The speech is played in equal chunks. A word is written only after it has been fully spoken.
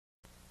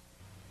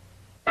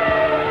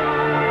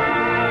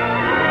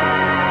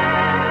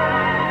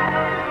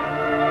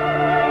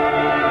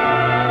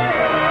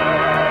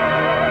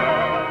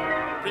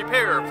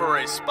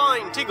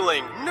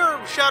thrilling,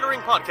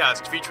 nerve-shattering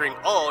podcast featuring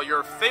all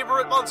your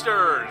favorite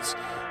monsters.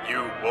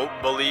 You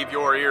won't believe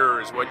your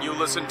ears when you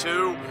listen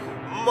to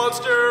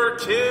Monster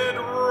Kid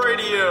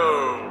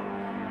Radio.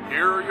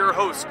 Here are your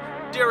hosts,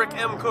 Derek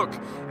M. Cook,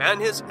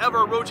 and his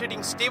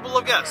ever-rotating stable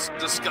of guests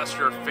discuss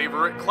your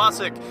favorite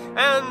classic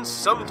and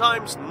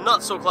sometimes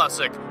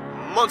not-so-classic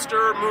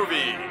monster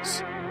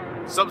movies.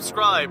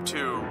 Subscribe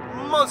to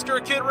Monster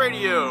Kid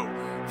Radio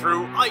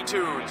through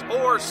iTunes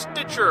or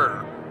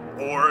Stitcher,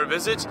 or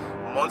visit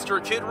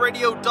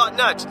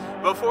monsterkidradio.net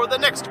before the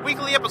next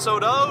weekly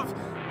episode of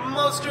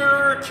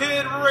Monster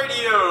Kid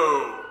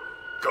Radio.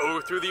 Go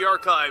through the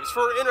archives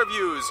for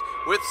interviews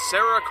with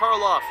Sarah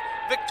Karloff,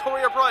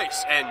 Victoria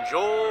Price, and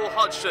Joel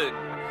Hodgson.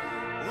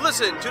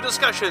 Listen to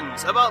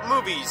discussions about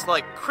movies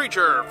like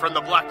Creature from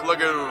the Black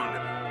Lagoon,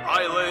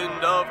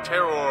 Island of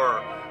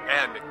Terror,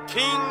 and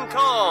King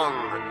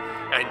Kong.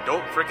 And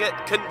don't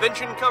forget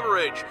convention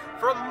coverage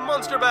from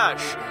Monster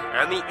Bash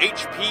and the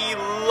H.P.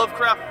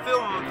 Lovecraft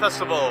Film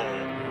Festival.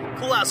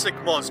 Classic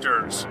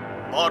monsters,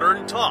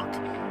 modern talk,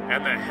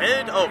 and the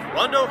head of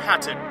Rondo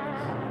Hatton.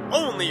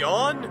 Only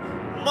on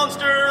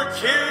Monster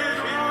Kid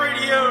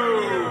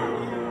Radio!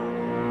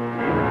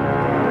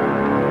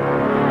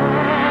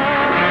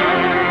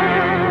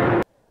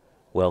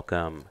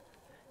 Welcome.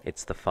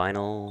 It's the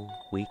final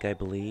week, I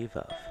believe,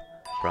 of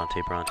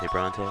Brontë Bronty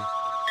Bronti.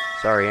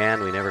 Sorry,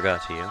 Anne, we never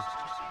got to you.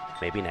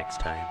 Maybe next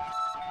time.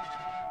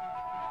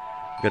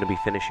 We're going to be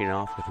finishing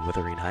off with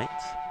Wuthering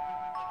Heights,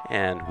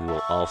 and we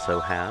will also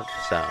have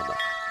some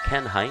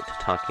Ken Height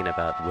talking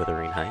about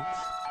Wuthering Heights.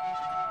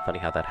 Funny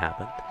how that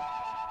happened.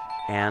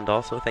 And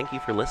also, thank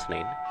you for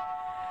listening.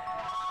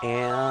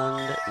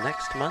 And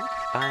next month,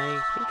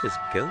 I think, is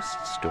Ghost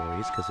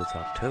Stories, because it's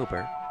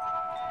October.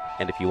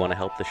 And if you want to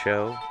help the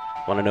show,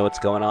 want to know what's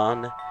going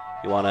on,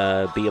 you want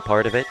to be a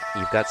part of it,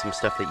 you've got some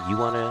stuff that you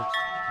want to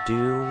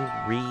do,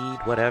 read,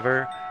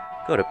 whatever,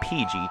 go to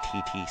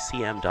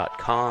pgttcm.com,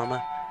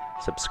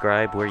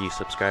 subscribe where you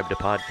subscribe to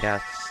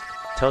podcasts,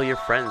 tell your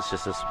friends to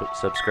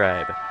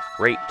subscribe,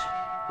 rate,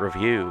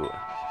 review,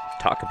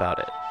 talk about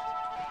it.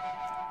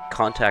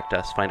 Contact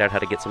us, find out how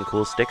to get some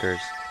cool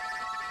stickers,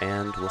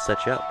 and we'll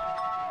set you up.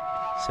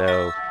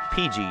 So,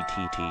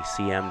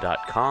 pgttcm.com,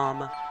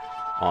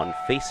 on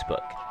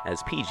Facebook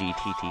as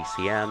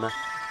PGTTCM,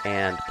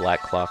 and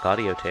Black Clock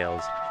Audio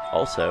Tales,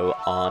 also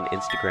on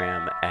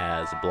Instagram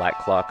as Black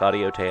Clock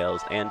Audio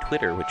Tales, and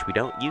Twitter, which we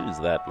don't use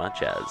that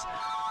much, as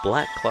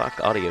Black Clock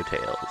Audio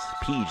Tales,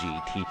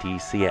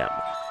 PGTTCM.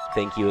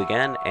 Thank you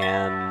again,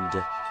 and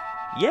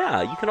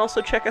yeah, you can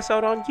also check us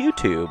out on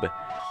YouTube,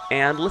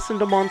 and listen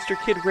to Monster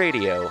Kid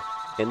Radio,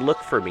 and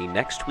look for me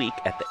next week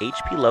at the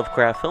H.P.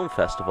 Lovecraft Film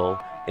Festival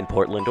in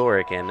Portland,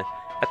 Oregon,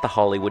 at the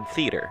Hollywood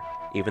Theater,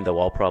 even though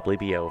I'll probably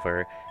be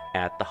over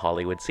at the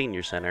Hollywood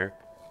Senior Center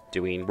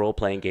doing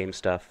role-playing game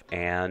stuff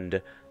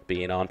and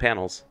being on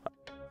panels.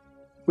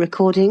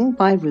 Recording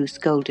by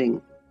Ruth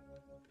Golding.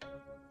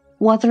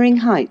 Wuthering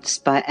Heights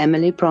by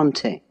Emily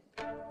Bronte.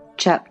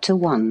 Chapter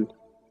 1.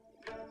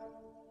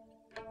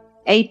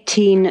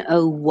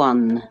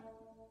 1801.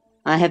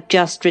 I have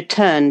just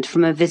returned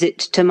from a visit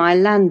to my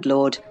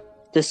landlord,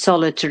 the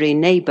solitary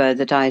neighbour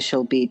that I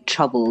shall be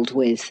troubled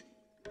with.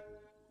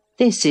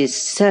 This is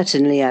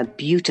certainly a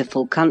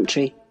beautiful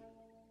country.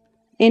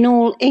 In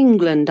all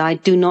England, I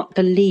do not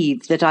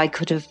believe that I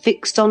could have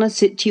fixed on a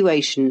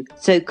situation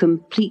so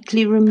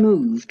completely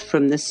removed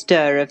from the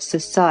stir of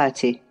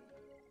society.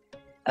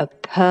 A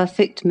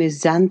perfect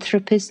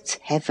misanthropist's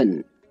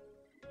heaven.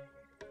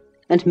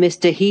 And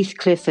Mr.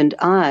 Heathcliff and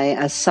I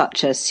are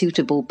such a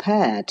suitable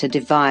pair to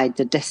divide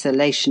the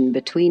desolation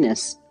between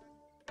us.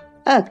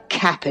 A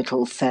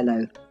capital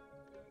fellow.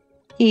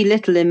 He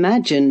little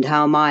imagined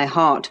how my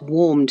heart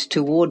warmed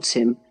towards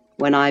him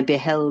when I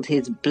beheld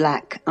his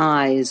black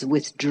eyes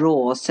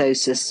withdraw so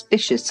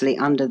suspiciously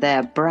under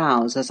their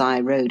brows as I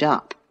rode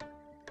up,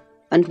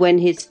 and when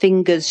his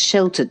fingers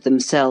sheltered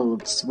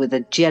themselves with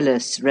a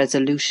jealous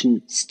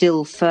resolution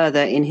still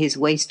further in his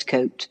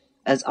waistcoat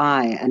as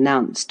I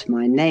announced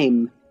my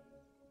name.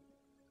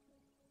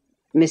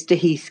 "Mr.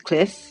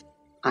 Heathcliff,"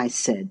 I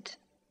said.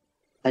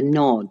 A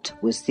nod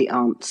was the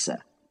answer.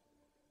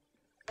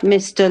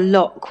 "Mr.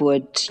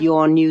 Lockwood,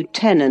 your new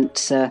tenant,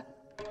 sir.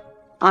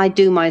 I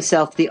do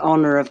myself the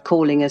honour of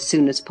calling as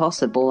soon as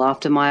possible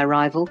after my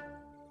arrival,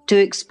 to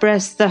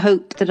express the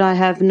hope that I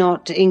have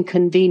not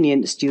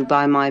inconvenienced you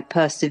by my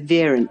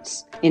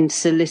perseverance in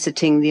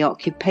soliciting the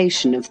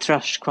occupation of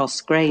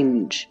Thrushcross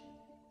Grange.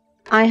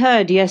 I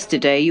heard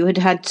yesterday you had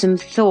had some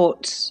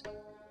thoughts—"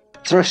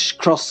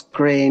 "Thrushcross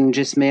Grange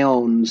is my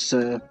own,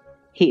 sir,"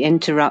 he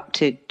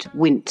interrupted,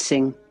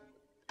 wincing.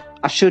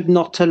 "I should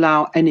not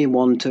allow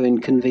anyone to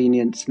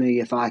inconvenience me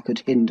if I could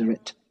hinder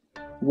it.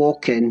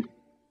 Walk in."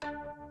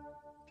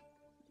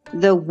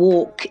 The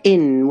 "walk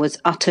in"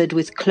 was uttered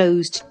with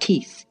closed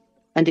teeth,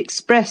 and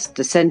expressed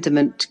the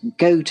sentiment,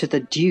 "Go to the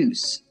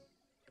deuce."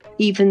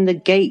 Even the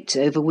gate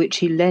over which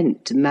he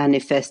leant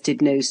manifested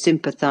no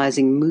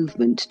sympathizing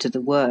movement to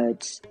the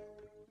words,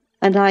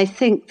 and I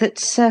think that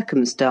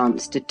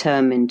circumstance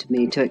determined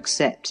me to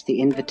accept the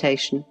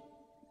invitation.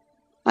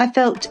 I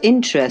felt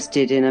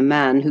interested in a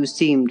man who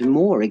seemed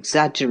more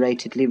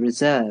exaggeratedly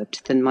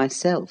reserved than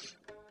myself.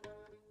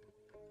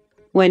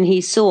 When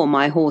he saw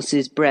my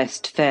horse's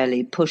breast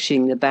fairly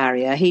pushing the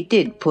barrier, he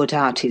did put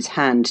out his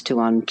hand to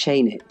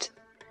unchain it,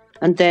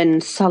 and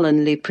then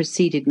sullenly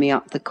preceded me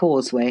up the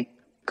causeway,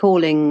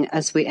 calling,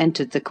 as we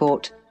entered the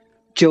court,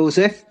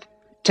 "Joseph,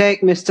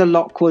 take Mr.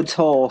 Lockwood's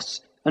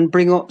horse, and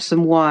bring up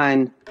some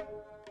wine."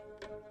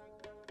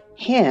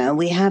 "Here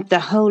we have the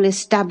whole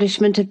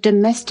establishment of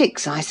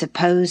domestics, I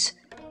suppose,"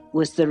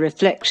 was the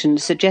reflection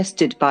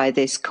suggested by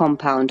this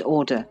compound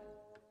order.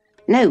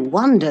 "No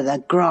wonder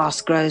the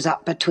grass grows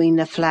up between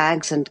the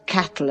flags, and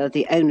cattle are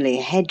the only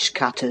hedge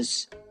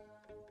cutters."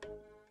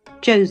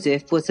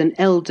 Joseph was an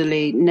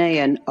elderly, nay,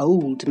 an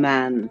old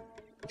man,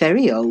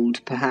 very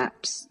old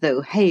perhaps,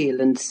 though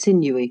hale and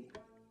sinewy.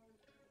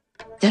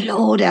 "The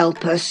Lord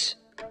help us,"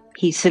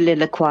 he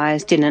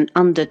soliloquized in an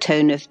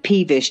undertone of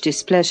peevish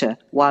displeasure,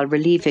 while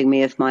relieving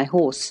me of my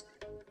horse,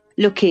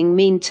 looking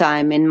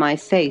meantime in my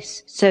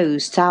face so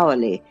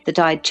sourly that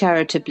I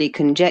charitably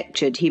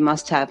conjectured he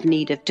must have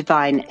need of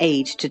divine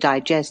aid to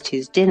digest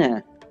his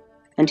dinner,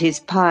 and his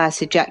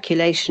pious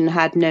ejaculation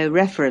had no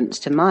reference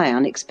to my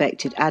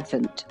unexpected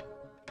advent.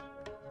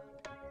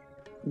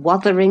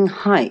 Wuthering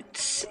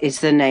Heights is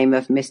the name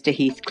of Mr.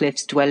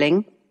 Heathcliff's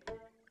dwelling,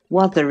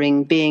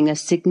 Wuthering being a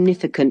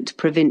significant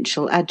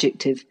provincial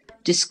adjective,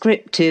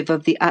 descriptive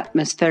of the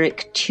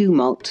atmospheric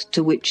tumult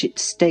to which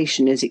its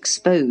station is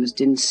exposed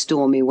in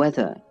stormy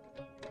weather.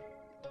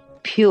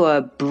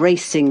 Pure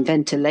bracing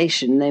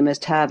ventilation they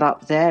must have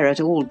up there at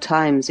all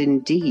times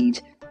indeed.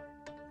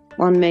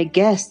 One may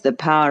guess the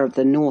power of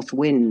the north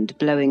wind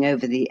blowing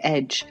over the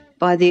edge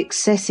by the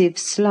excessive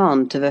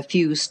slant of a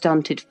few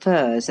stunted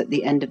firs at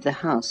the end of the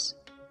house,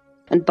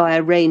 and by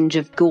a range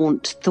of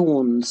gaunt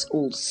thorns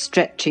all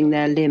stretching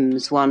their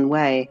limbs one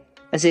way,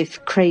 as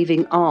if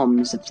craving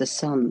alms of the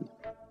sun.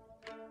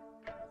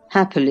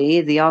 Happily,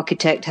 the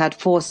architect had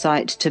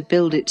foresight to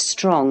build it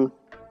strong.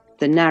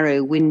 The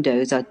narrow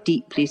windows are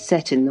deeply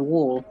set in the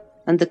wall,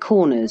 and the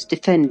corners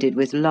defended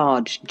with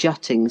large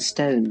jutting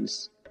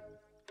stones.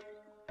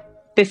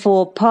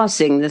 Before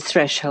passing the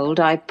threshold,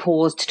 I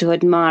paused to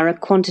admire a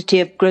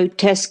quantity of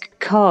grotesque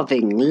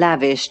carving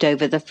lavished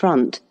over the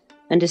front,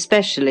 and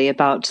especially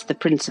about the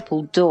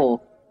principal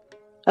door,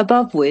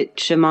 above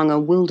which, among a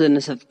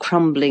wilderness of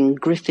crumbling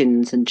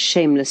griffins and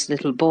shameless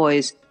little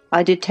boys,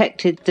 I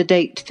detected the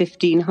date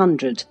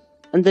 1500,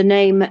 and the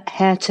name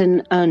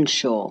Hareton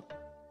Earnshaw.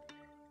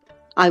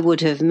 I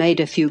would have made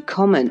a few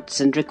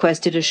comments and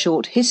requested a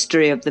short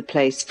history of the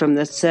place from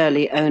the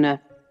surly owner,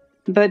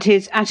 but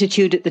his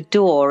attitude at the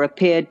door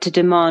appeared to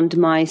demand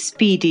my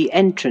speedy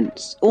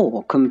entrance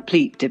or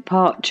complete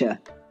departure,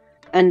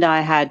 and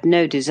I had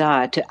no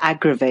desire to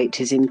aggravate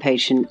his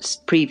impatience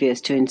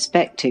previous to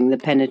inspecting the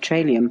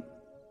penetralium.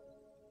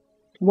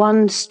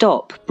 One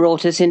stop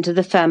brought us into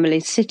the family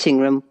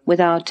sitting-room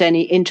without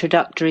any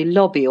introductory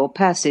lobby or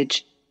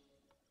passage.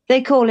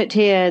 They call it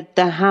here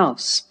the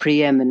house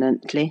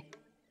preeminently.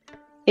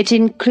 It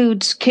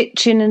includes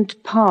kitchen and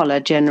parlour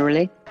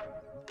generally,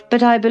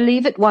 but I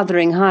believe at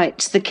Wuthering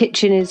Heights the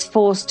kitchen is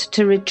forced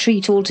to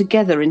retreat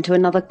altogether into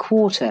another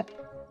quarter.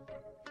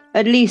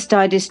 At least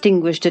I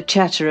distinguished a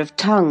chatter of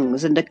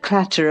tongues and a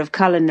clatter of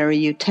culinary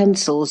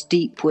utensils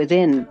deep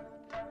within.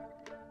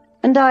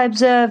 And I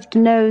observed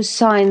no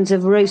signs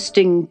of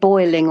roasting,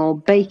 boiling, or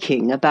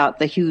baking about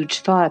the huge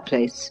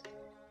fireplace,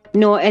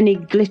 nor any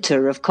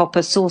glitter of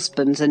copper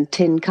saucepans and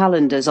tin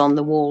cullenders on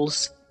the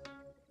walls.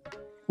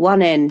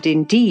 One end,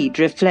 indeed,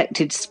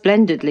 reflected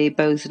splendidly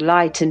both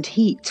light and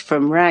heat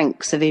from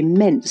ranks of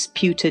immense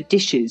pewter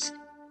dishes,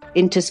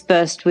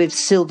 interspersed with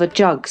silver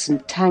jugs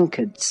and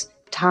tankards,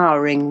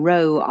 towering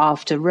row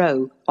after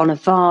row on a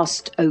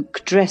vast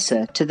oak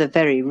dresser to the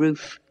very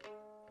roof.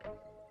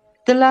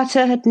 The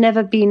latter had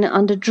never been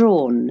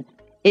underdrawn.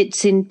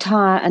 Its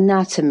entire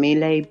anatomy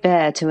lay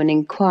bare to an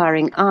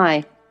inquiring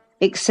eye,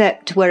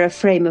 except where a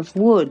frame of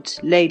wood,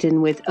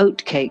 laden with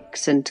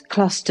oatcakes and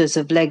clusters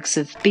of legs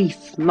of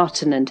beef,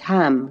 mutton, and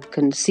ham,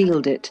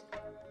 concealed it.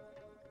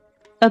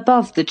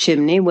 Above the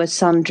chimney were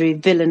sundry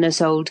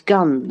villainous old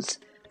guns,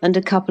 and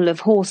a couple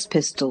of horse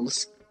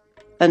pistols,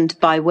 and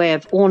by way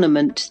of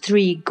ornament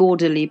 3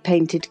 gaudily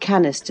painted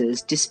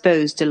canisters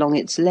disposed along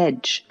its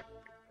ledge.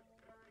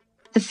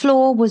 The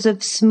floor was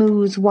of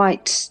smooth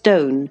white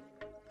stone,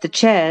 the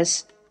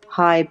chairs,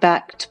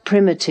 high-backed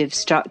primitive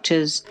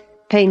structures,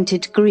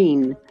 painted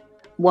green,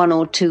 1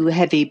 or 2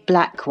 heavy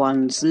black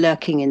ones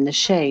lurking in the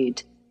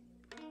shade.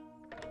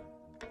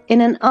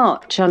 In an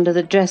arch under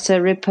the dresser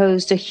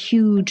reposed a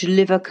huge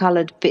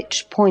liver-coloured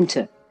bitch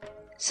pointer,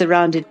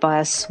 surrounded by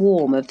a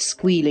swarm of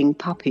squealing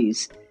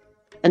puppies,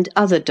 and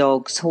other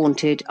dogs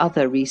haunted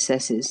other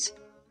recesses.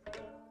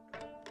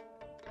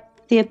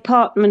 The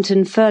apartment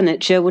and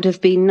furniture would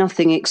have been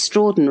nothing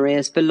extraordinary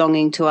as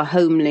belonging to a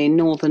homely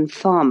northern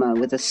farmer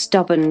with a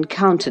stubborn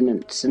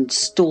countenance and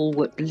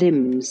stalwart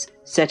limbs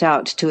set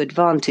out to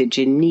advantage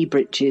in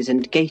knee-breeches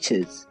and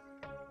gaiters.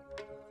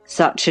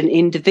 Such an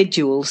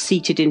individual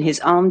seated in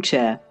his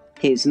armchair,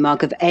 his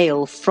mug of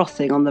ale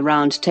frothing on the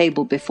round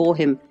table before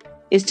him,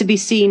 is to be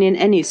seen in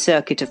any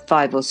circuit of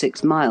 5 or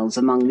 6 miles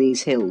among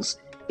these hills,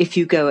 if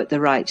you go at the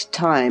right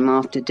time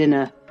after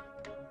dinner.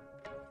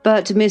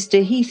 But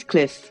Mr.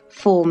 Heathcliff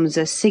forms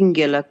a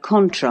singular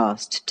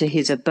contrast to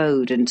his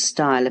abode and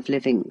style of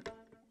living.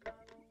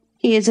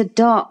 He is a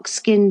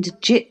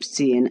dark-skinned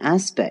gipsy in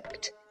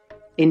aspect,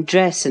 in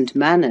dress and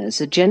manners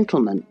a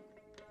gentleman,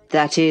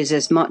 that is,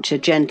 as much a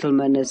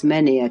gentleman as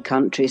many a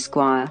country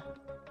squire.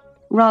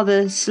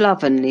 Rather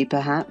slovenly,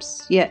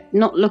 perhaps, yet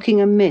not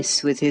looking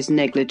amiss with his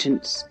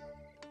negligence,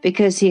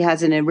 because he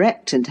has an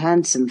erect and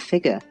handsome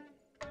figure,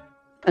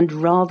 and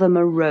rather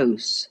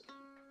morose.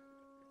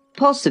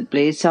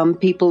 Possibly some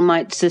people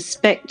might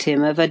suspect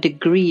him of a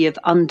degree of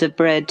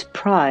underbred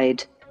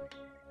pride.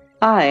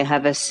 I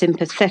have a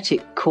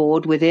sympathetic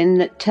chord within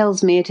that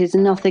tells me it is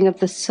nothing of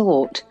the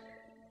sort.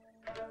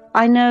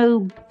 I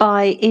know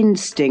by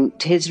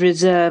instinct his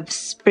reserve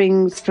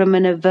springs from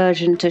an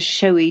aversion to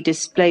showy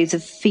displays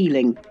of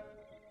feeling,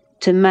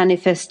 to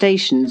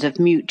manifestations of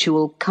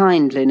mutual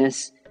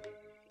kindliness.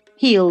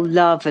 He'll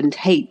love and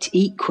hate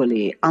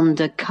equally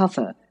under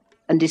cover,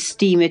 and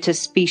esteem it a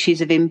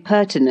species of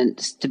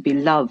impertinence to be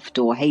loved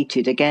or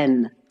hated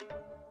again.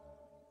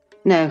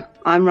 No,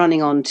 I'm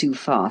running on too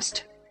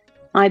fast.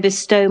 I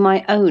bestow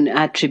my own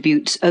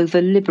attributes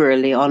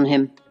over-liberally on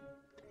him.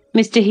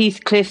 Mr.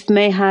 Heathcliff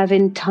may have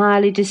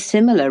entirely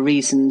dissimilar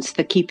reasons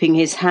for keeping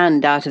his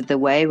hand out of the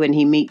way when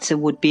he meets a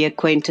would-be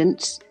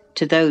acquaintance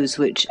to those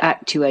which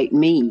actuate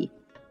me.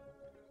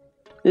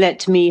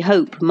 Let me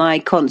hope my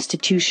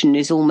constitution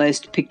is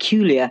almost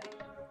peculiar.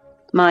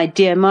 My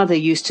dear mother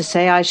used to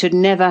say I should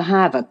never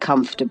have a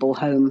comfortable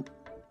home,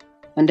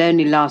 and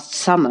only last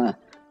summer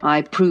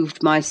I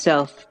proved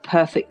myself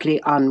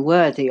perfectly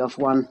unworthy of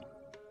one.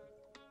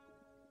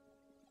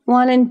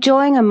 While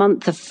enjoying a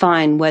month of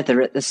fine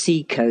weather at the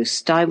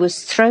sea-coast, I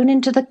was thrown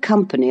into the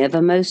company of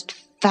a most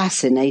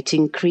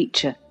fascinating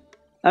creature,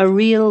 a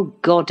real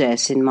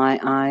goddess in my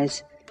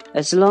eyes,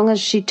 as long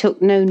as she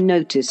took no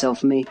notice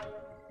of me.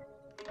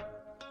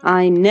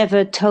 I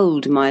never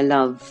told my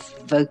love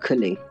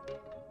vocally.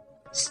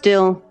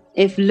 Still,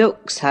 if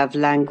looks have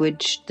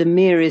language, the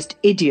merest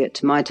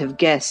idiot might have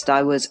guessed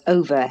I was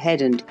over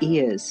head and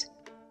ears.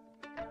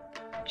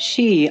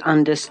 She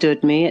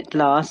understood me at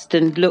last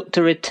and looked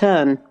a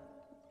return,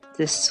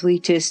 the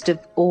sweetest of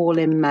all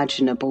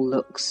imaginable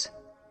looks.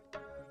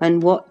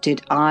 And what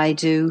did I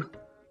do?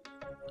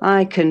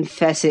 I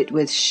confess it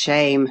with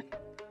shame,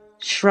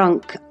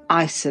 shrunk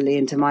icily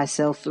into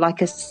myself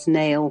like a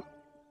snail.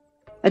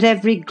 At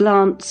every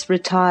glance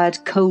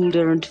retired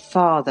colder and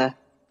farther,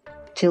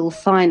 till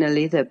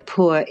finally the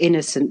poor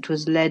innocent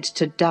was led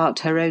to doubt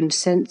her own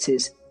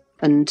senses,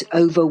 and,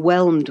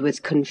 overwhelmed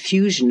with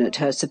confusion at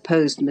her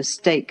supposed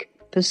mistake,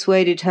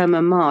 persuaded her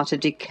mamma to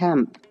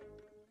decamp.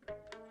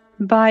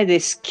 By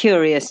this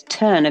curious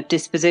turn of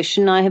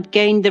disposition I have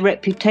gained the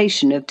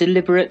reputation of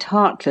deliberate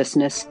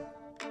heartlessness,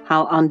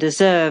 how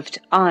undeserved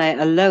I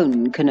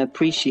alone can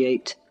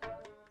appreciate.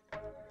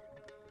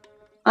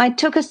 I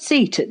took a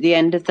seat at the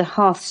end of the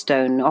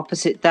hearthstone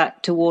opposite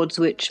that towards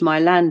which my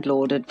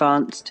landlord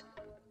advanced,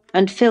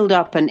 and filled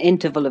up an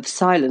interval of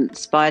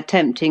silence by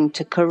attempting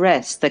to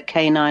caress the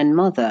canine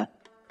mother,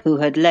 who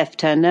had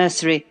left her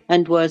nursery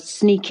and was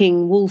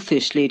sneaking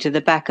wolfishly to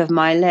the back of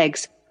my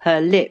legs, her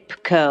lip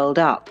curled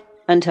up,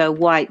 and her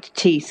white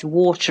teeth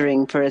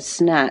watering for a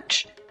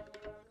snatch.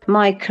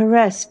 My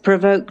caress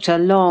provoked a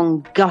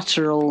long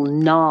guttural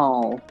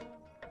gnarl.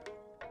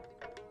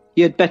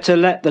 "You'd better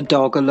let the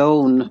dog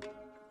alone,"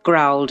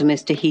 growled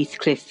Mr.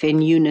 Heathcliff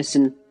in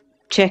unison,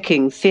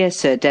 checking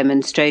fiercer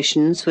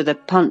demonstrations with a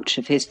punch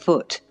of his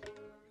foot.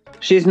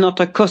 "She's not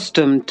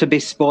accustomed to be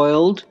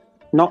spoiled,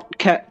 not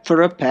kept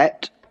for a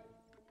pet."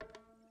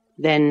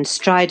 Then,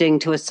 striding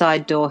to a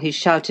side door, he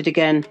shouted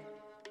again,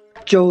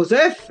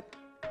 "Joseph!"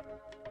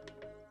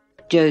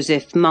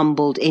 Joseph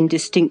mumbled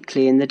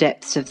indistinctly in the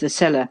depths of the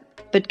cellar,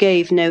 but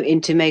gave no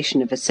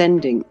intimation of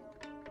ascending.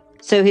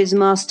 So his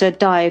master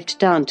dived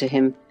down to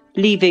him,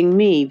 leaving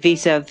me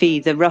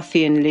vis-à-vis the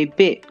ruffianly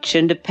bitch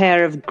and a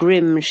pair of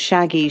grim,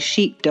 shaggy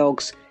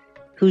sheepdogs,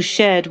 who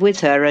shared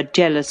with her a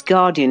jealous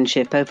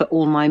guardianship over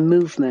all my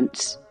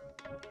movements.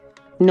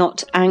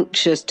 Not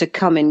anxious to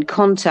come in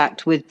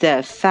contact with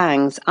their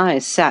fangs, I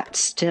sat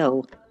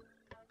still.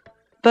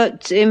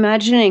 But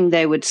imagining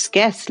they would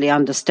scarcely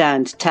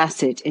understand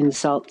tacit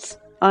insults,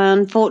 I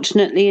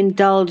unfortunately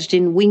indulged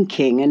in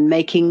winking and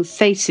making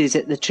faces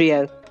at the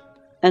trio,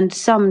 and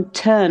some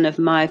turn of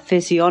my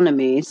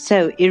physiognomy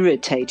so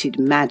irritated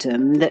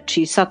Madam that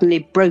she suddenly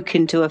broke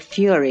into a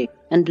fury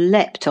and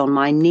leapt on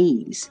my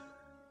knees.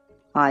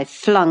 I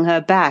flung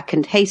her back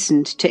and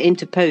hastened to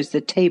interpose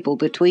the table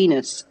between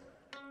us.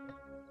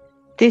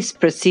 This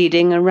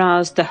proceeding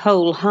aroused the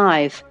whole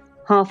hive.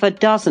 Half a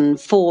dozen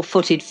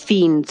four-footed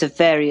fiends of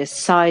various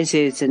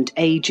sizes and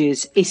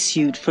ages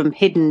issued from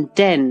hidden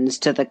dens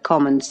to the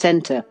common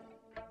centre.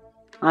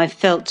 I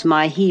felt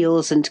my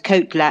heels and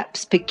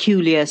coat-laps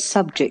peculiar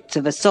subjects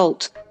of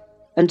assault,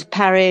 and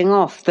parrying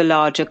off the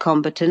larger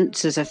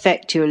combatants as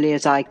effectually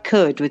as I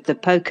could with the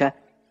poker,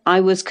 I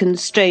was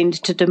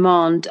constrained to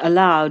demand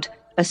aloud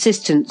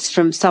assistance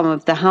from some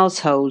of the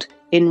household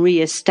in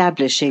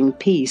re-establishing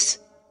peace.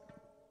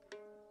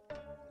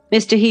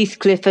 Mr.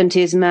 Heathcliff and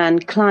his man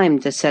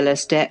climbed the cellar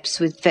steps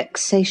with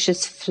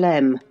vexatious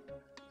phlegm.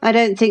 I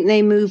don't think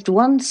they moved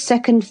 1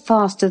 second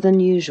faster than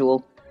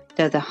usual,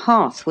 though the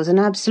hearth was an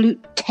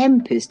absolute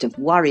tempest of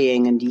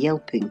worrying and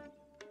yelping.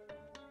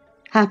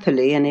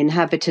 Happily, an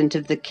inhabitant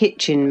of the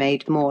kitchen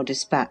made more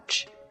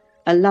dispatch.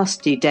 A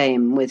lusty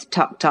dame with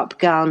tucked-up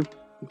gown,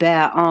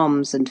 bare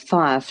arms and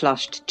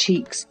fire-flushed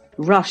cheeks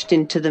rushed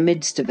into the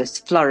midst of us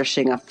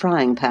flourishing a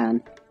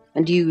frying-pan,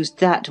 and used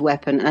that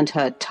weapon and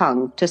her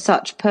tongue to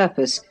such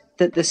purpose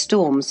that the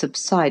storm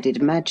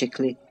subsided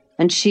magically,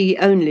 and she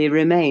only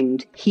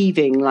remained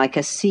heaving like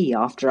a sea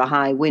after a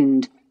high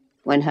wind,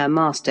 when her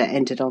master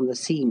entered on the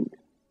scene.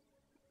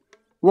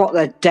 "What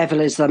the devil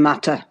is the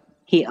matter?"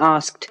 he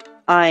asked,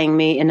 eyeing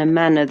me in a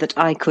manner that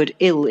I could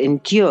ill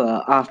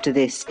endure after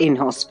this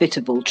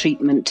inhospitable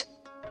treatment.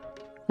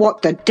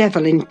 "What the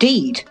devil,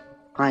 indeed?"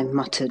 I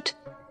muttered.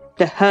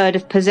 "The herd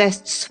of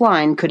possessed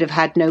swine could have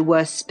had no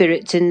worse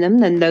spirits in them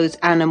than those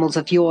animals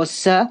of yours,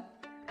 sir.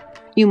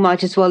 You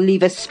might as well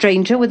leave a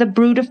stranger with a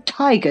brood of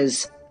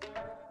tigers."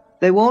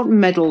 "They won't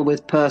meddle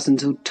with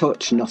persons who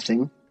touch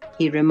nothing,"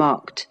 he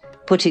remarked,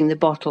 putting the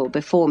bottle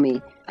before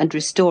me and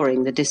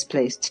restoring the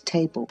displaced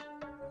table.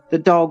 "The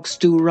dogs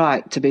do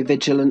right to be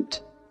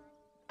vigilant.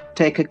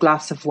 Take a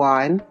glass of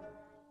wine?"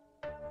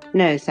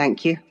 "No,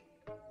 thank you."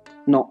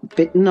 "Not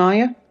bitten, are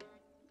you?"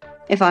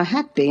 "If I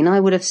had been, I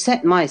would have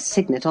set my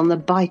signet on the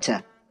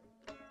biter."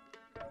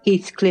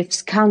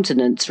 Heathcliff's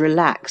countenance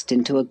relaxed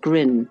into a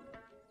grin.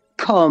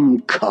 "Come,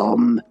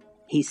 come,"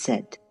 he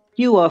said.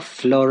 "You are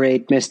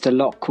flurried, Mr.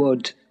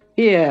 Lockwood.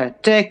 Here,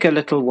 take a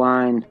little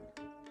wine.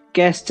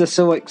 Guests are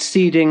so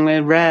exceedingly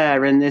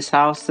rare in this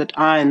house that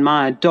I and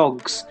my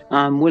dogs,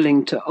 I'm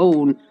willing to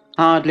own,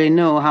 hardly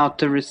know how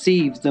to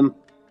receive them.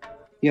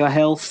 Your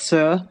health,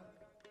 sir?"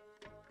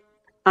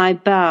 I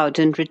bowed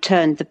and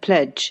returned the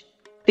pledge,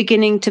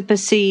 beginning to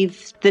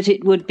perceive that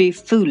it would be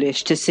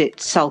foolish to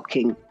sit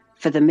sulking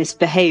for the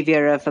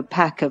misbehaviour of a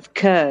pack of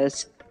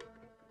curs.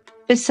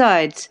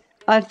 Besides,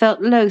 I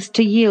felt loath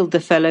to yield the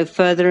fellow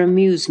further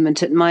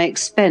amusement at my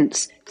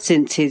expense,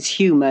 since his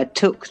humour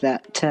took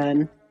that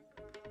turn.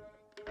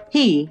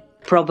 He,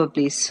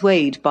 probably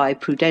swayed by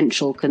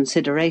prudential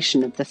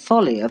consideration of the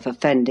folly of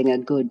offending a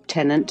good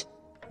tenant,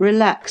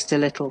 relaxed a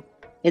little,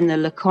 in the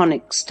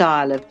laconic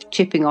style of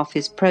chipping off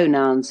his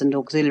pronouns and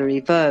auxiliary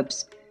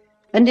verbs,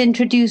 and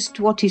introduced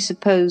what he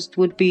supposed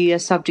would be a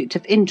subject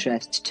of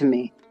interest to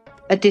me,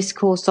 a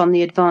discourse on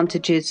the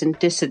advantages and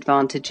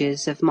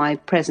disadvantages of my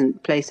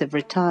present place of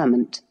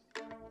retirement.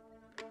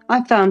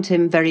 I found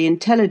him very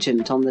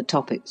intelligent on the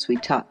topics we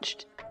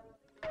touched,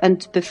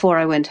 and before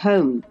I went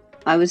home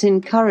I was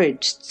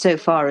encouraged so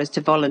far as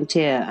to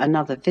volunteer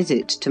another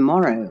visit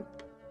tomorrow.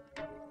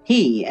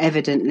 He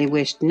evidently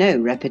wished no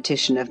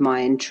repetition of my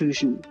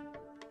intrusion.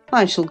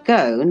 I shall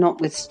go,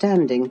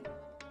 notwithstanding.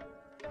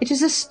 It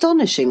is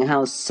astonishing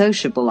how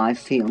sociable I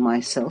feel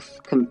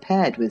myself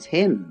compared with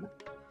him.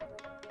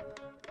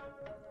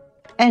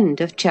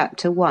 End of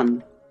Chapter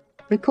 1.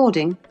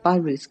 Recording by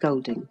Ruth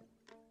Golding.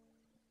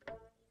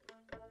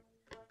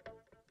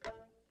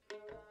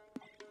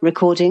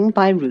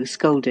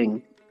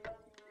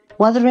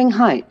 Wuthering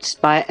Heights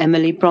by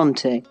Emily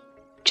Brontë.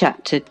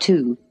 Chapter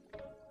 2.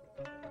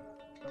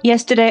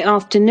 Yesterday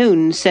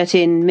afternoon set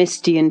in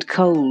misty and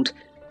cold.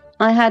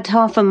 I had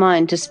half a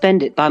mind to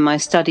spend it by my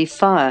study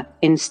fire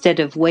instead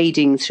of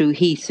wading through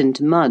heath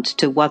and mud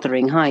to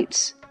Wuthering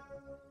Heights.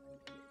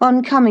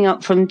 On coming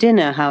up from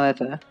dinner,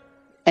 however,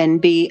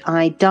 N.B.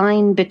 I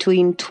dine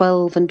between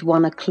 12 and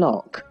 1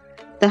 o'clock.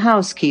 The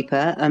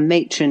housekeeper, a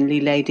matronly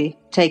lady,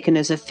 taken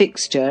as a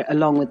fixture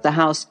along with the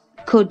house,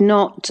 could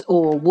not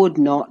or would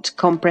not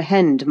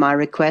comprehend my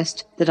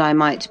request that I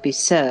might be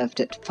served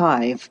at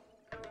 5.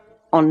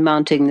 On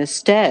mounting the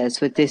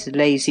stairs with this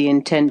lazy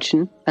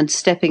intention and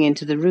stepping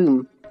into the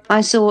room,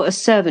 I saw a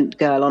servant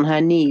girl on her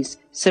knees,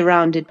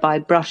 surrounded by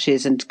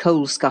brushes and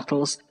coal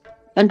scuttles,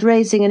 and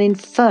raising an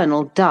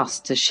infernal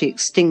dust as she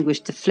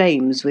extinguished the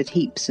flames with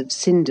heaps of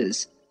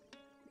cinders.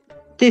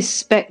 This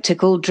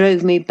spectacle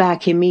drove me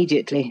back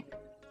immediately.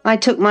 I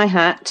took my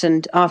hat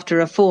and, after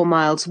a 4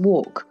 miles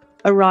walk,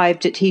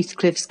 arrived at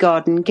Heathcliff's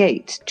garden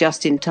gate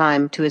just in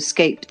time to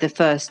escape the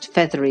first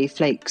feathery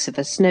flakes of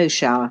a snow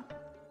shower.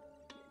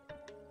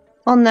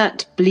 On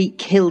that bleak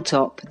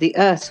hilltop the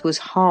earth was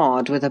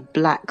hard with a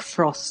black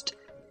frost,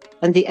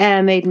 and the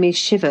air made me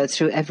shiver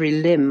through every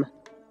limb.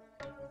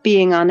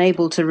 Being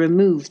unable to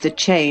remove the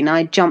chain,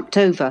 I jumped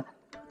over,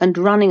 and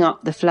running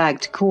up the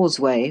flagged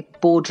causeway,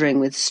 bordering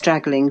with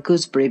straggling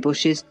gooseberry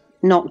bushes,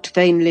 knocked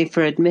vainly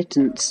for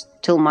admittance,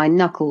 till my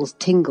knuckles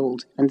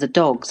tingled and the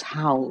dogs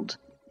howled.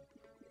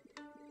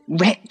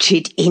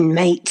 "Wretched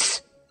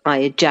inmates!" I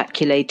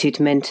ejaculated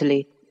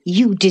mentally.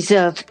 "You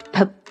deserve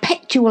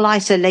perpetual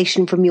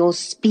isolation from your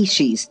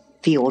species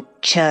for your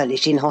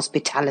churlish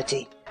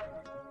inhospitality.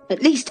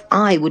 At least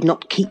I would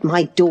not keep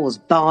my doors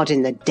barred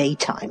in the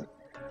daytime.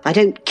 I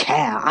don't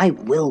care, I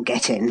will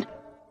get in.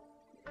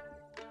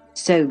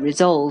 So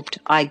resolved,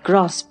 I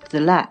grasped the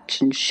latch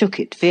and shook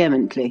it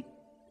vehemently.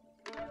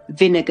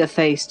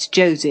 Vinegar-faced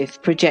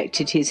Joseph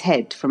projected his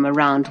head from a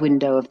round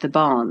window of the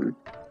barn.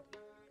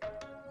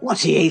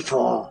 "What are ye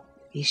for?"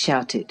 he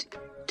shouted.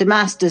 "The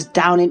master's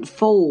down in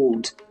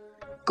fold.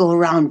 Go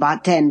round by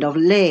t' end of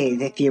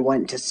lathe if you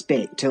want to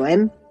speak to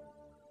him."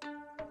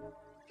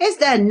 "Is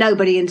there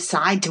nobody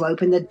inside to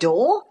open the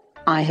door?"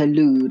 I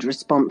hallooed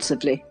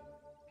responsively.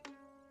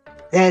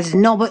 "There's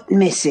nobbut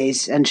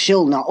Missus, and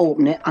she'll not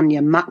open it an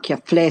you mak your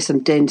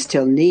fleysome dins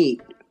till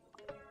neat."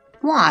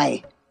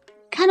 "Why?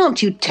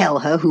 Cannot you tell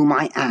her whom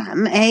I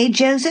am,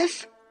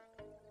 Joseph?"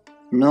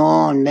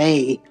 "Nor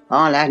me,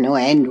 I'll have no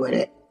end with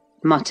it,"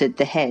 muttered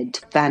the head,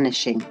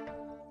 vanishing.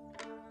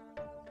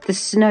 The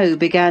snow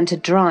began to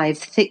drive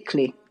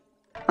thickly.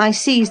 I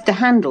seized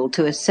the handle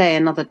to essay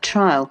another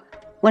trial,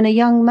 when a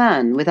young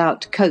man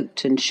without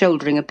coat and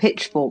shouldering a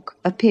pitchfork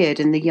appeared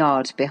in the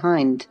yard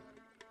behind.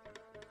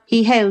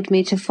 He hailed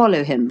me to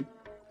follow him,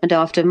 and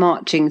after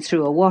marching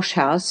through a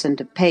wash-house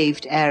and a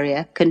paved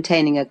area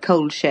containing a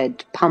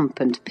coal-shed, pump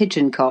and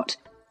pigeon-cot,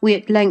 we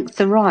at length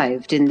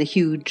arrived in the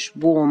huge,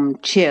 warm,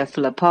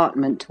 cheerful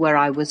apartment where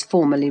I was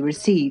formerly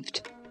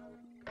received.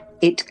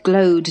 It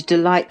glowed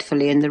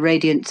delightfully in the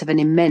radiance of an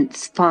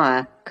immense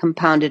fire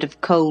compounded of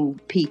coal,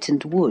 peat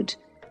and wood,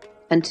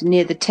 and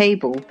near the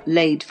table,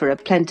 laid for a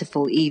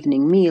plentiful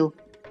evening meal,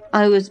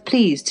 I was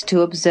pleased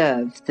to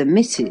observe the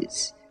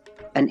Missus,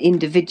 an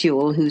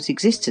individual whose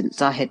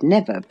existence I had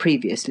never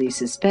previously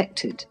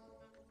suspected.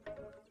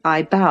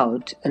 I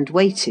bowed and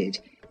waited,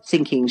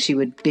 thinking she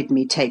would bid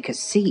me take a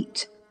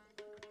seat.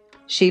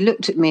 She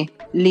looked at me,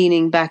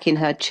 leaning back in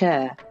her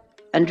chair,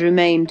 and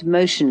remained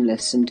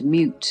motionless and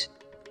mute.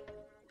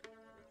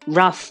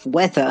 "Rough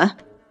weather,"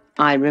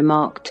 I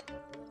remarked.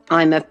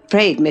 "I'm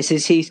afraid,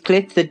 Mrs.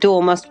 Heathcliff, the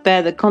door must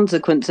bear the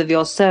consequence of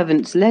your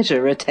servants'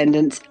 leisure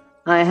attendance.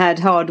 I had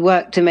hard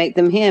work to make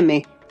them hear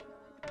me."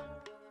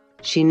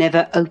 She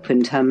never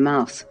opened her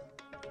mouth.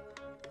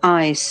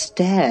 I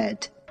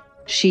stared.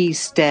 She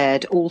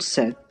stared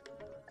also.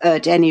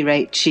 At any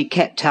rate, she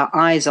kept her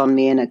eyes on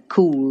me in a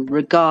cool,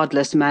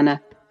 regardless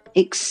manner,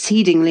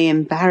 exceedingly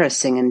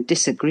embarrassing and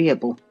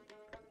disagreeable.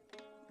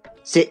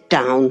 "Sit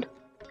down,"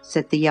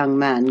 said the young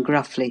man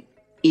gruffly.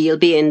 "He'll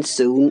be in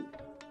soon."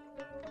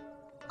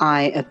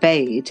 I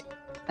obeyed,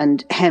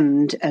 and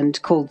hemmed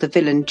and called the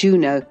villain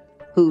Juno,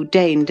 who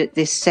deigned at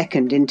this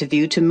second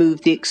interview to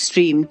move the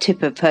extreme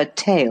tip of her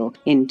tail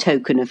in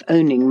token of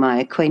owning my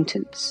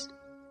acquaintance.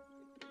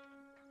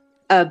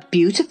 "A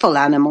beautiful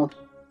animal,"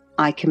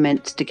 I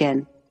commenced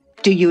again.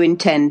 "Do you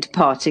intend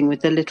parting with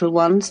the little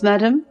ones,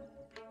 madam?"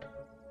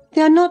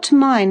 "They are not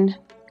mine,"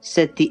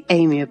 said the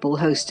amiable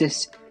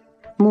hostess,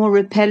 more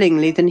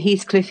repellingly than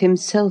Heathcliff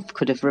himself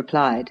could have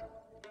replied.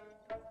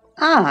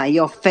 "Ah,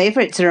 your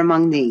favourites are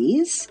among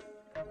these?"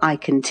 I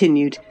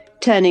continued,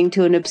 turning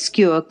to an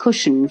obscure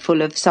cushion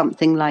full of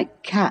something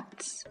like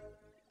cats.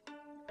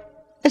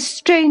 "A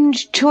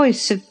strange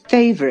choice of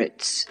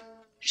favourites,"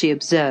 she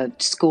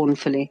observed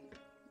scornfully.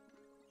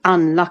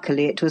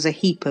 Unluckily it was a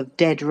heap of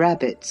dead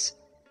rabbits.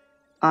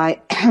 I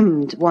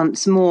hemmed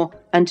once more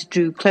and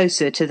drew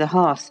closer to the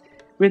hearth,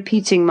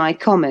 repeating my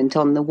comment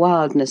on the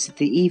wildness of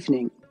the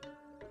evening.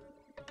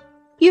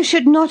 "You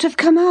should not have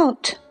come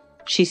out,"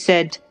 she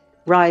said,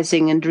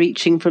 rising and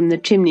reaching from the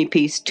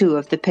chimney-piece 2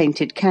 of the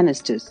painted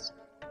canisters.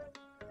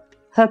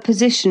 Her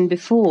position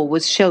before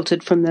was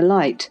sheltered from the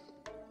light.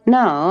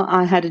 Now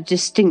I had a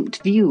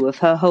distinct view of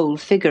her whole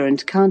figure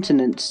and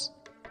countenance.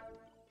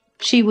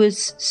 She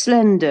was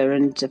slender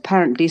and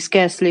apparently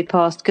scarcely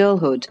past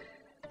girlhood,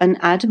 an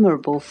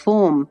admirable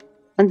form,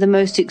 and the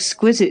most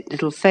exquisite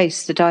little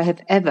face that I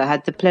have ever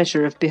had the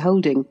pleasure of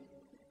beholding.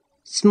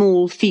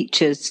 Small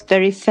features,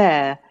 very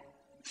fair,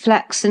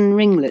 flaxen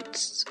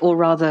ringlets, or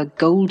rather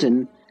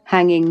golden,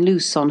 hanging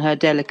loose on her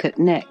delicate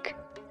neck,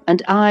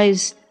 and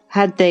eyes,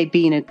 had they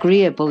been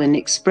agreeable in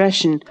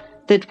expression,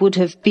 that would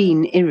have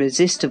been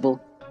irresistible.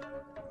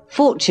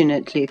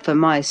 Fortunately for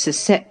my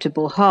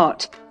susceptible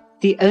heart,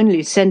 the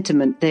only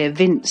sentiment they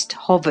evinced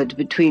hovered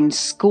between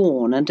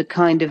scorn and a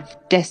kind of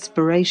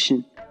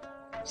desperation,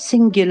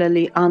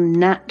 singularly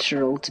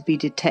unnatural to be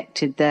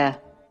detected there.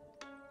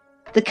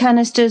 The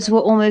canisters were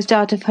almost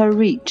out of her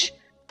reach.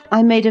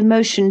 I made a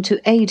motion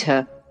to aid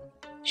her.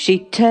 She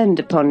turned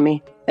upon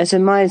me, as a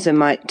miser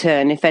might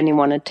turn if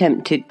anyone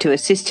attempted to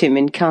assist him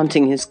in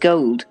counting his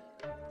gold.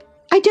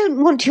 "I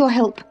don't want your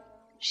help,"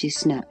 she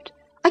snapped.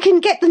 "I can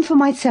get them for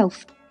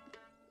myself."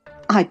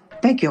 "I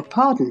beg your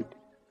pardon,"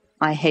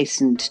 I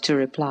hastened to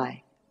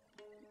reply.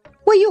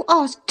 "Were you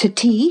asked to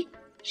tea?"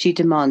 she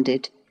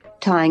demanded,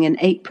 tying an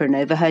apron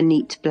over her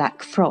neat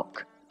black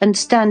frock, and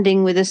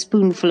standing with a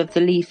spoonful of the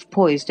leaf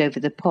poised over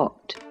the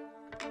pot.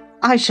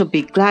 "I shall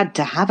be glad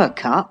to have a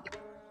cup,"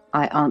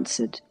 I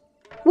answered.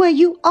 "Were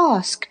you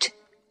asked?"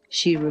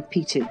 she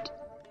repeated.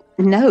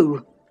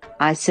 "No,"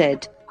 I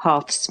said,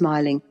 half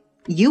smiling.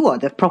 "You are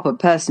the proper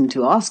person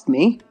to ask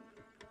me."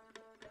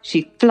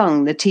 She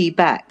flung the tea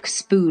back,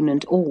 spoon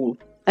and all,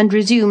 and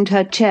resumed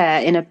her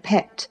chair in a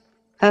pet,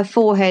 her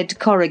forehead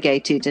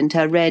corrugated and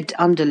her red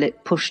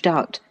underlip pushed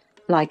out,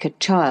 like a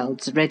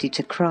child's ready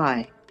to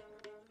cry.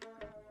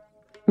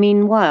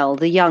 Meanwhile,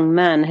 the young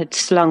man had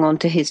slung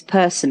onto his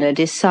person a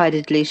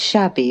decidedly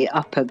shabby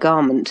upper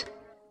garment,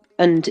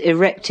 and,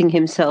 erecting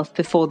himself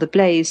before the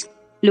blaze,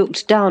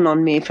 looked down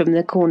on me from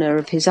the corner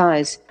of his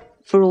eyes,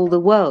 for all the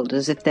world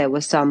as if there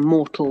were some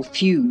mortal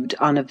feud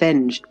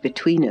unavenged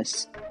between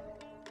us.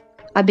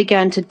 I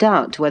began to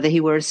doubt whether he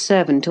were a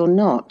servant or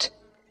not.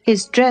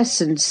 His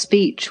dress and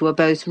speech were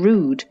both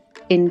rude,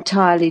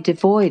 entirely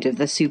devoid of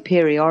the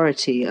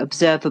superiority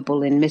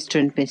observable in Mr.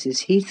 and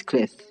Mrs.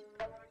 Heathcliff.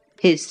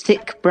 His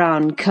thick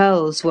brown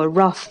curls were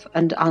rough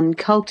and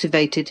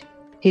uncultivated,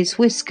 his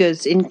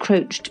whiskers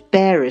encroached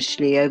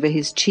bearishly over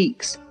his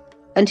cheeks,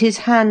 and his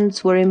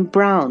hands were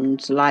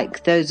embrowned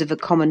like those of a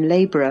common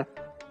labourer.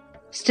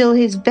 Still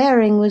his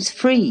bearing was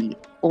free,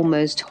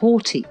 almost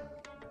haughty,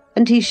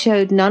 and he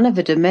showed none of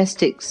a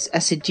domestic's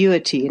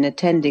assiduity in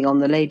attending on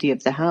the lady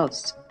of the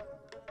house.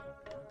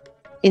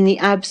 In the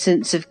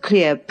absence of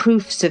clear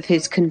proofs of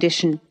his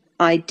condition,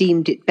 I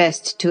deemed it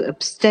best to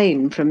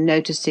abstain from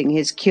noticing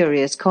his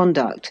curious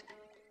conduct,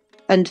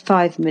 and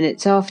 5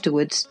 minutes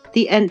afterwards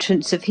the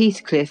entrance of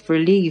Heathcliff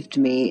relieved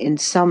me in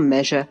some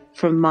measure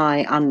from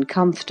my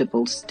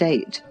uncomfortable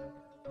state.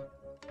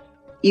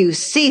 "You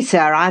see,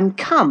 sir, I'm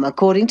come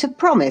according to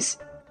promise,"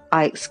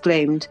 I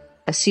exclaimed,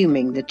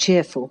 assuming the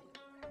cheerful,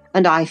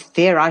 "and I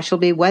fear I shall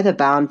be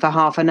weather-bound for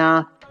half an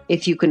hour,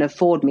 if you can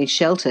afford me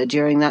shelter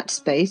during that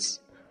space."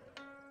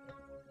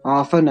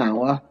 "Half an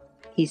hour,"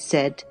 he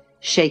said,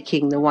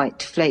 shaking the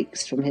white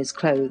flakes from his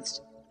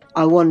clothes.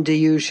 "I wonder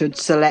you should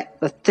select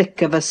the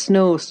thick of a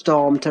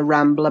snowstorm to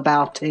ramble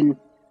about in.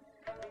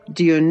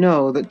 Do you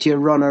know that you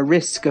run a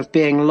risk of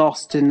being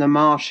lost in the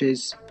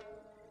marshes?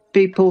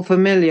 People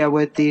familiar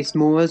with these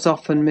moors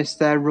often miss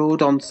their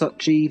road on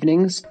such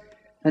evenings,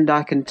 and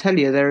I can tell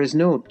you there is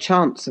no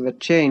chance of a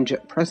change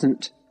at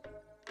present."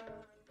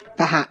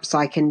 "Perhaps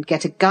I can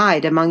get a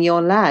guide among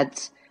your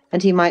lads,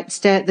 and he might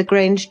stay at the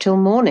Grange till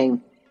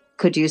morning.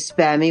 Could you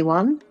spare me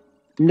one?"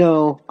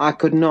 "No, I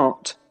could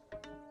not."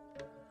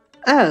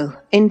 "Oh,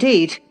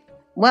 indeed.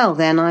 Well,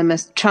 then, I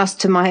must trust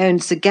to my own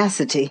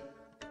sagacity."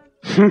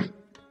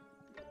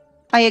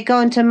 "Are you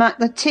going to mak'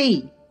 the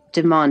tea?"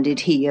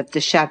 demanded he of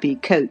the shabby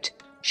coat,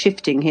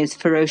 shifting his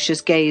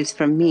ferocious gaze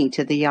from me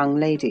to the young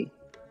lady.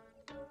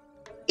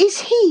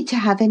 "Is he to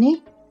have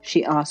any?"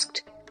 she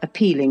asked,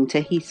 appealing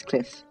to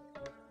Heathcliff.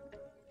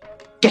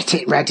 "Get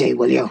it ready,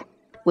 will you?"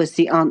 was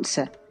the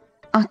answer,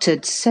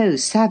 uttered so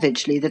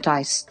savagely that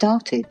I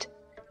started.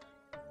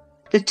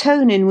 The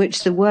tone in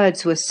which the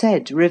words were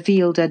said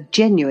revealed a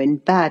genuine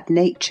bad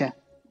nature.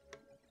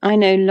 I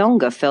no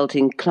longer felt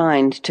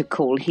inclined to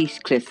call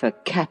Heathcliff a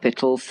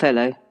capital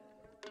fellow.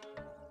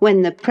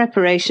 When the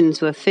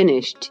preparations were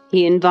finished,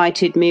 he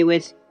invited me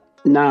with,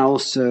 "Now,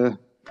 sir,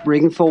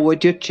 bring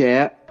forward your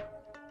chair,"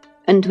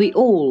 and we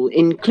all,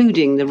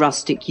 including the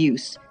rustic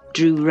youth,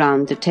 drew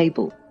round the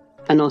table,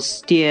 an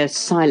austere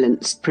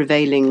silence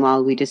prevailing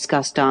while we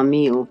discussed our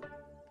meal.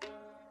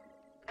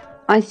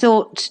 I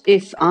thought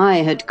if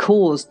I had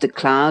caused the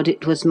cloud,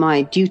 it was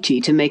my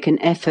duty to make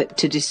an effort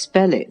to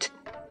dispel it.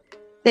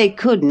 They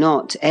could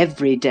not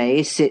every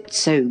day sit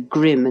so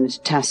grim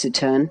and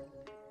taciturn,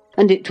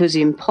 and it was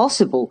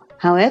impossible,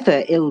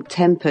 however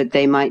ill-tempered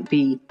they might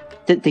be,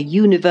 that the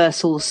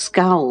universal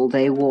scowl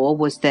they wore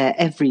was their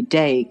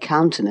everyday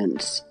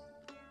countenance.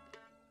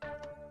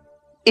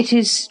 "It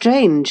is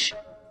strange,"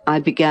 I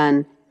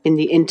began, in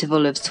the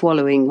interval of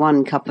swallowing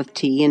one cup of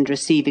tea and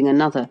receiving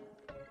another.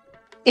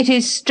 "It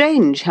is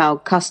strange how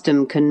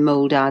custom can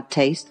mould our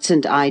tastes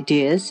and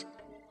ideas.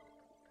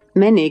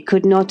 Many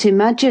could not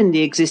imagine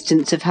the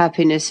existence of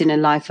happiness in a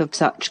life of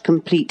such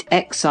complete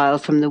exile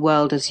from the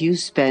world as you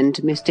spend,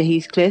 Mr.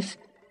 Heathcliff.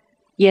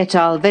 Yet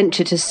I'll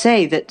venture to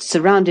say that,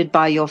 surrounded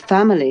by your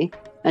family,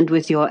 and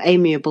with your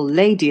amiable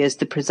lady as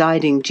the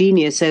presiding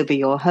genius over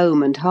your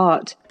home and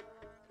heart—"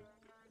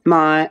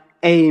 "My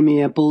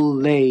amiable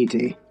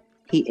lady,"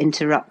 he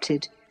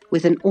interrupted,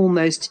 with an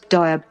almost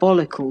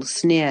diabolical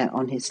sneer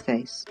on his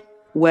face.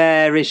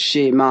 "Where is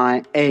she,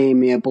 my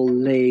amiable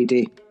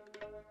lady?"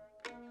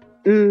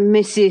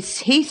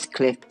 "Mrs.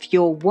 Heathcliff,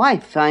 your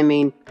wife, I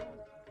mean."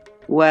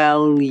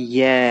 "Well,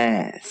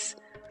 yes.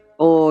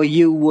 Or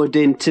you would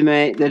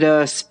intimate that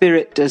her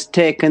spirit has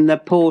taken the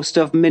post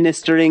of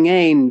ministering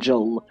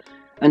angel,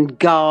 and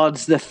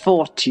guards the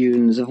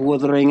fortunes of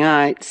Wuthering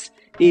Heights,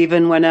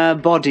 even when her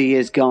body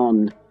is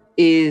gone.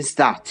 Is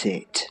that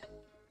it?"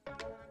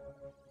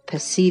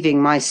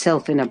 Perceiving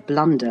myself in a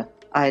blunder,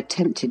 I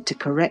attempted to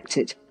correct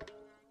it.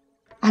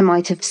 I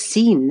might have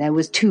seen there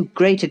was too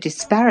great a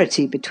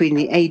disparity between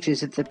the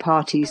ages of the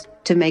parties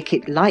to make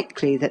it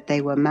likely that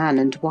they were man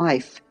and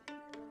wife.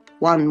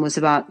 One was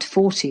about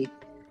 40,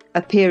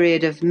 a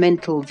period of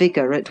mental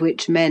vigour at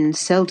which men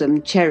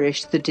seldom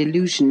cherish the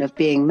delusion of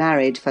being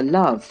married for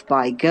love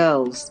by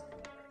girls.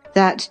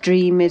 That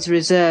dream is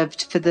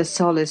reserved for the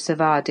solace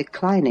of our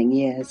declining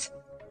years.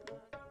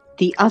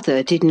 The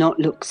other did not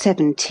look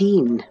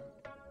 17.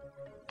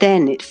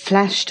 Then it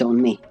flashed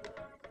on me.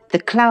 The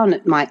clown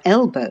at my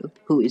elbow,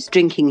 who is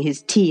drinking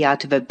his tea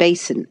out of a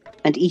basin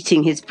and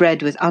eating his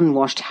bread with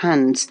unwashed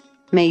hands,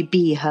 may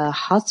be her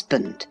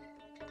husband,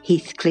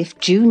 Heathcliff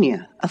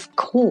Jr., of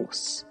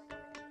course.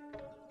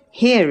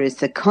 Here is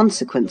the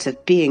consequence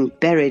of being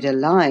buried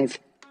alive.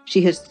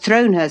 She has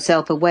thrown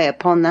herself away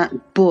upon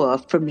that boor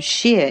from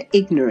sheer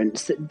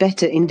ignorance that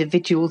better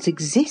individuals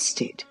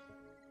existed.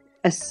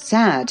 A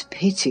sad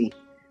pity.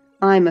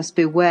 I must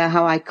beware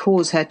how I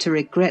cause her to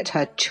regret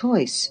her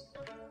choice.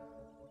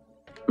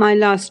 My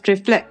last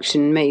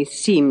reflection may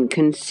seem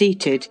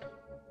conceited.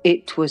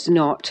 It was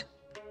not.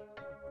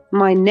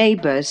 My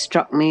neighbour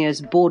struck me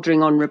as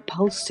bordering on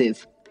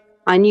repulsive.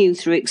 I knew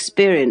through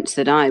experience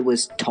that I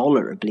was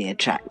tolerably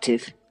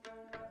attractive.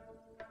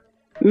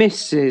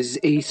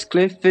 Mrs.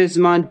 Heathcliff is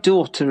my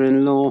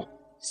daughter-in-law,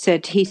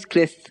 said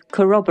Heathcliff,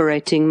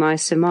 corroborating my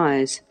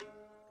surmise.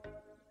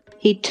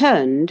 He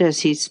turned,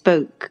 as he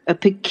spoke, a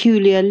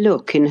peculiar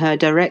look in her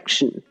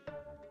direction,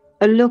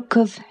 a look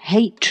of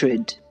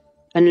hatred,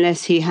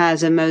 unless he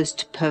has a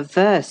most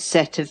perverse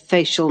set of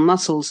facial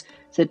muscles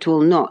that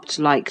will not,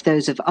 like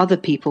those of other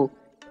people,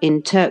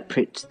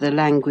 interpret the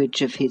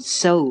language of his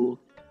soul.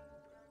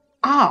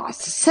 Ah,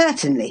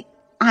 certainly.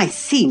 I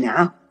see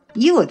now.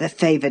 You are the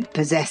favoured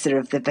possessor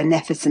of the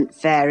beneficent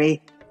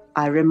fairy,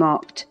 I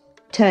remarked,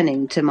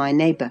 turning to my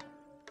neighbour.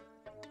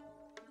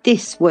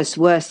 This was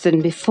worse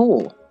than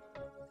before.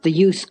 The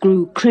youth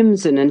grew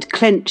crimson and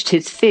clenched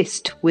his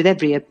fist with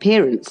every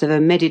appearance of a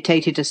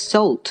meditated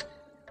assault.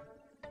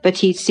 But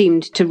he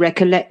seemed to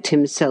recollect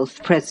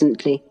himself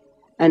presently,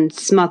 and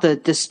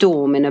smothered the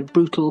storm in a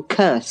brutal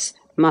curse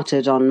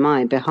muttered on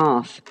my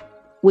behalf,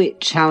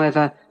 which,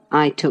 however,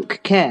 I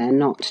took care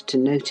not to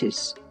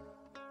notice.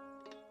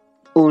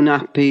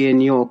 "Unhappy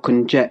in your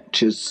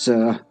conjectures,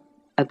 sir,"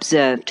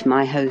 observed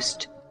my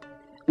host.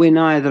 "We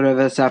neither of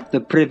us have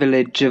the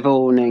privilege of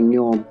owning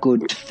your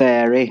good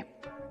fairy.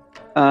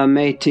 Her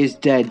mate is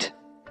dead.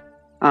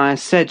 I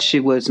said she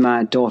was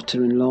my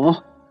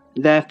daughter-in-law,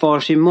 therefore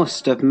she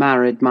must have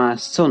married my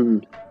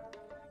son."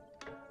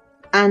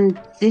 "And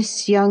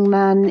this young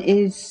man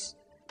is—"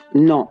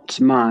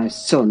 "Not my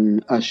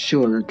son,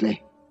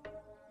 assuredly."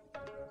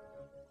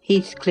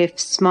 Heathcliff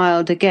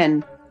smiled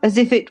again, as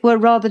if it were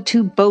rather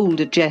too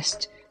bold a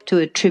jest to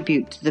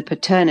attribute the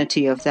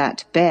paternity of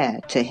that bear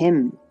to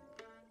him.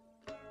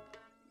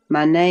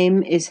 "My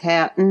name is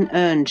Hareton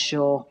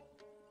Earnshaw,"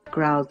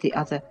 growled the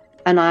other,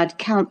 "and I'd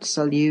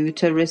counsel you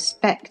to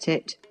respect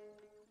it."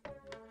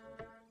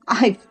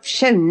 "I've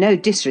shown no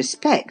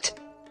disrespect,"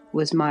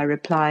 was my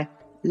reply,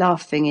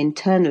 laughing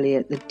internally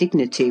at the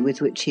dignity with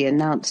which he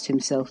announced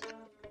himself.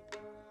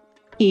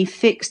 He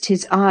fixed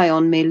his eye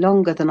on me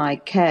longer than I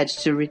cared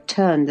to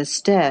return the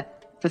stare,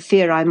 for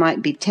fear I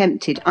might be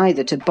tempted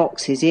either to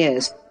box his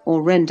ears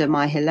or render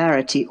my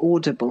hilarity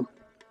audible.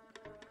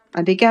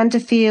 I began to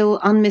feel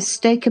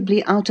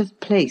unmistakably out of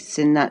place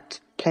in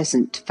that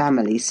pleasant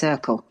family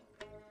circle.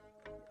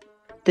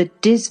 The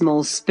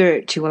dismal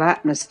spiritual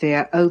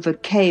atmosphere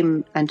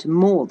overcame and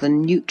more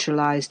than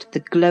neutralised the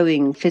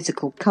glowing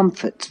physical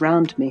comforts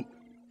round me,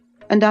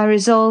 and I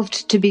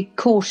resolved to be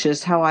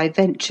cautious how I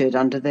ventured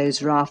under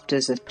those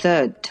rafters a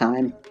third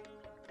time.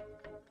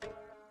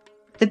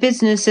 The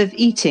business of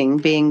eating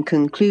being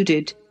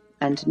concluded,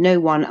 and no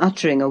one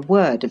uttering a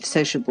word of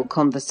sociable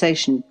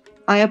conversation,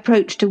 I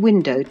approached a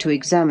window to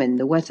examine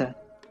the weather.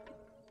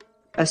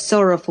 A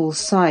sorrowful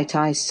sight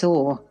I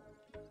saw.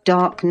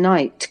 Dark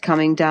night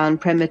coming down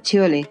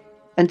prematurely,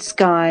 and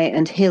sky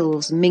and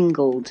hills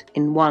mingled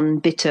in one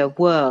bitter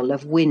whirl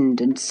of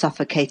wind and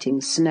suffocating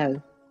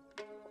snow.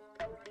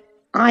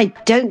 "I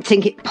don't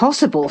think it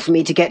possible for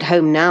me to get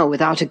home now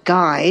without a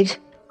guide,"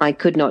 I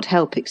could not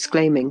help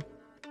exclaiming.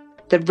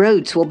 "The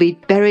roads will be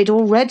buried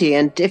already,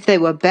 and if they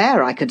were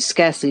bare I could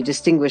scarcely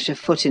distinguish a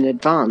foot in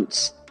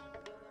advance."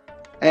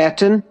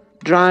 "Hareton,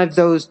 drive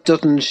those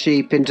dozen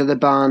sheep into the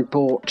barn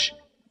porch.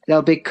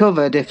 They'll be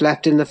covered if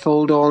left in the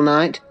fold all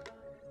night.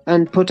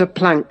 And put a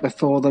plank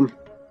before them,"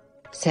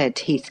 said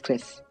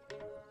Heathcliff.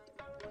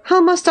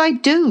 "How must I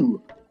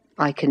do?"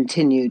 I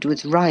continued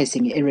with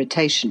rising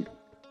irritation.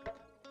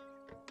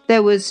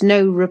 There was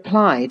no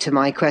reply to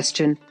my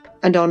question,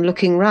 and on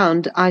looking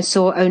round I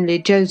saw only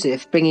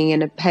Joseph bringing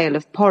in a pail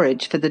of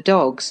porridge for the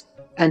dogs,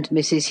 and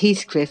Mrs.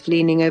 Heathcliff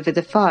leaning over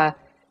the fire,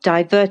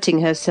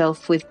 diverting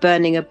herself with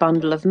burning a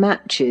bundle of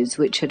matches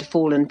which had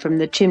fallen from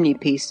the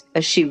chimney-piece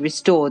as she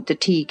restored the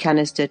tea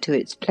canister to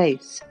its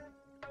place.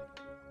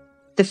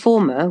 The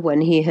former,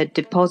 when he had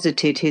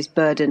deposited his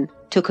burden,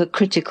 took a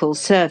critical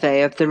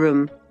survey of the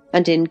room,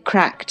 and in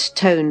cracked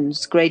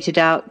tones grated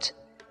out,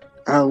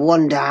 "I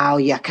wonder how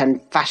you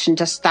can fashion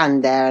to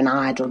stand there in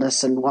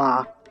idleness and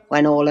war,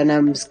 when all on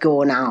 'em's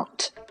going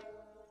out.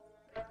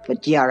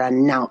 But you're a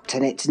nowt,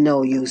 and it's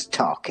no use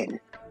talking.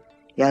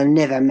 You'll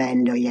niver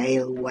mend o' your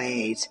ill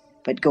ways,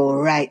 but go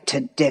right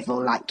to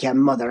divil like your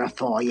mother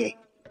afore ye."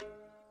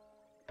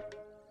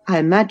 I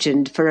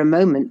imagined for a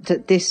moment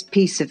that this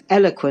piece of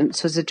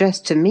eloquence was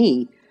addressed to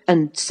me,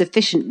 and,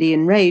 sufficiently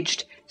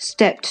enraged,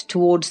 stepped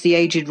towards the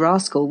aged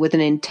rascal with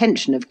an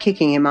intention of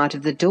kicking him out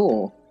of the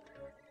door.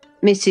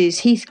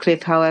 Mrs.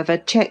 Heathcliff, however,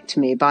 checked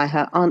me by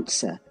her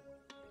answer.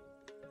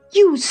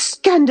 "You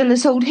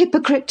scandalous old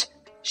hypocrite!"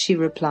 she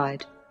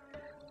replied.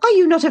 "Are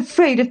you not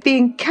afraid of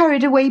being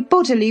carried away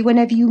bodily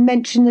whenever you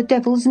mention the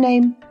devil's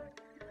name?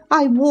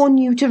 I warn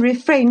you to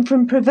refrain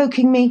from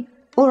provoking me,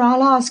 or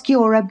I'll ask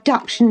your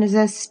abduction as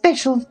a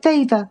special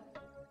favour.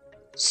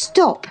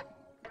 Stop!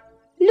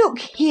 Look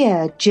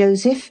here,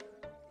 Joseph,"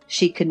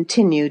 she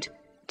continued,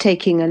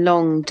 taking a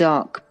long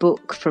dark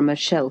book from a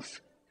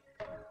shelf.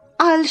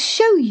 "I'll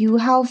show you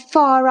how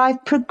far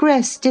I've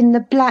progressed in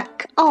the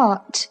black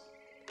art.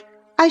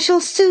 I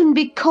shall soon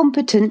be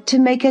competent to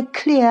make a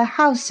clear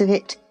house of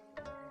it.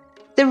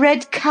 The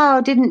red cow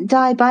didn't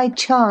die by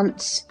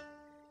chance,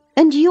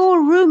 and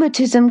your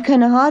rheumatism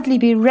can hardly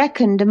be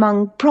reckoned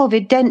among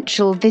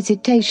providential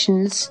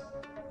visitations."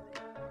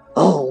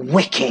 "Oh,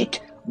 wicked,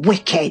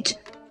 wicked!"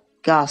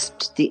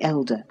 gasped the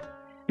elder.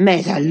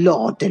 "May the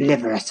Lord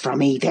deliver us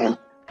from evil."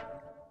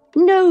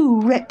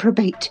 "No,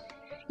 reprobate.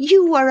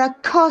 You are a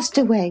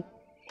castaway.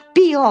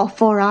 Be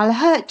off, or I'll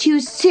hurt you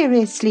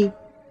seriously.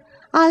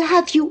 I'll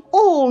have you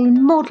all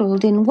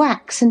modelled in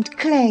wax and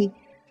clay,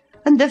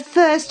 and the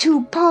first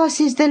who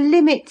passes the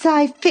limits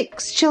I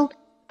fix shall...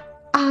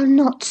 I'll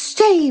not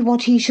say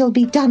what he shall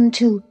be done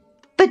to,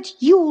 but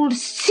you'll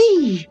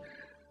see.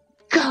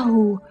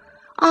 Go,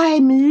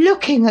 I'm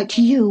looking at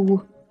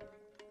you."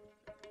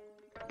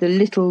 The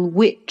little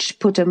witch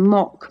put a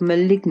mock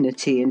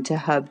malignity into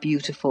her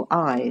beautiful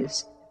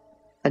eyes,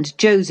 and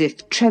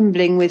Joseph,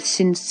 trembling with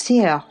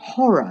sincere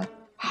horror,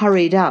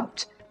 hurried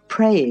out,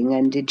 praying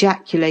and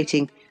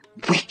ejaculating,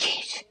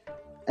 "Wicked,"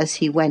 as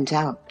he went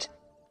out.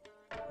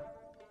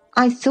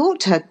 I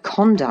thought her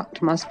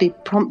conduct must be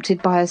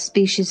prompted by a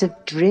species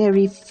of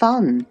dreary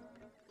fun,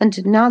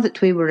 and now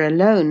that we were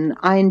alone,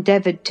 I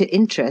endeavoured to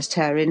interest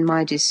her in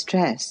my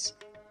distress.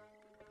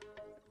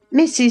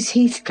 "Mrs.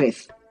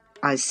 Heathcliff,"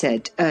 I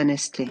said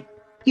earnestly,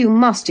 "you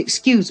must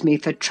excuse me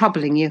for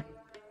troubling you.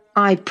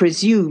 I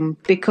presume,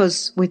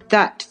 because with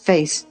that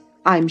face,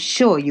 I'm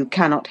sure you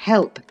cannot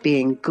help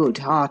being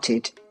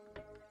good-hearted.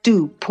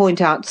 Do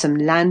point out some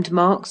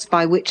landmarks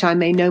by which I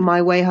may know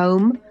my way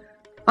home.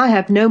 I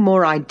have no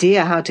more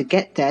idea how to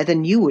get there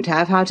than you would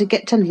have how to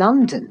get to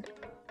London."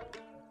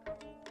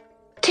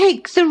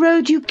 "Take the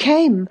road you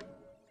came,"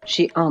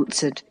 she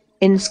answered,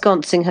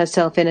 ensconcing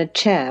herself in a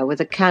chair with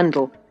a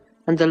candle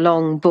and the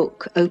long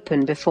book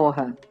open before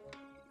her.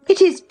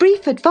 "It is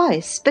brief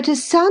advice, but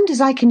as sound as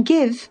I can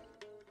give."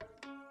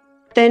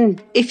 "Then,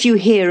 if you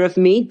hear of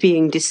me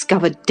being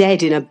discovered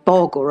dead in a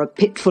bog or a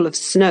pit full of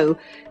snow,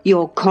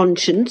 your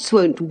conscience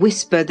won't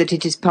whisper that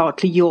it is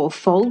partly your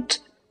fault?"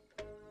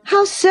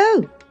 "How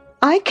so?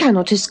 I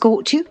cannot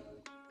escort you.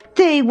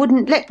 They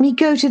wouldn't let me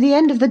go to the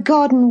end of the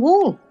garden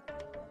wall."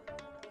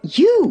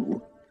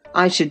 "You?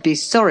 I should be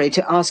sorry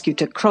to ask you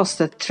to cross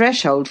the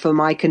threshold for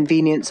my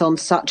convenience on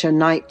such a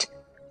night,"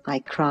 I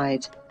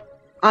cried.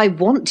 "I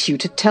want you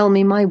to tell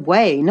me my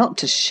way, not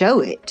to show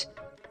it,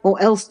 or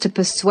else to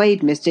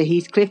persuade Mr.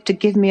 Heathcliff to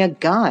give me a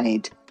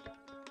guide."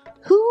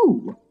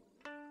 "Who?"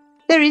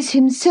 "There is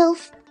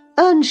himself,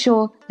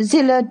 Earnshaw,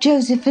 Zillah,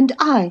 Joseph, and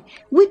I.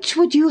 Which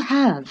would you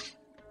have?"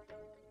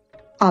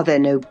 "Are there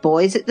no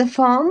boys at the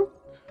farm?"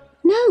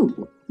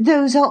 "No,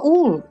 those are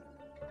all."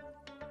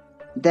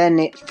 "Then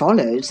it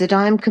follows that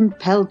I am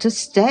compelled to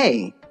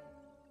stay."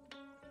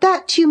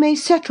 "That you may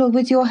settle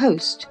with your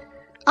host.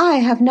 I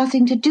have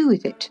nothing to do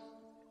with it."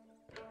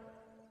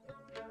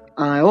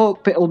 "I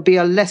hope it'll be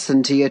a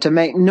lesson to you to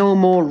make no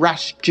more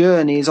rash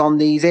journeys on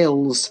these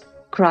hills,"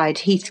 cried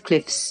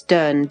Heathcliff's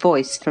stern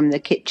voice from the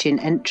kitchen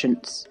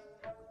entrance.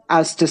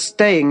 "As to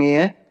staying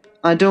here,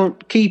 I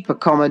don't keep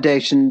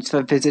accommodations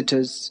for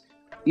visitors.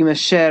 You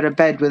must share a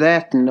bed with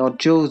Ayrton or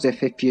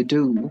Joseph if you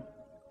do."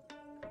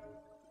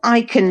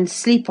 "I can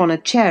sleep on a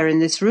chair in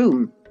this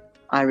room,"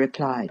 I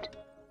replied.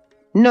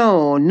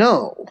 "No,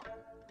 no.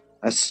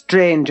 A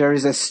stranger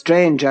is a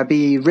stranger,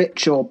 be he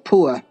rich or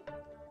poor.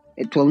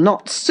 It will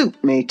not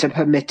suit me to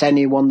permit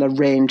anyone the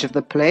range of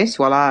the place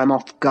while I am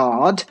off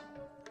guard,"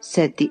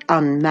 said the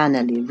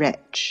unmannerly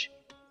wretch.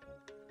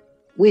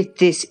 With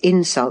this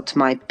insult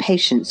my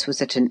patience was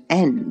at an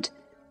end.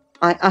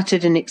 I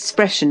uttered an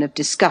expression of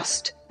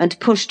disgust and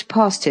pushed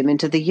past him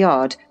into the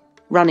yard,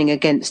 running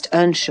against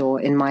Earnshaw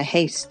in my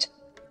haste.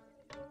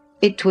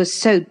 It was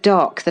so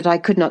dark that I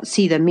could not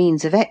see the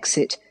means of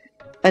exit,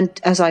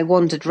 and as I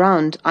wandered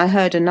round I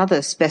heard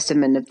another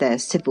specimen of their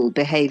civil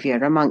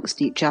behaviour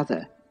amongst each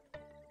other.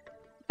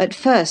 At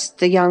first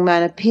the young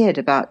man appeared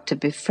about to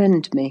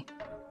befriend me.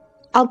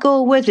 "I'll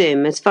go with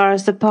him as far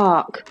as the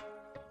park,"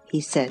 he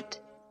said.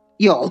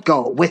 "You'll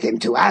go with him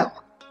to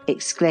hell!"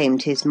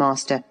 exclaimed his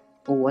master,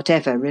 or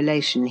whatever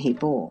relation he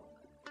bore.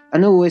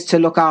 "And who is to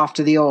look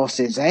after the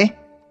horses, eh?"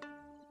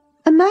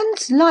 "A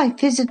man's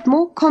life is of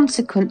more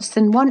consequence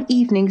than one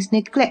evening's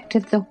neglect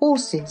of the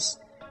horses.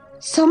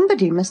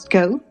 Somebody must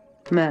go,"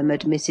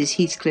 murmured Mrs.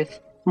 Heathcliff,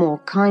 more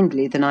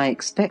kindly than I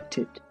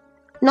expected.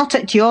 "Not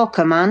at your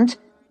command,"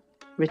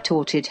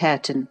 retorted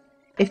Hareton.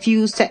 If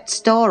you set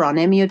store on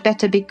him, you'd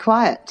better be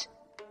quiet."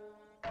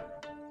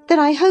 "Then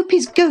I hope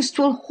his ghost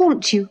will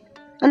haunt you,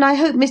 and I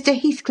hope Mr.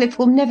 Heathcliff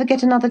will never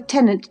get another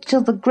tenant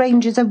till the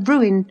Grange is a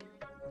ruin,"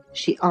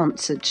 she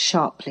answered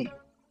sharply.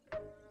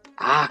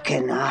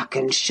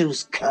 Hearken,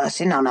 shoes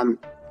cursing on 'em,"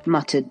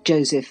 muttered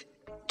Joseph,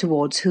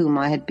 towards whom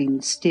I had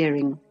been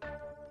steering.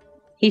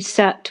 He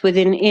sat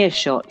within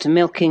earshot,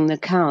 milking the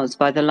cows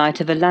by the light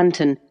of a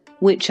lantern,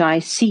 which I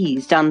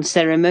seized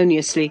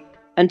unceremoniously,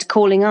 and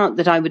calling out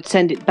that I would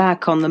send it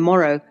back on the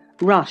morrow,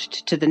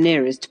 rushed to the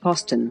nearest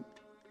postern.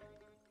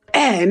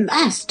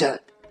 Master,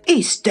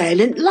 he's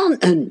stealing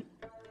lantern,"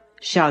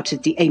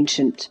 shouted the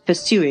ancient,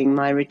 pursuing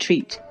my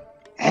retreat.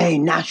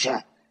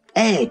 Nasher,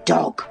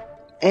 dog,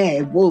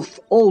 wolf,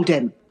 hold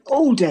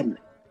him.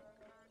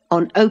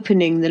 On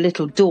opening the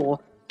little door,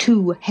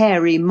 2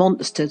 hairy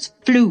monsters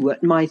flew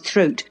at my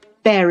throat,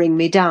 bearing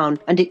me down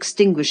and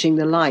extinguishing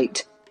the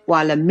light,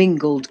 while a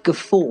mingled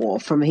guffaw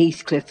from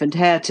Heathcliff and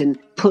Hareton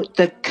put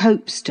the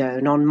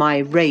copestone on my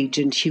rage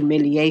and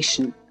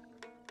humiliation.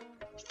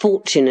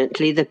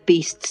 Fortunately, the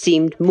beasts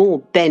seemed more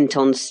bent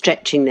on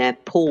stretching their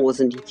paws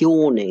and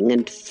yawning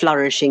and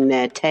flourishing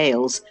their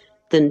tails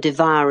than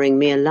devouring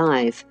me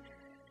alive.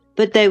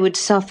 But they would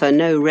suffer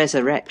no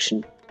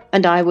resurrection,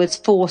 and I was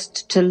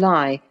forced to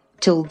lie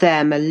till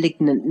their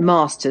malignant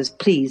masters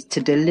pleased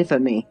to deliver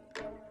me.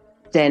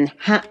 Then,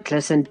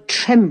 hatless and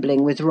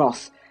trembling with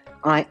wrath,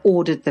 I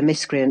ordered the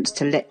miscreants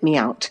to let me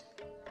out,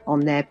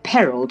 on their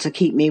peril to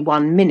keep me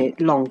 1 minute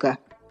longer,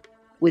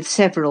 with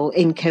several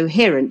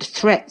incoherent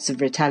threats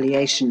of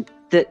retaliation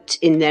that,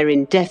 in their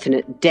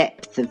indefinite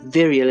depth of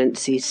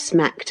virulency,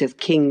 smacked of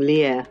King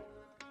Lear.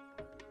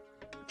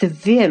 The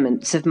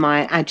vehemence of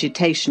my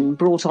agitation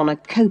brought on a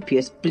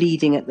copious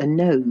bleeding at the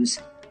nose,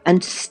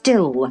 and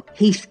still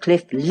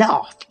Heathcliff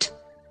laughed,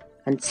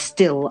 and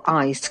still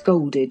I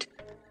scolded.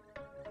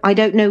 I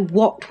don't know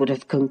what would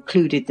have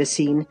concluded the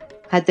scene,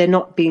 had there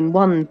not been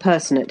one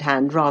person at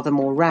hand rather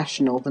more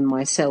rational than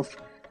myself,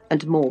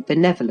 and more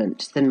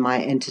benevolent than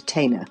my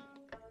entertainer.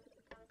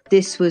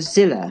 This was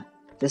Zillah,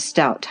 the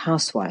stout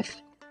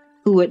housewife,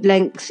 who at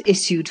length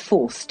issued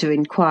forth to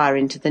inquire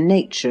into the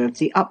nature of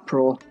the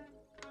uproar.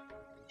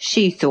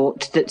 She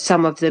thought that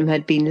some of them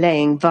had been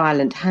laying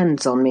violent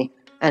hands on me,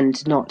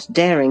 and not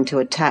daring to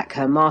attack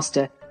her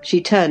master,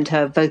 she turned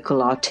her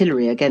vocal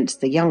artillery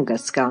against the younger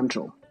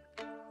scoundrel.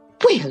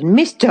 "Well,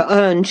 Mr.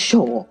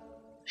 Earnshaw,"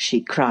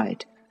 she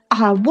cried,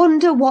 "I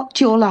wonder what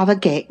you'll have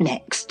agate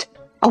next.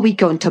 Are we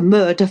going to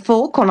murder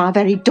folk on our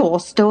very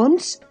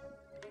doorstones?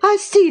 I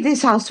see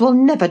this house will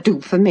never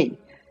do for me.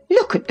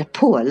 Look at the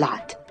poor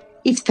lad.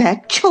 He's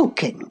fair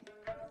choking.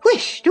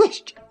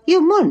 Whisht,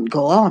 you mun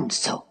go on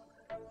so.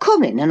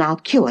 Come in and I'll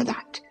cure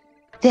that.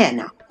 There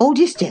now, hold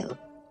you still."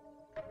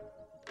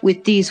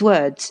 With these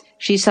words,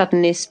 she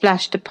suddenly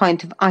splashed a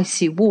pint of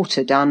icy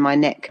water down my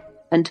neck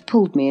and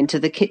pulled me into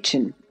the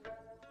kitchen.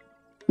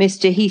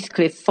 Mr.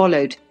 Heathcliff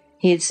followed,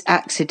 his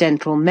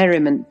accidental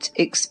merriment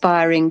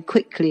expiring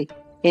quickly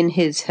in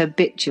his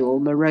habitual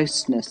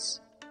moroseness.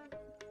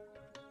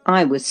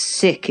 I was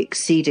sick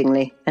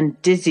exceedingly,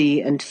 and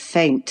dizzy and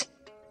faint,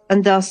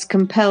 and thus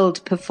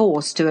compelled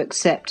perforce to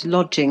accept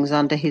lodgings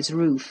under his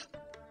roof.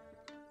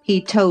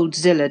 He told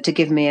Zillah to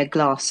give me a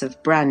glass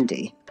of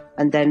brandy,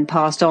 and then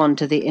passed on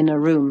to the inner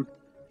room,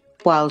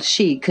 while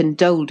she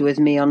condoled with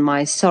me on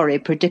my sorry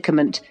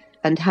predicament,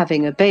 and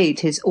having obeyed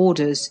his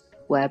orders,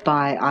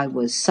 whereby I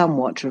was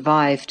somewhat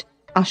revived,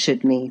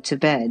 ushered me to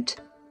bed.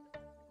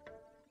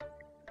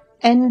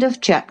 End of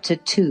chapter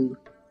 2.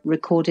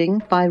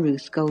 Recording by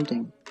Ruth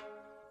Golding.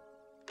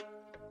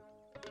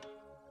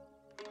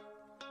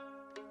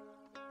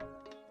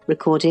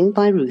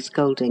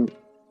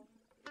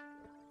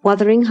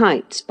 Wuthering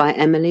Heights by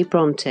Emily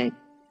Bronte.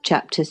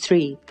 Chapter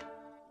 3.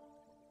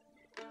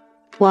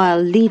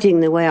 While leading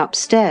the way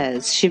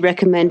upstairs, she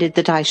recommended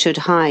that I should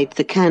hide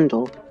the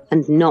candle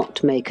and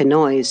not make a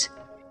noise,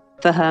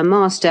 for her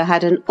master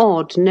had an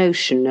odd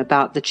notion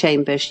about the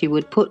chamber she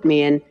would put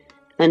me in,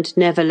 and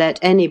never let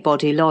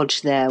anybody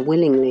lodge there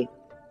willingly.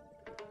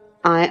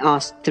 I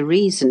asked the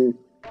reason.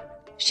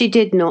 She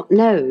did not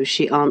know,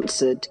 she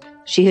answered.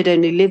 She had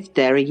only lived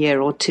there a year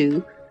or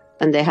 2,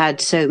 and they had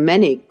so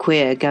many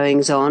queer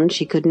goings-on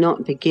she could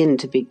not begin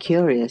to be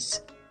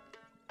curious.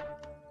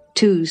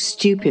 Too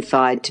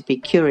stupefied to be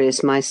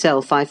curious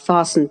myself, I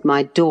fastened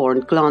my door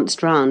and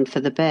glanced round for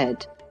the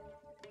bed.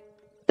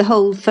 The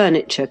whole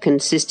furniture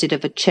consisted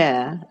of a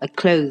chair, a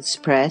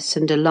clothes-press,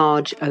 and a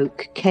large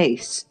oak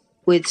case,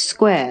 with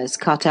squares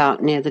cut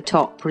out near the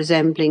top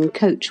resembling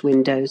coach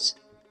windows.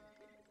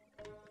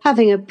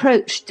 Having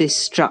approached this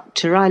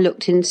structure, I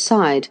looked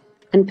inside,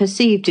 and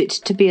perceived it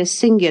to be a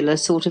singular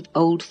sort of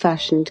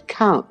old-fashioned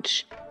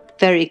couch,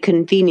 very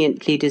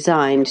conveniently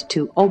designed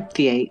to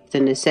obviate the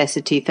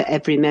necessity for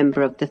every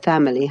member of the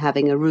family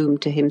having a room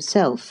to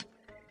himself.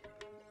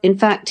 In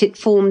fact, it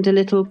formed a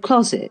little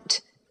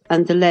closet,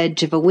 and the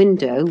ledge of a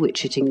window,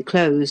 which it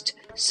enclosed,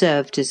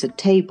 served as a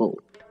table.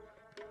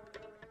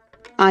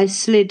 I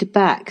slid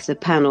back the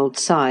panelled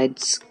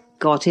sides,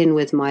 got in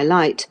with my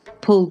light,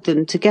 pulled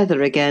them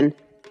together again,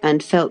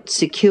 and felt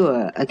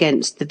secure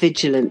against the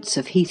vigilance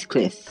of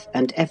Heathcliff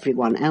and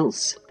everyone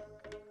else.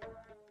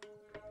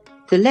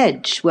 The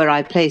ledge where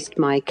I placed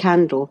my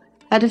candle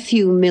had a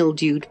few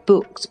mildewed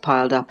books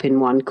piled up in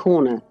one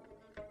corner,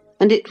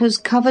 and it was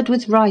covered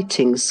with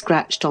writing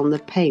scratched on the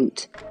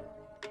paint.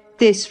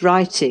 This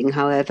writing,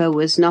 however,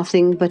 was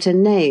nothing but a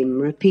name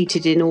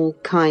repeated in all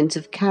kinds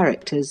of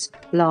characters,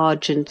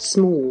 large and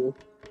small.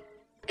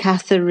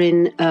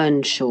 Catherine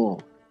Earnshaw.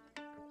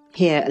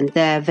 Here and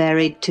there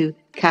varied to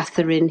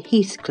Catherine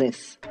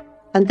Heathcliff,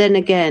 and then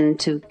again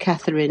to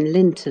Catherine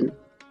Linton.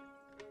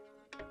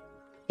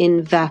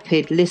 In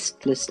vapid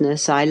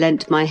listlessness I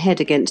leant my head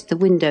against the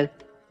window,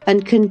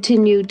 and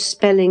continued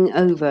spelling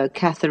over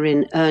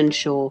Catherine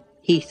Earnshaw,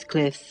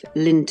 Heathcliff,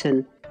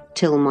 Linton,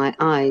 till my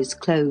eyes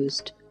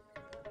closed.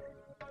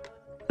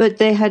 But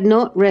they had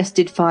not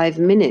rested 5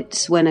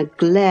 minutes when a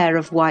glare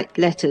of white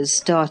letters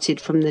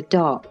started from the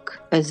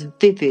dark, as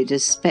vivid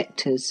as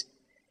spectres.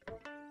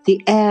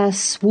 The air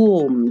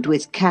swarmed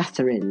with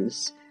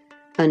Catherines,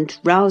 and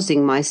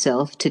rousing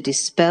myself to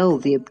dispel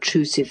the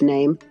obtrusive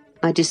name,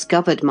 I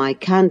discovered my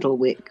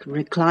candlewick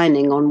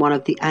reclining on one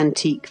of the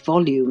antique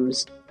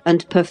volumes,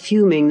 and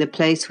perfuming the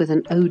place with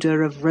an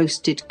odour of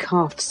roasted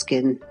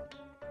calfskin.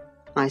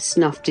 I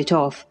snuffed it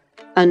off,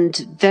 and,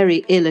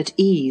 very ill at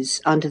ease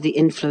under the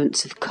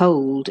influence of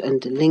cold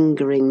and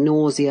lingering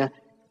nausea,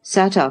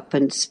 sat up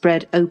and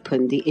spread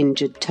open the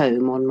injured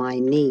tome on my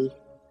knee.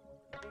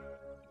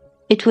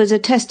 It was a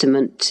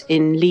testament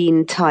in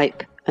lean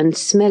type and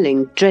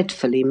smelling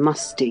dreadfully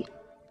musty.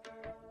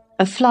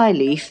 A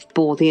fly-leaf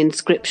bore the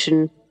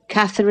inscription,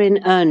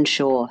 Catherine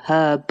Earnshaw,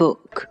 her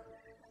book,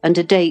 and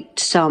a date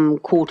some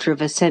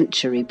 1/4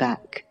 century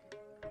back.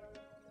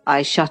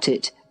 I shut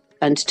it,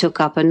 and took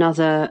up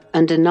another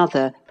and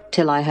another,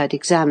 till I had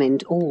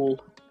examined all.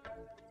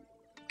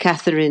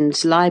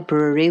 Catherine's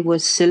library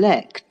was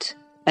select,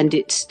 and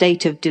its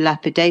state of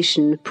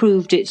dilapidation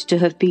proved it to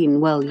have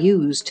been well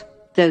used,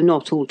 though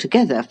not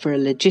altogether for a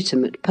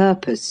legitimate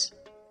purpose.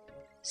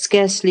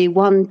 Scarcely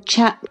one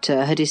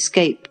chapter had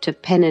escaped a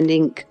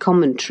pen-and-ink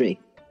commentary,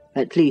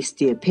 at least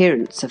the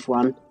appearance of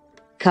one,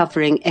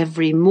 covering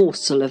every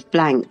morsel of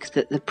blank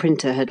that the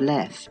printer had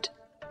left.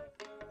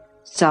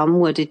 Some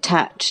were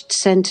detached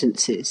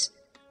sentences.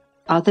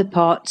 Other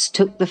parts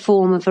took the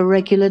form of a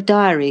regular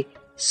diary,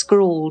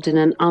 scrawled in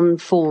an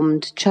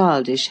unformed,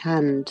 childish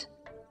hand.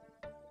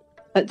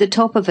 At the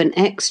top of an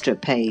extra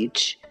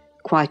page,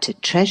 quite a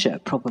treasure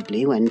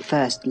probably when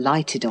first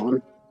lighted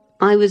on,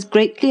 I was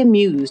greatly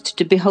amused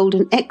to behold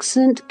an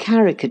excellent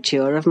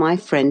caricature of my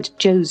friend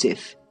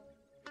Joseph,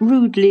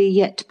 rudely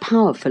yet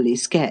powerfully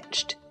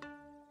sketched.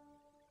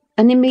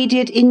 An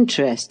immediate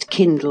interest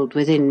kindled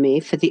within me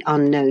for the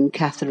unknown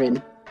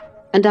Catherine,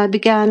 and I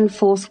began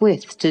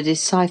forthwith to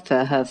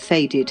decipher her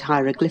faded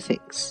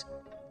hieroglyphics.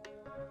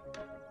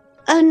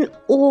 "An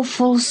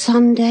awful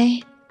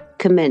Sunday,"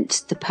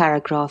 commenced the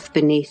paragraph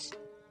beneath.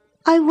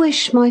 "I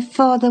wish my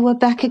father were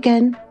back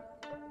again.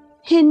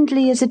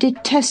 Hindley is a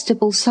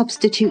detestable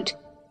substitute.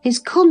 His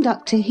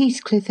conduct to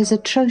Heathcliff is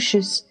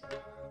atrocious.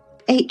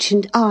 H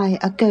and I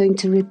are going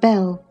to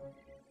rebel.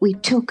 We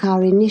took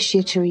our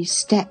initiatory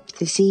step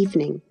this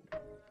evening.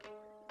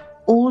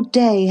 All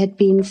day had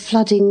been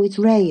flooding with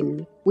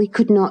rain. We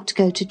could not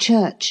go to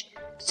church,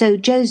 so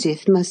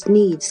Joseph must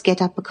needs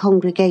get up a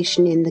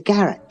congregation in the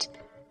garret.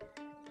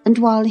 And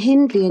while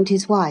Hindley and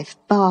his wife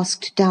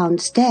basked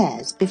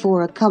downstairs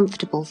before a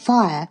comfortable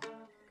fire,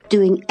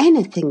 doing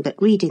anything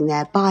but reading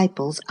their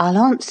Bibles, I'll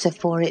answer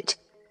for it,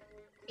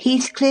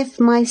 Heathcliff,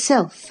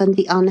 myself, and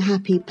the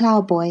unhappy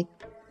ploughboy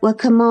were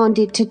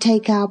commanded to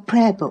take our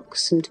prayer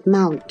books and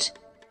mount.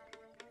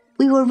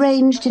 We were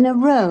ranged in a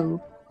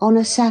row on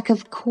a sack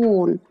of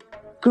corn,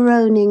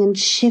 groaning and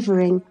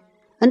shivering,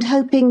 and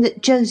hoping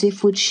that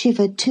Joseph would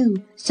shiver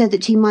too, so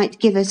that he might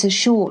give us a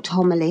short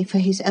homily for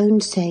his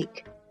own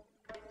sake.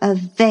 A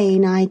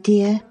vain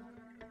idea.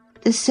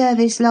 The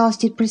service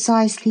lasted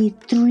precisely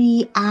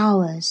 3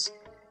 hours,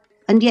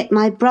 and yet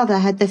my brother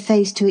had the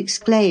face to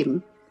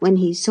exclaim, when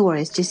he saw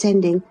us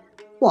descending,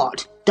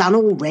 "What, done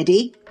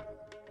already?"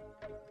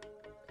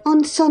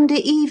 On Sunday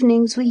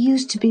evenings we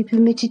used to be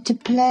permitted to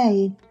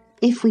play,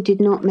 if we did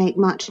not make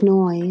much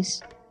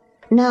noise.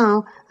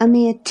 Now a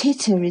mere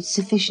titter is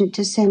sufficient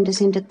to send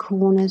us into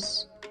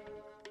corners.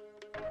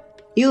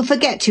 "You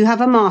forget you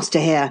have a master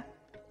here,"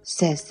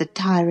 says the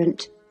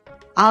tyrant.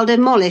 "I'll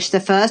demolish the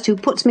first who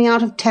puts me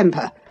out of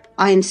temper.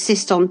 I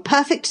insist on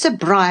perfect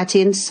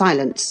sobriety and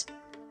silence.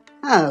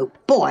 Oh,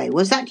 boy,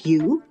 was that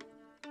you?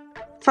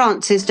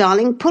 Francis,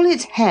 darling, pull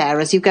his hair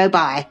as you go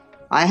by.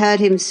 I heard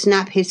him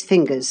snap his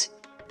fingers."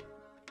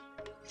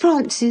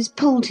 Frances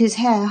pulled his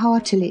hair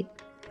heartily,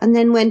 and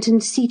then went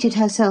and seated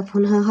herself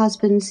on her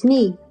husband's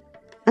knee,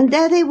 and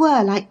there they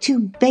were like 2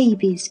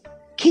 babies,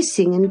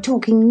 kissing and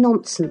talking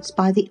nonsense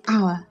by the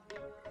hour.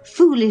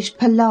 Foolish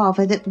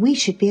palaver that we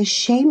should be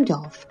ashamed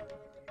of.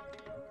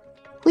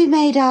 We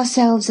made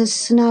ourselves as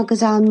snug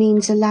as our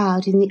means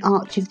allowed in the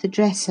arch of the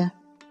dresser.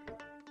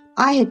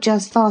 I had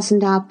just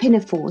fastened our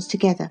pinafores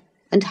together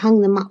and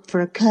hung them up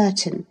for a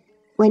curtain,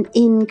 when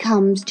in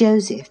comes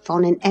Joseph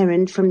on an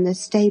errand from the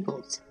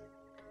stables.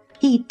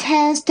 He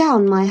tears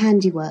down my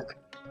handiwork,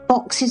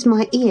 boxes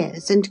my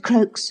ears, and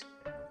croaks,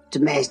 "The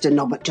master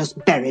nobbut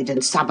just buried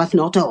and Sabbath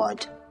not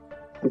o'ered,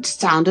 and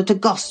sound of the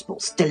gospel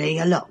still in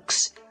your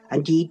looks,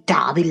 and ye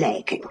darby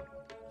laking.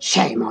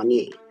 Shame on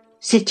ye!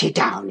 Sit ye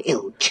down,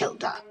 ill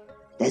childer.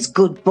 There's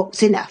good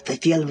books enough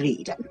if you'll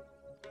read 'em.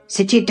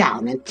 Sit ye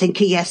down and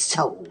think of your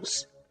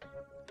souls."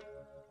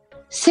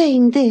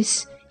 Saying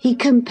this, he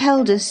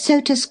compelled us so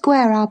to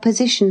square our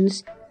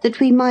positions that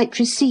we might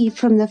receive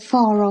from the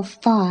far-off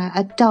fire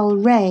a dull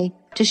ray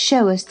to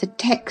show us the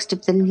text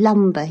of the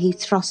lumber he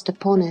thrust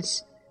upon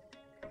us.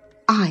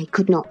 I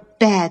could not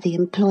bear the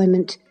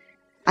employment.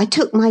 I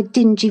took my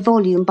dingy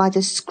volume by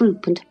the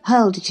scroop and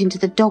hurled it into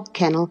the dog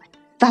kennel,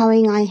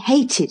 vowing I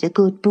hated a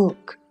good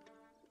book.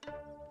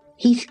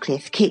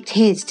 Heathcliff kicked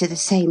his to the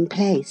same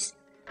place.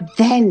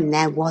 Then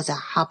there was a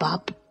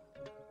hubbub.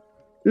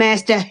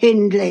 "Master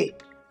Hindley!"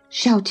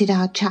 shouted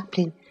our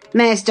chaplain.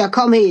 "Master,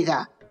 come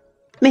hither.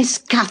 Miss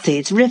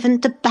Cathy's riven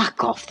the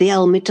back off the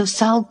helmet of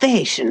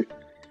salvation.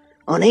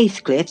 On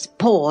Heathcliff's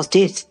paused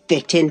his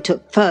fit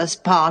into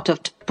first part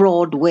of t'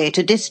 broad way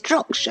to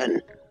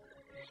destruction.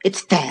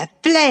 It's fair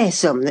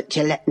flaysome that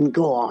you let him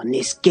go on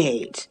this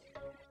gate.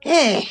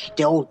 Eh,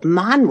 the old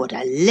man would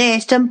ha'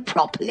 laced him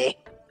properly,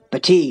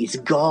 but he's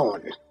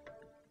gone."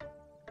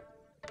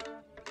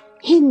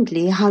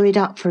 Hindley hurried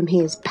up from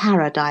his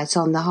paradise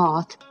on the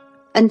hearth,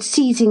 and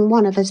seizing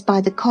one of us by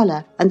the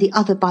collar and the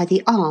other by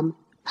the arm,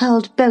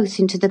 hurled both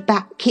into the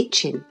back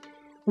kitchen,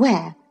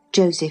 where,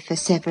 Joseph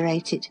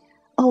asseverated,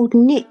 old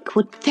Nick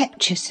would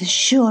fetch us as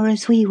sure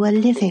as we were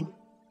living.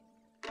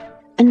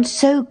 And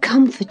so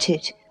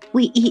comforted,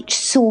 we each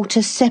sought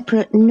a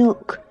separate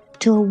nook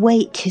to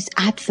await his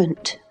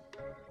advent.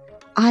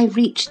 I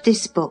reached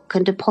this book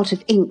and a pot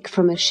of ink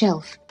from a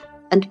shelf,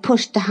 and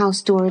pushed the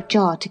house door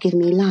ajar to give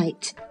me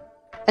light,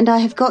 and I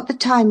have got the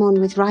time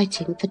on with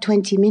writing for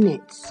 20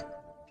 minutes.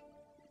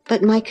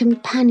 But my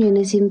companion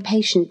is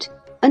impatient,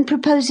 and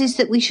proposes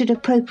that we should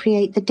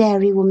appropriate the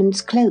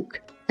dairywoman's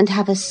cloak, and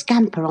have a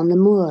scamper on the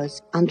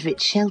moors under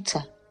its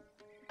shelter.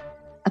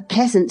 A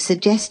pleasant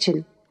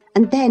suggestion,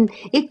 and then,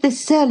 if the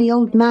surly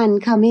old man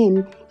come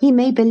in, he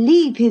may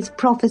believe his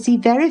prophecy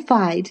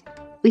verified.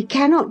 We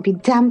cannot be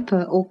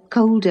damper or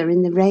colder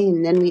in the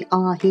rain than we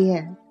are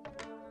here.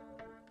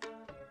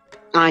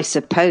 I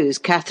suppose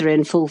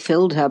Catherine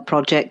fulfilled her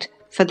project,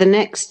 for the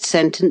next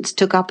sentence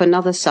took up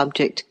another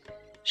subject.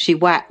 She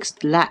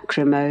waxed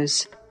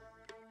lachrymose.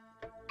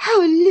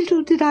 "How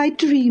little did I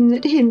dream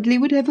that Hindley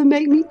would ever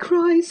make me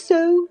cry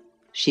so,"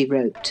 she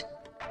wrote.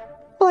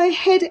 "My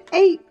head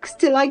aches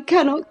till I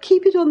cannot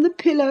keep it on the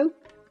pillow,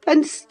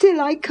 and still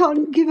I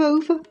can't give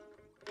over.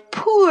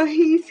 Poor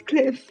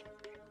Heathcliff!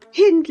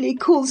 Hindley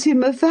calls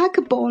him a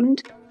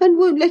vagabond, and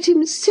won't let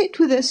him sit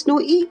with us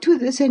nor eat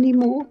with us any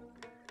more.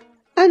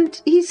 And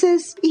he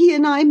says he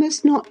and I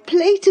must not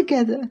play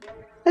together,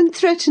 and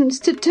threatens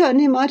to turn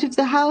him out of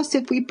the house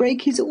if we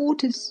break his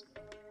orders.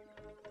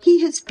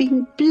 He has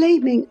been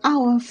blaming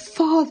our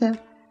father,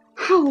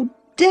 how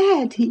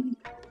dared he,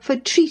 for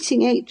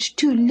treating H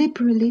too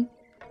liberally,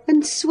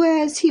 and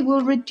swears he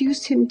will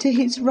reduce him to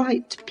his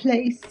right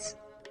place."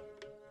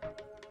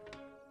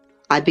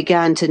 I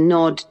began to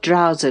nod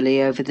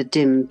drowsily over the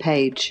dim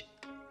page.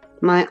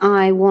 My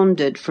eye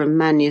wandered from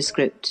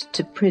manuscript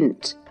to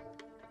print.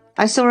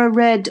 I saw a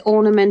red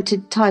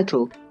ornamented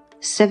title,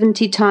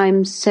 70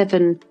 times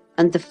 7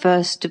 and the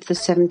 1st of the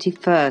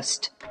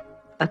 71st.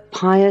 A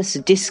pious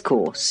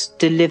discourse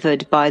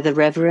delivered by the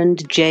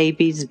Reverend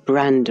Jabez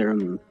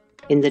Branderham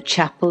in the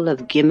chapel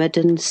of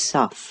Gimmerden,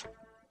 Suff.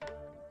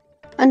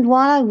 And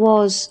while I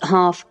was,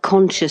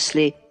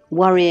 half-consciously,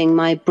 worrying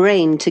my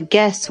brain to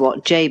guess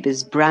what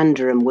Jabez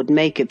Branderham would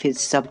make of his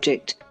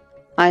subject,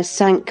 I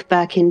sank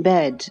back in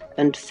bed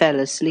and fell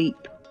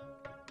asleep.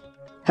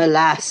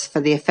 Alas for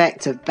the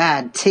effects of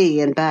bad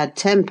tea and bad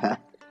temper!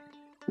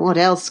 What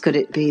else could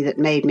it be that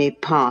made me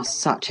pass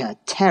such a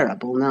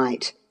terrible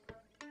night?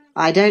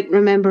 I don't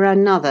remember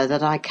another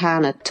that I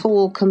can at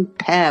all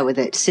compare with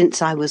it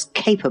since I was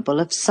capable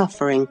of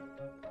suffering.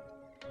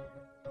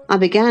 I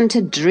began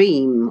to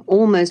dream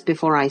almost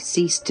before I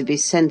ceased to be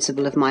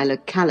sensible of my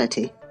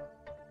locality.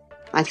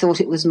 I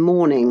thought it was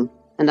morning,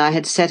 and I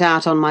had set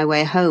out on my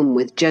way home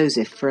with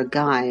Joseph for a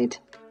guide.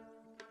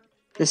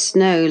 The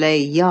snow lay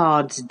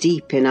yards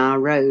deep in our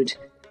road,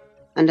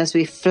 and as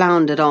we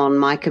floundered on,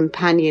 my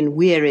companion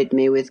wearied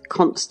me with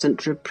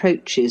constant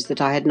reproaches that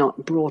I had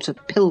not brought a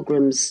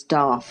pilgrim's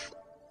staff,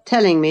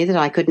 telling me that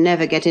I could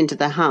never get into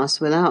the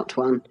house without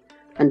one,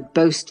 and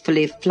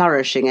boastfully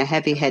flourishing a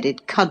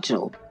heavy-headed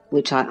cudgel,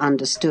 which I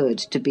understood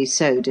to be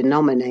so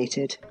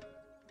denominated.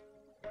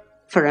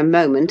 For a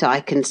moment I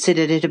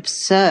considered it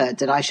absurd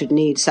that I should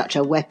need such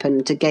a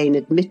weapon to gain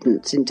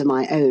admittance into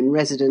my own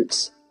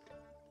residence.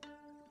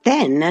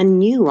 Then a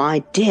new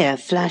idea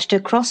flashed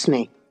across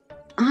me.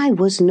 I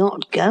was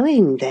not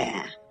going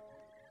there.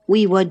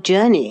 We were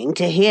journeying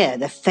to hear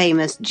the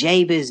famous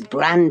Jabez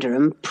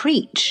Branderham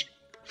preach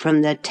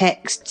from the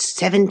text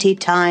 70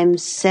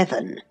 times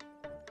 7.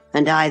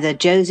 and either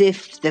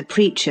Joseph the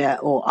preacher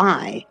or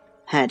I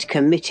had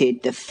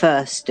committed the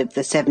first of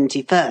the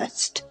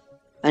 71st,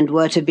 and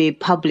were to be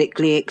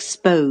publicly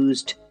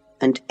exposed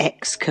and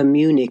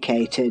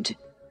excommunicated.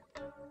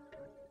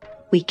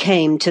 We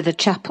came to the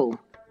chapel.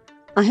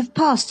 I have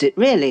passed it,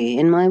 really,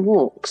 in my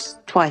walks,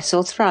 twice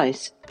or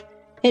thrice.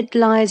 It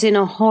lies in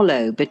a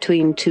hollow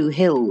between two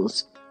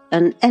hills,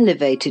 an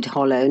elevated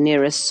hollow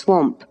near a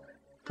swamp,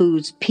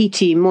 whose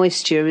peaty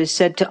moisture is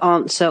said to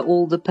answer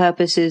all the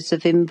purposes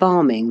of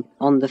embalming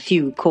on the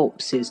few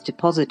corpses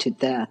deposited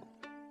there.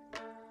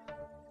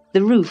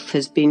 The roof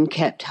has been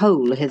kept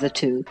whole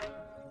hitherto,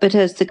 but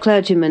as the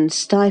clergyman's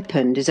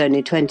stipend is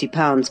only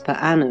 £20 per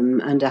annum,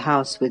 and a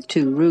house with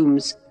 2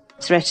 rooms,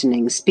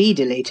 threatening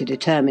speedily to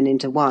determine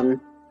into one,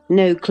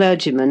 no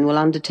clergyman will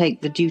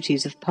undertake the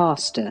duties of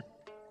pastor,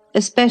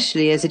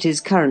 especially as it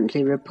is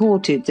currently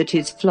reported that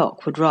his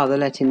flock would rather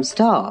let him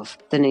starve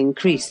than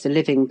increase the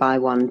living by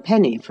 1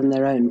 penny from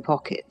their own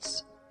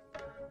pockets.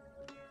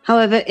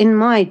 However, in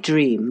my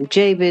dream,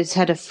 Jabez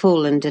had a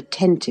full and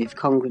attentive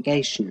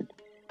congregation,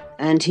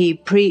 and he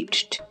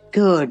preached,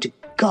 good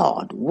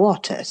God,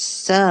 what a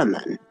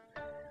sermon!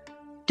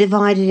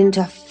 Divided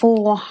into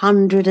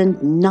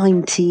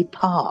 490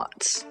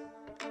 parts,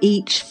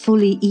 each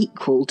fully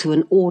equal to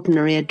an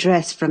ordinary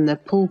address from the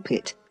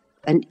pulpit,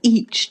 and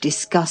each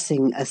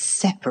discussing a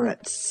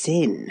separate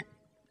sin.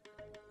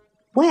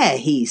 Where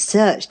he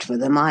searched for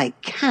them I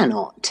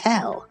cannot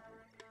tell.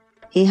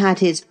 He had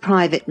his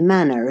private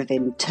manner of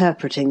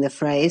interpreting the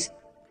phrase,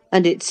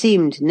 and it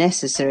seemed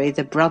necessary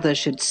the brother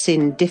should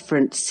sin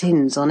different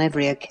sins on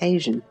every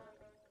occasion.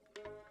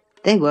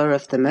 They were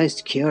of the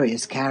most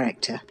curious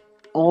character,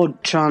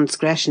 odd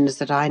transgressions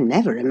that I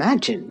never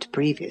imagined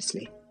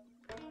previously.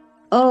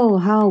 Oh,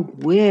 how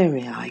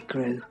weary I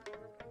grew!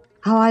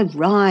 How I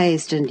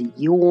writhed and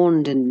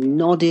yawned and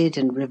nodded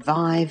and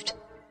revived!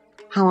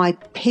 How I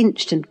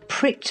pinched and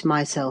pricked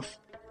myself,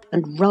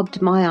 and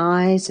rubbed my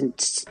eyes, and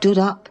stood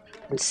up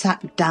and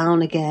sat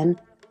down again,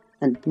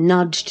 and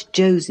nudged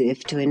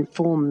Joseph to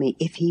inform me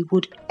if he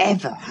would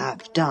ever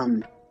have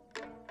done.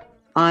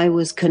 I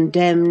was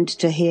condemned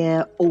to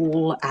hear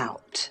all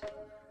out.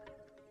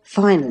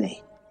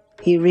 Finally,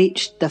 he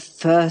reached the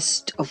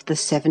first of the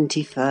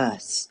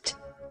 71st.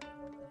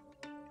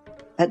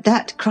 At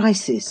that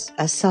crisis,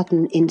 a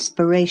sudden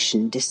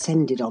inspiration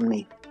descended on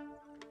me.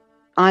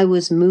 I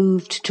was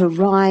moved to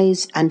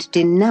rise and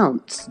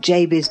denounce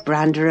Jabez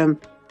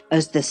Branderham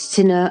as the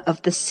sinner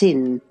of the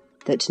sin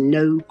that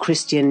no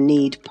Christian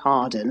need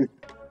pardon.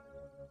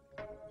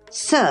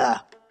 "Sir,"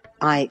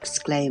 I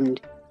exclaimed,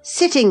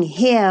 "sitting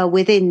here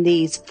within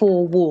these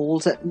 4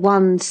 walls at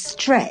one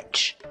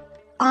stretch,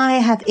 I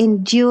have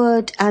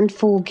endured and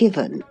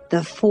forgiven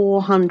the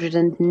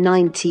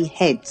 490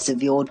 heads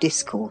of your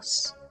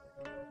discourse.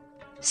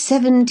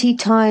 70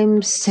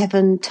 times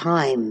 7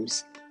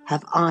 times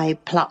have I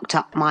plucked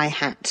up my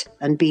hat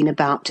and been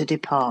about to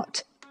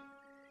depart.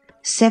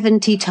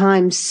 70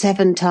 times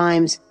 7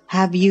 times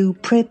have you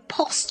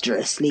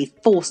preposterously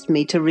forced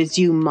me to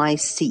resume my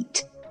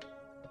seat.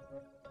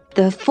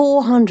 The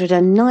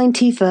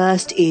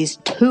 491st is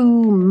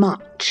too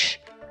much.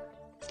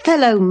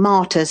 Fellow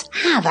martyrs,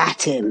 have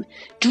at him,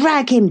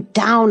 drag him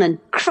down and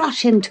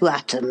crush him to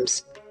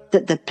atoms,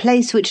 that the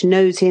place which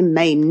knows him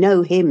may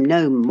know him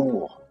no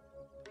more."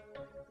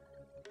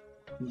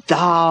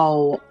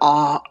 "Thou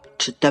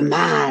art the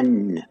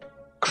man,"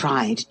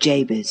 cried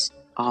Jabez,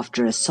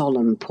 after a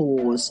solemn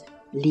pause,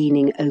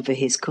 leaning over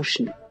his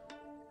cushion.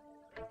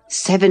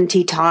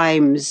 70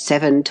 times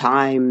 7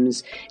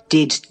 times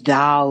didst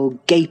thou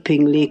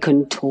gapingly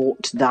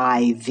contort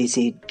thy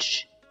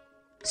visage.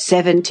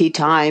 70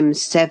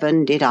 times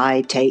 7 did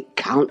I take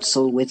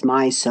counsel with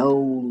my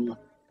soul.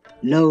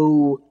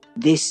 Lo,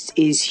 this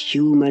is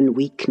human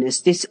weakness,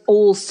 this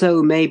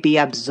also may be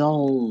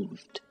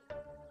absolved.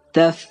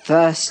 The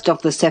first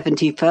of the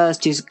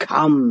 71st is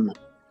come.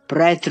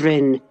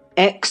 Brethren,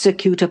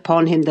 execute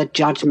upon him the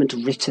judgment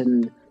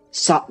written.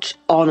 Such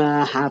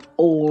honour have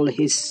all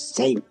his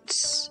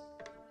saints."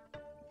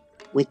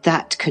 With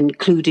that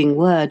concluding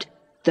word,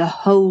 the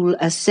whole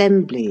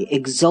assembly,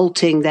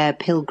 exalting their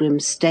pilgrim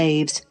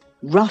staves,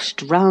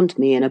 rushed round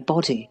me in a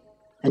body,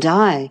 and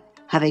I,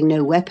 having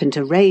no weapon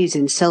to raise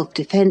in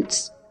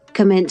self-defence,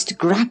 commenced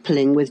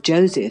grappling with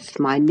Joseph,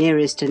 my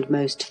nearest and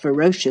most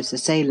ferocious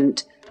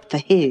assailant, for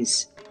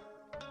his.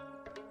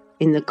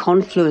 In the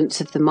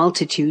confluence of the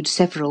multitude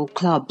several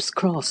clubs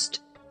crossed.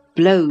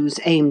 Blows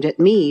aimed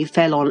at me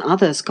fell on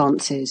other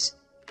sconces.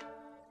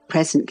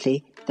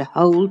 Presently the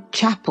whole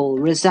chapel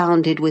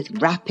resounded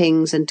with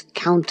rappings and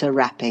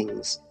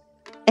counter-rappings.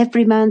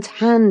 Every man's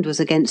hand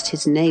was against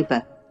his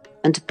neighbour,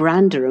 and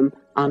Branderham,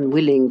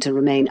 unwilling to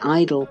remain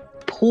idle,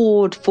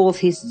 poured forth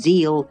his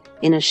zeal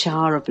in a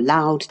shower of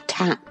loud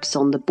taps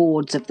on the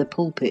boards of the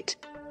pulpit,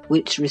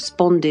 which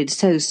responded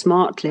so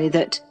smartly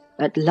that,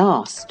 at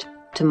last,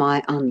 to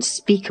my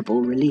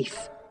unspeakable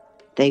relief,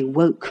 they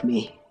woke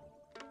me.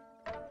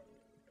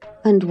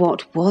 And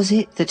what was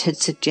it that had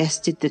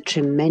suggested the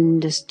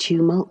tremendous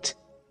tumult?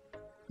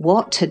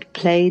 What had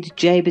played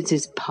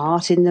Jabez's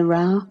part in the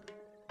row?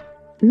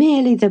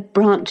 merely the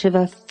branch of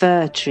a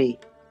fir tree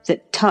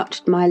that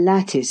touched my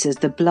lattice as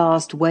the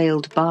blast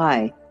wailed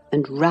by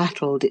and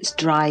rattled its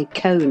dry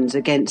cones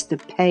against the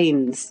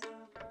panes.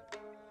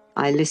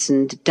 I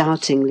listened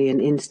doubtingly an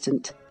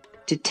instant,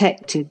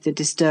 detected the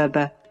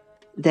disturber,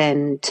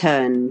 then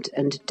turned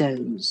and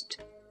dozed,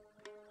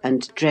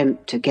 and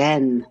dreamt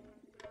again,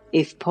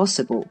 if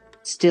possible,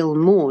 still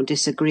more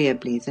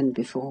disagreeably than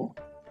before.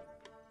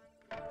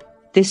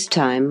 This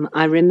time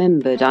I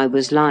remembered I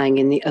was lying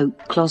in the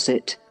oak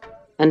closet,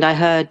 and I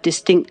heard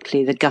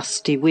distinctly the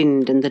gusty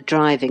wind and the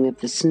driving of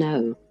the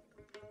snow.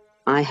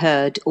 I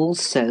heard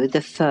also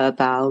the fir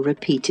bough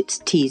repeat its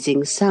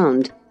teasing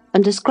sound,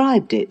 and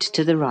ascribed it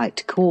to the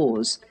right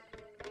cause,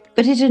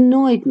 but it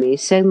annoyed me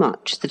so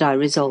much that I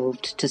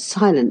resolved to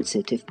silence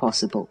it if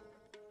possible,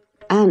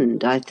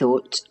 and, I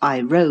thought,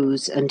 I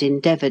rose and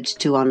endeavoured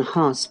to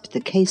unhasp the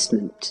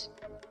casement.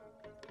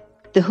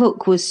 The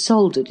hook was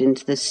soldered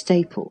into the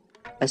staple,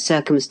 a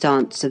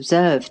circumstance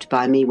observed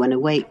by me when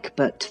awake,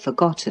 but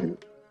forgotten.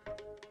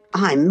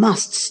 "I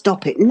must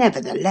stop it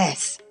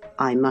nevertheless,"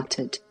 I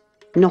muttered,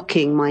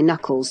 knocking my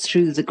knuckles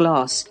through the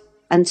glass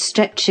and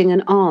stretching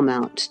an arm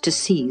out to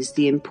seize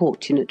the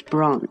importunate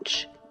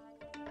branch.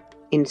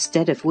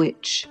 Instead of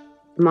which,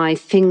 my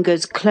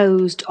fingers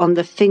closed on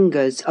the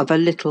fingers of a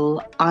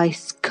little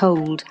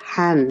ice-cold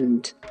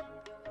hand.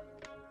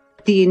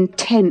 The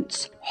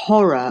intense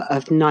horror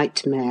of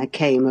nightmare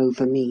came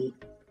over me.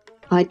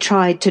 I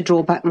tried to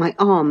draw back my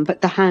arm,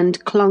 but the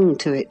hand clung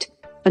to it,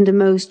 and a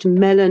most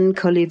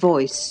melancholy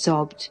voice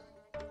sobbed,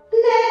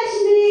 "Let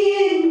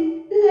me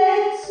in!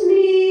 Let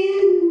me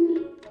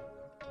in!"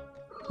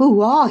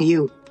 "Who are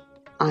you?"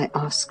 I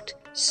asked,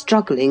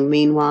 struggling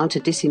meanwhile to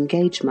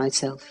disengage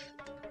myself.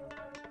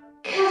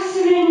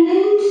 "Catherine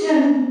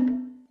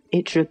Linton,"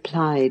 it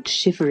replied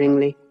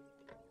shiveringly.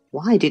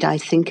 Why did I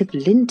think of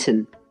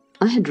Linton?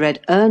 I had read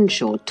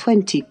Earnshaw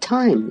 20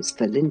 times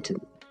for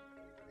Linton.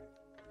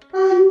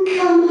 "I'm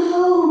come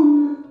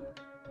home.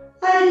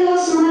 I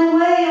lost my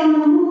way on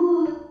the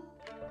moor."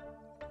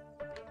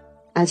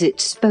 As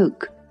it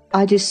spoke,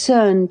 I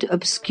discerned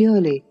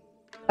obscurely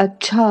a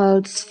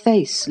child's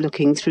face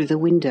looking through the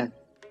window.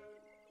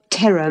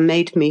 Terror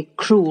made me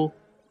cruel,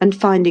 and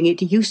finding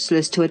it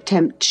useless to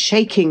attempt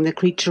shaking the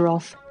creature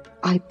off,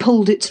 I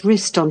pulled its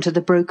wrist onto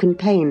the broken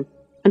pane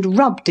and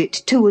rubbed it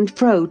to and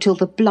fro till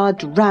the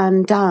blood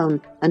ran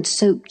down and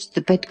soaked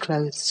the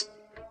bedclothes.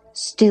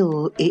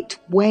 Still it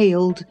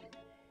wailed,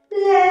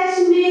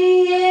 "Let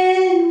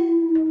me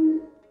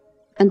in,"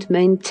 and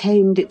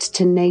maintained its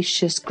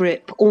tenacious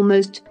grip,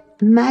 almost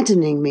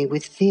maddening me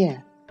with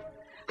fear.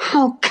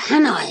 "How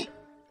can I?"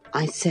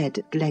 I said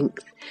at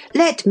length.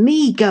 "Let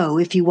me go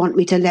if you want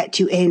me to let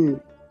you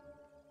in."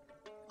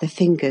 The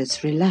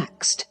fingers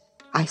relaxed.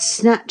 I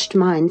snatched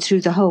mine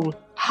through the hole,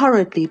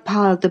 hurriedly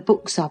piled the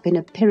books up in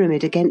a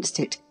pyramid against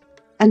it,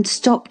 and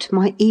stopped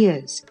my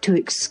ears to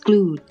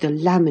exclude the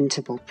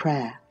lamentable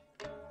prayer.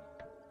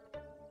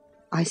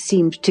 I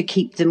seemed to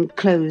keep them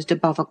closed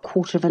above a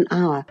quarter of an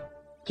hour,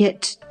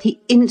 yet the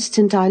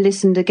instant I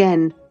listened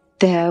again,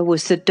 there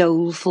was the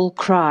doleful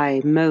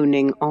cry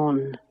moaning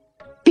on.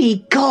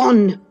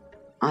 "Begone!"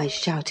 I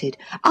shouted.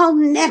 "I'll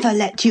never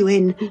let you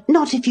in,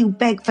 not if you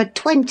beg for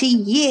 20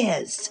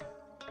 years.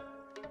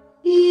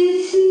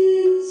 "It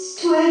is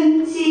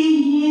 20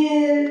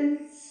 years,"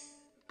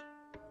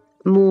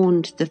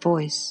 mourned the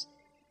voice.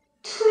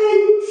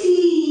 20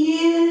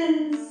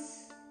 years.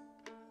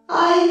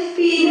 I've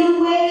been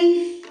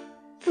away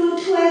for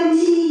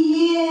 20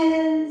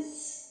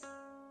 years.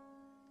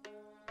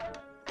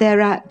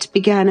 Thereat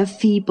began a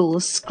feeble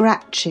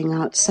scratching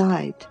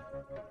outside,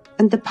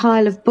 and the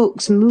pile of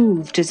books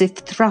moved as if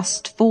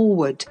thrust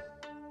forward.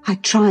 I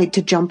tried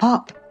to jump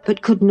up,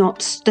 but could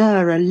not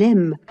stir a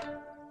limb,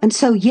 and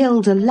so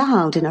yelled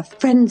aloud in a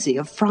frenzy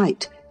of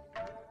fright.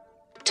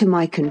 To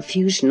my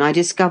confusion, I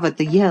discovered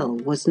the yell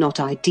was not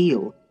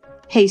ideal.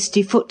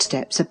 Hasty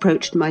footsteps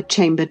approached my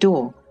chamber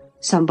door.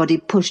 Somebody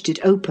pushed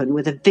it open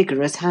with a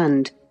vigorous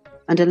hand,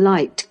 and a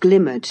light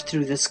glimmered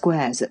through the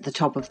squares at the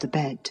top of the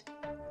bed.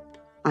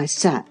 I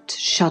sat,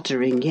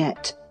 shuddering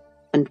yet,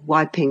 and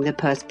wiping the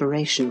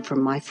perspiration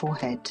from my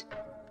forehead.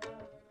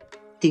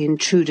 The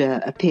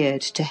intruder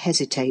appeared to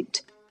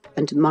hesitate,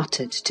 and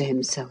muttered to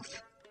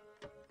himself.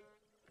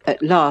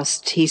 At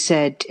last he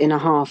said in a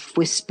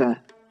half-whisper,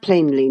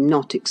 plainly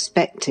not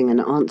expecting an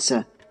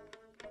answer,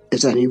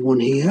 "Is anyone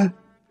here?"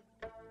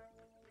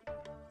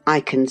 I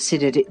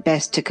considered it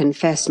best to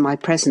confess my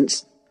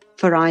presence,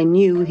 for I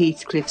knew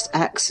Heathcliff's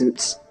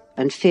accents,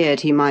 and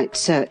feared he might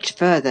search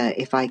further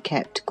if I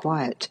kept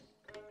quiet.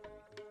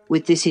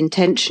 With this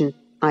intention,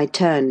 I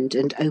turned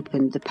and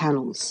opened the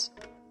panels.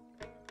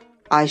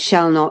 I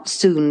shall not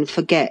soon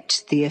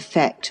forget the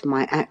effect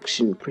my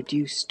action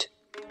produced.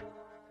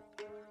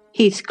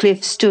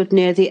 Heathcliff stood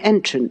near the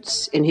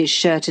entrance, in his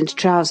shirt and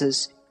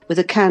trousers, with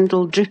a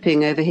candle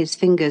dripping over his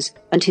fingers,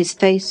 and his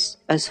face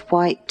as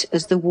white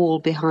as the wall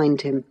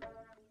behind him.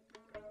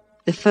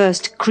 The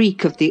first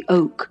creak of the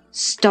oak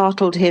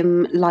startled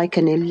him like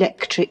an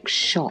electric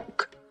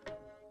shock.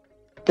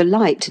 The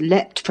light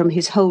leapt from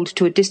his hold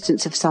to a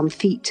distance of some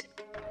feet,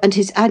 and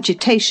his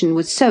agitation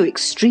was so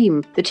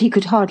extreme that he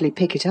could hardly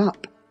pick it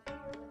up.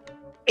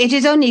 "It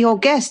is only your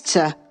guest,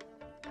 sir,"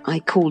 I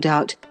called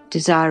out,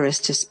 desirous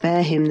to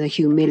spare him the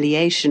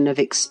humiliation of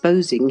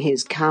exposing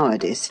his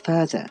cowardice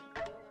further.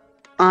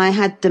 "I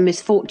had the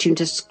misfortune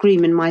to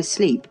scream in my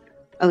sleep,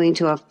 owing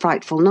to a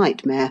frightful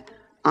nightmare.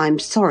 I'm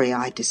sorry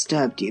I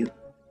disturbed you."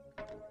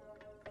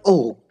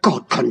 "Oh,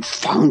 God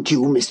confound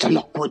you, Mr.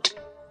 Lockwood!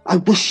 I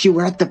wish you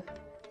were at the—"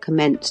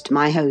 commenced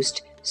my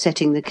host,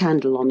 setting the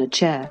candle on a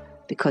chair,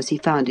 because he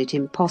found it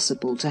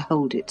impossible to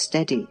hold it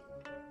steady.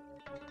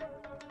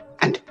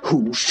 "And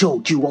who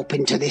showed you up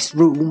into this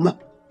room?"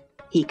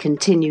 he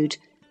continued,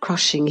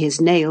 crushing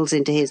his nails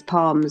into his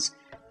palms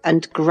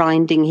and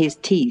grinding his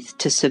teeth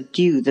to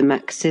subdue the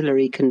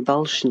maxillary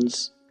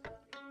convulsions.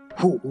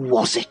 "Who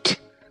was it?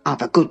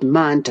 I've a good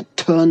mind to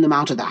turn them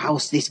out of the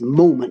house this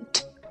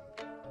moment."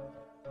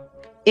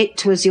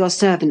 "It was your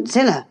servant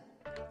Zillah,"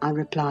 I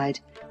replied,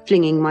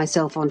 flinging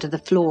myself onto the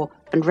floor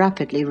and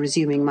rapidly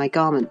resuming my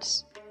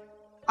garments.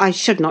 "I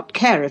should not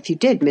care if you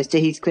did, Mr.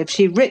 Heathcliff.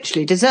 She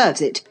richly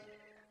deserves it.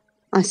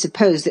 I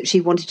suppose that she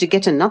wanted to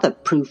get another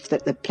proof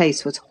that the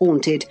place was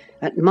haunted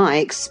at my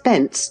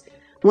expense.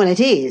 Well,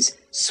 it is,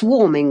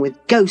 swarming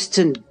with ghosts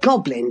and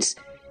goblins.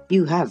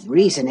 You have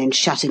reason in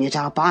shutting it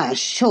up, I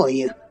assure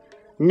you.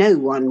 No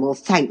one will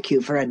thank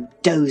you for a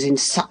doze in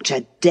such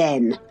a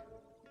den."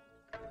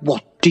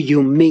 "What do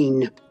you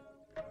mean?"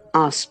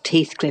 asked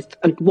Heathcliff.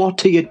 "And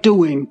what are you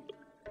doing?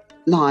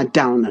 Lie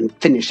down and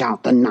finish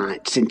out the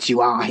night, since you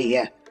are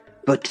here.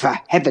 But for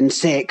heaven's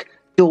sake,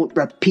 don't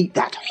repeat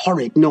that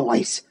horrid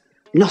noise.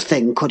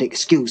 Nothing could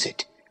excuse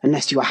it,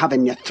 unless you were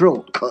having your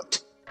throat cut."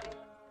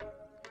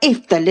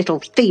 "If the little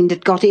fiend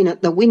had got in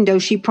at the window,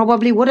 she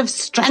probably would have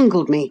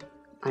strangled me,"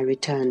 I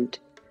returned.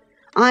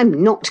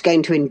 "I'm not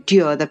going to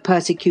endure the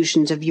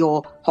persecutions of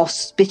your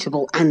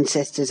hospitable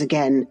ancestors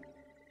again.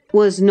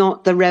 Was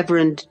not the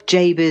Reverend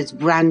Jabez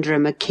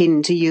Brandram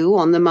akin to you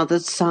on the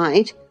mother's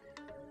side?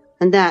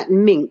 And that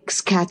minx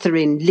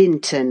Catherine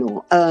Linton,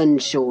 or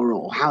Earnshaw,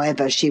 or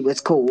however she was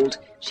called,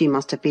 she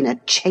must have been a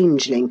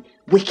changeling,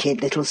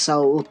 wicked little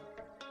soul.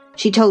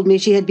 She told me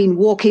she had been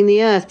walking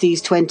the earth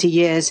these 20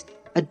 years,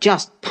 a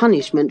just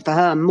punishment for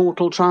her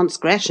mortal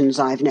transgressions,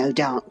 I've no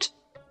doubt."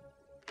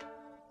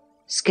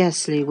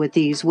 Scarcely were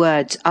these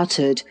words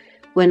uttered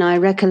when I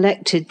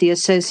recollected the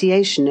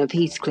association of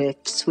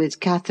Heathcliff's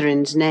with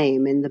Catherine's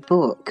name in the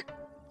book,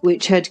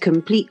 which had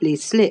completely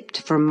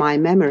slipped from my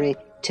memory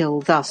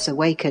till thus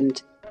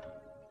awakened.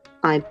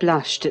 I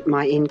blushed at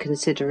my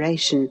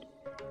inconsideration,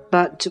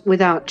 but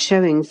without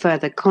showing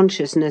further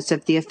consciousness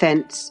of the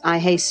offence, I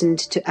hastened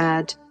to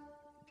add,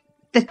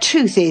 "The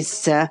truth is,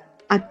 sir,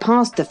 I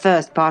passed the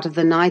first part of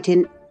the night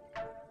in—"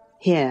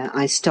 Here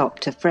I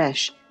stopped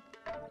afresh.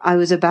 I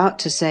was about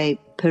to say,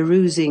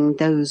 perusing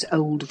those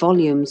old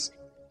volumes.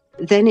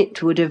 Then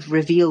it would have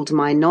revealed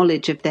my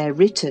knowledge of their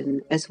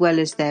written as well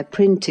as their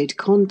printed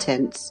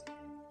contents.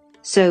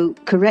 So,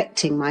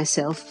 correcting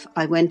myself,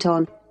 I went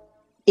on,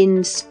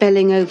 "in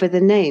spelling over the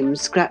name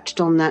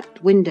scratched on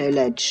that window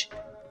ledge,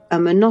 a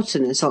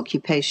monotonous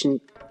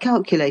occupation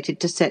calculated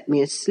to set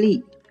me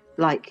asleep,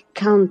 like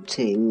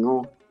counting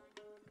or—"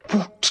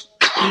 "What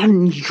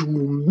can you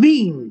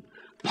mean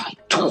by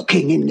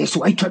talking in this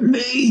way to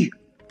me?"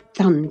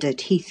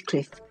 thundered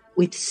Heathcliff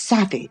with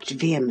savage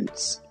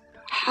vehemence.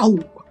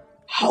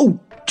 How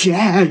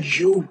dare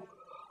you?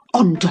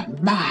 Under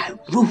my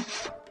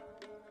roof?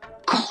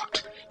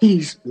 God,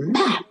 he's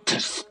mad to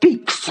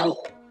speak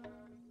so."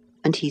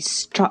 And he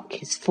struck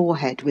his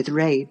forehead with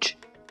rage.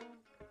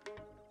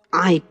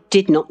 I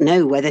did not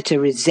know whether to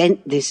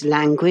resent this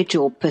language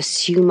or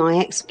pursue my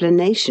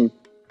explanation,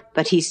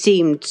 but he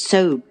seemed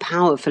so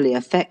powerfully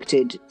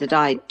affected that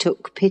I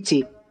took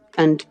pity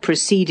and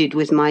proceeded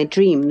with my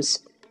dreams,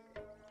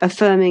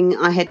 affirming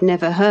I had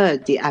never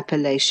heard the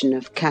appellation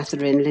of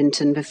Catherine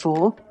Linton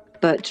before,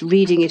 but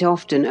reading it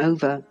often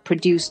over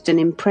produced an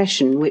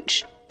impression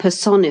which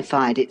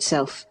personified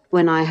itself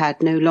when I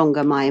had no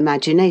longer my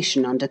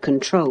imagination under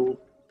control.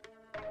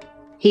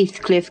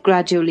 Heathcliff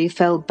gradually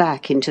fell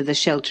back into the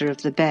shelter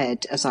of the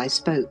bed as I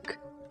spoke,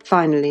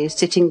 finally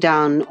sitting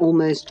down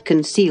almost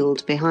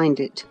concealed behind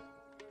it.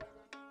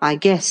 I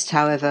guessed,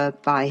 however,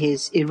 by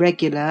his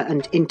irregular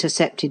and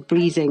intercepted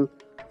breathing,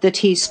 that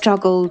he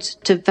struggled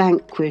to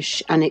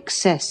vanquish an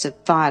excess of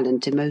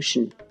violent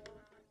emotion.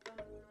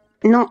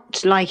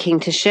 Not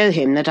liking to show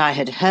him that I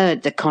had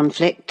heard the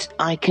conflict,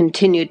 I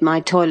continued my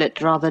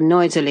toilet rather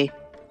noisily,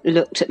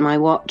 looked at my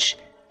watch,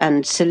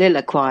 and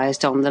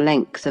soliloquized on the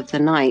length of the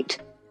night.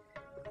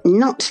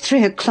 "Not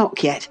 3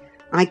 o'clock yet.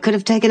 I could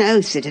have taken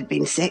oath it had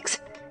been 6.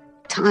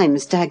 Time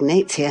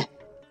stagnates here.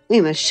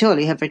 We must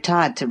surely have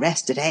retired to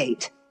rest at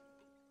 8.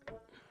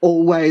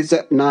 "Always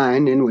at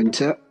 9 in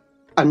winter,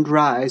 and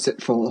rise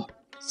at 4,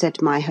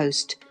 said my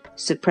host,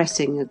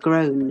 suppressing a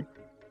groan,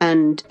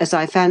 and, as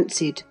I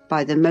fancied,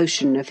 by the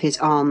motion of his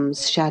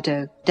arm's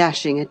shadow,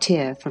 dashing a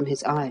tear from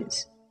his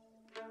eyes.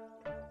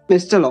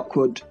 "Mr.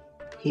 Lockwood,"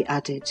 he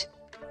added,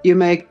 "you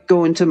may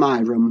go into my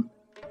room.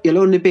 You'll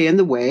only be in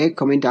the way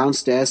coming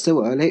downstairs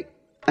so early,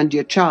 and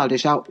your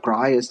childish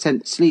outcry has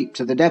sent sleep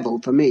to the devil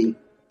for me."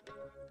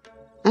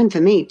 "And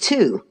for me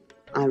too,"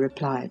 I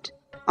replied.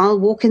 "I'll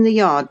walk in the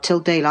yard till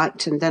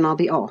daylight, and then I'll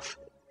be off.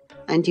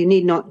 And you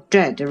need not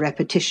dread a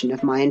repetition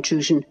of my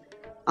intrusion.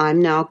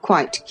 I'm now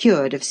quite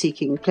cured of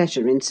seeking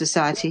pleasure in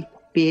society,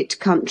 be it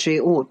country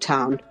or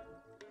town.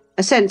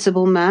 A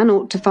sensible man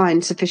ought to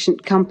find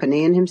sufficient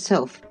company in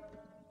himself."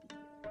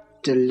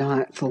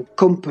 "Delightful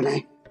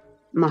company,"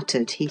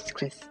 muttered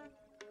Heathcliff.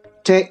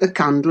 "Take the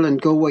candle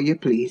and go where you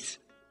please.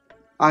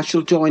 I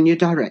shall join you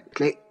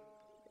directly.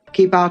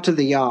 Keep out of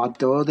the yard,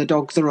 though, the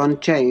dogs are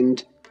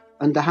unchained,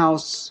 and the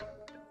house...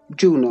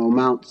 Juno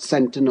mounts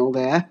sentinel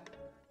there.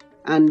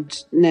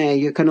 And, nay,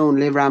 you can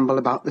only ramble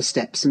about the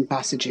steps and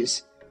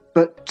passages.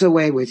 But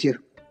away with you.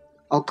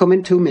 I'll come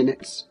in 2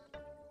 minutes."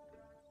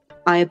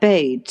 I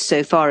obeyed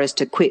so far as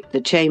to quit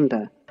the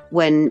chamber,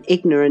 when,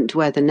 ignorant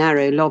where the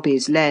narrow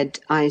lobbies led,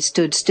 I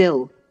stood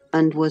still,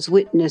 and was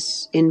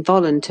witness,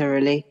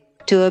 involuntarily,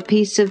 to a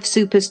piece of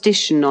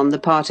superstition on the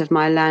part of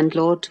my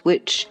landlord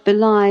which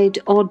belied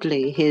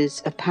oddly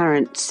his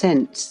apparent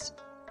sense.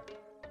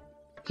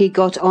 He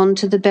got on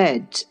to the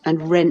bed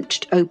and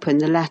wrenched open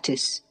the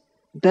lattice,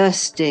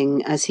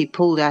 bursting, as he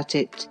pulled at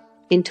it,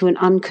 into an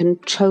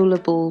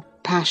uncontrollable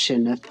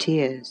passion of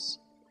tears.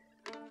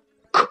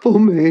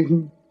 "Come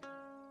in,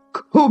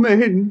 come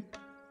in,"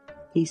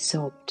 he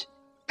sobbed.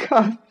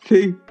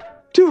 "Cathy,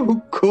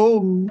 do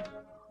come.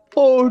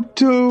 Oh,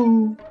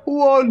 do,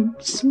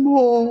 once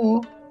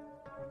more.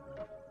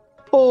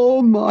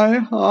 Oh, my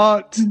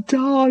heart's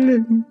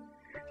darling,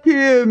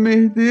 hear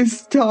me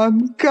this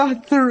time,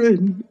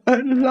 Catherine,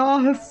 at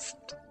last."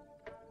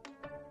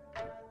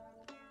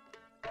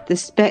 The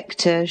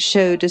spectre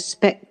showed a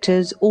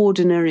spectre's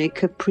ordinary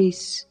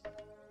caprice.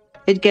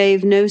 It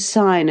gave no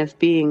sign of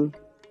being,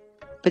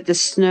 but the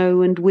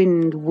snow and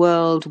wind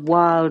whirled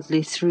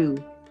wildly through,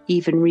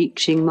 even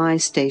reaching my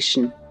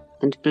station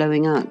and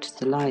blowing out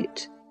the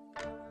light.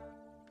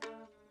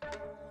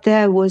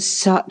 There was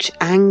such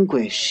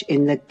anguish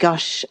in the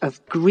gush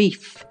of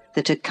grief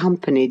that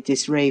accompanied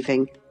this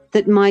raving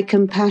that my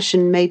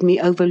compassion made me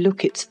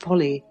overlook its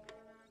folly,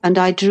 and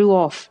I drew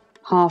off,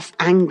 half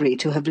angry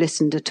to have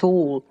listened at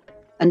all,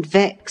 and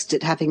vexed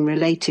at having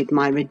related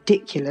my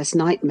ridiculous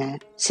nightmare,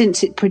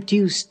 since it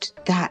produced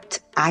that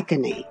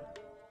agony,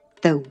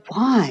 though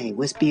why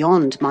was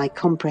beyond my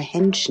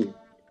comprehension.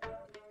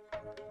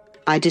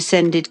 I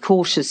descended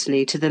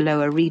cautiously to the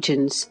lower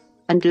regions,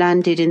 and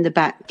landed in the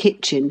back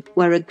kitchen,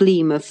 where a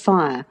gleam of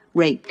fire,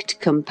 raked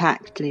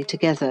compactly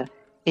together,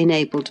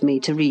 enabled me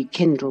to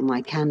rekindle my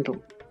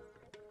candle.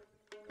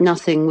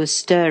 Nothing was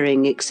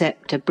stirring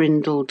except a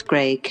brindled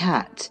grey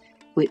cat,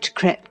 which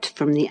crept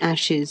from the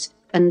ashes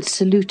and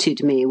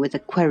saluted me with a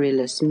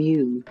querulous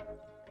mew.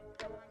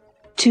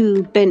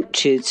 2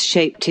 benches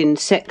shaped in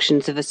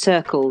sections of a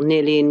circle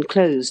nearly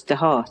enclosed the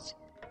hearth.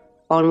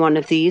 On one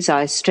of these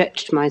I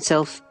stretched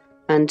myself,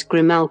 and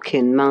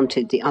Grimalkin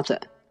mounted the other.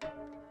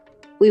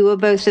 We were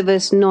both of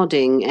us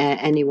nodding ere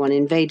anyone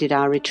invaded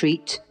our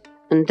retreat,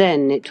 and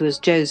then it was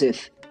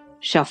Joseph,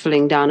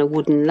 shuffling down a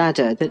wooden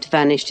ladder that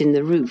vanished in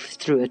the roof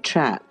through a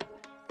trap,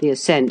 the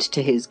ascent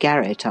to his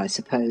garret, I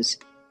suppose.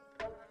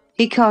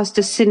 He cast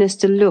a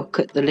sinister look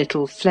at the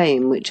little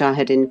flame which I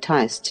had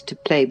enticed to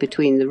play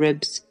between the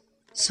ribs,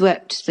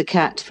 swept the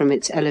cat from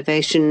its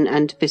elevation,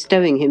 and,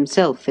 bestowing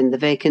himself in the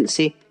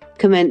vacancy,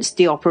 commenced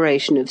the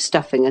operation of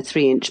stuffing a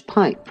 3-inch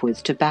pipe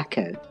with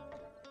tobacco.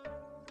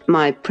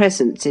 My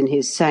presence in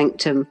his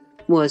sanctum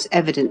was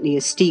evidently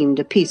esteemed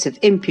a piece of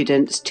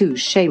impudence too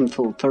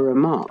shameful for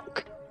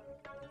remark.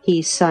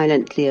 He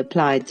silently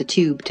applied the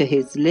tube to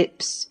his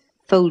lips,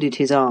 folded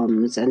his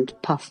arms, and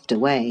puffed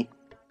away.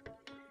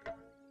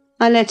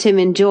 I let him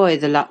enjoy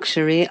the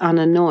luxury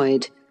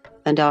unannoyed,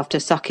 and after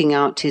sucking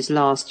out his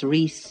last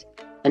wreath,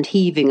 and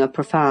heaving a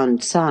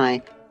profound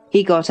sigh,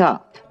 he got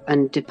up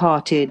and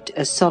departed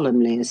as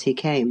solemnly as he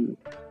came.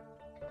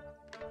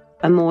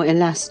 A more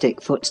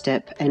elastic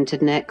footstep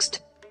entered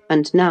next,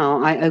 and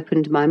now I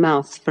opened my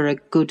mouth for a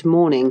good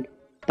morning,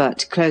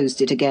 but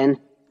closed it again,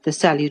 the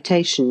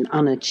salutation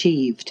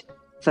unachieved,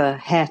 for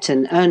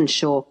Hareton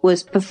Earnshaw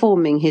was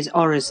performing his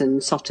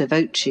orison sotto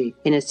voce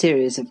in a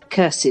series of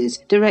curses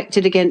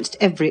directed against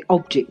every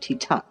object he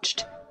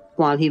touched,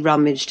 while he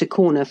rummaged a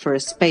corner for a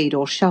spade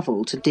or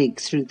shovel to dig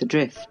through the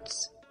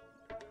drifts.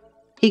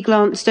 He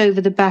glanced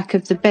over the back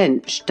of the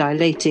bench,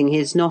 dilating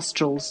his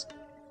nostrils,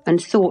 and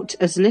thought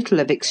as little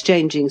of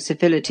exchanging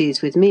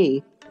civilities with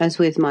me as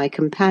with my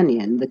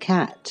companion the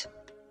cat.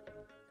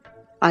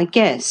 I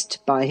guessed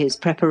by his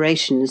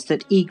preparations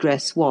that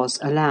egress was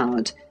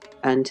allowed,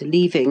 and,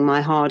 leaving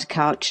my hard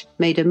couch,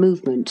 made a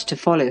movement to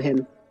follow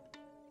him.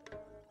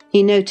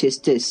 He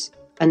noticed this,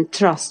 and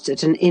thrust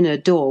at an inner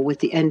door with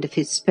the end of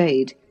his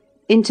spade,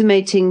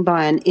 intimating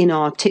by an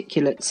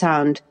inarticulate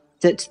sound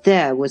that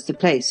there was the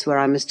place where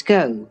I must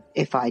go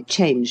if I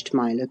changed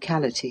my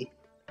locality.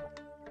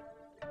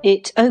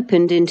 It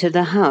opened into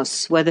the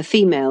house, where the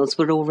females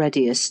were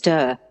already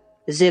astir,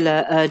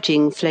 Zillah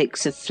urging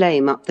flakes of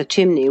flame up the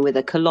chimney with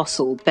a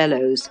colossal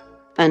bellows,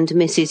 and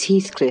Mrs.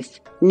 Heathcliff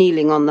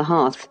kneeling on the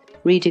hearth,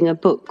 reading a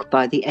book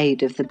by the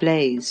aid of the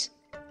blaze.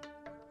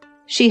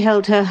 She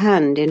held her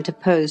hand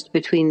interposed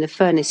between the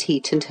furnace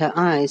heat and her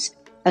eyes,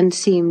 and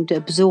seemed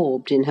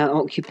absorbed in her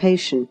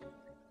occupation,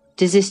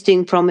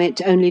 desisting from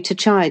it only to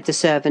chide the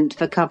servant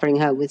for covering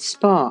her with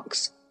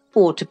sparks,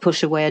 or to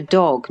push away a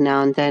dog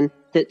now and then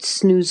that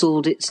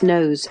snoozled its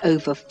nose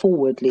over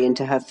forwardly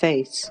into her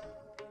face.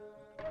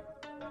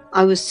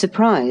 I was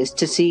surprised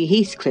to see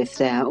Heathcliff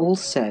there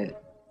also.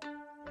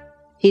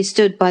 He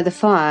stood by the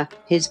fire,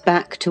 his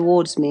back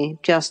towards me,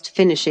 just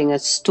finishing a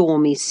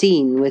stormy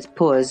scene with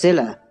poor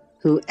Zillah,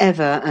 who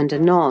ever and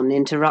anon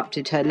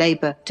interrupted her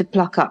labour to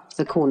pluck up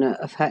the corner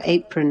of her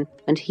apron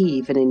and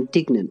heave an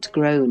indignant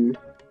groan.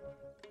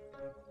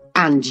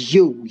 "And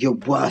you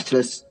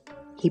worthless!"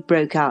 he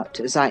broke out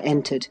as I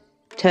entered,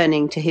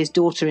 turning to his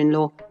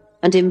daughter-in-law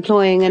and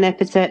employing an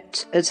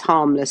epithet as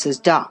harmless as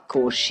duck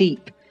or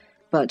sheep,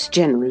 but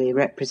generally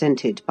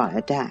represented by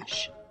a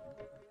dash.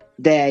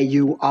 "There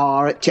you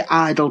are at your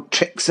idle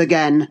tricks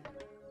again.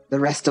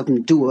 The rest of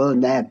 'em do earn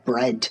their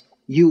bread.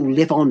 You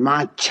live on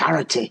my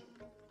charity.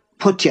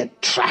 Put your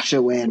trash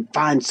away and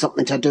find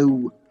something to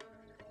do.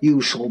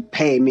 You shall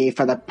pay me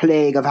for the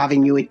plague of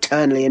having you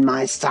eternally in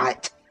my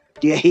sight.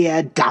 Do you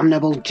hear,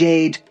 damnable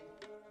jade?"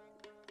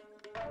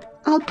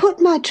 "I'll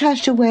put my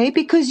trash away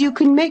because you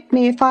can make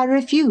me if I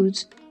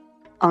refuse,"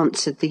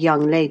 answered the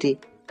young lady,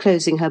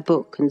 closing her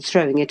book and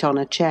throwing it on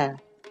a chair.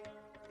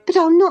 "But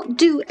I'll not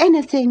do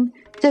anything,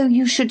 though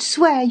you should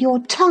swear your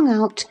tongue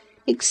out,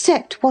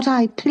 except what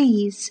I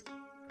please."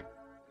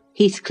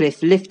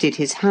 Heathcliff lifted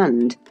his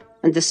hand,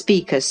 and the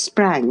speaker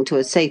sprang to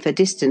a safer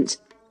distance,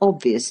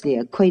 obviously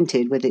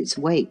acquainted with its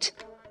weight.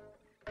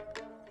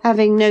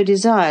 Having no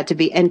desire to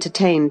be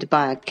entertained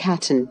by a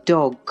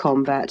cat-and-dog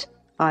combat,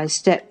 I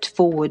stepped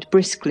forward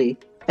briskly,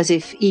 as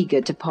if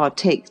eager to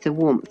partake the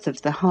warmth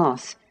of the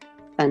hearth,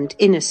 and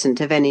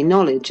innocent of any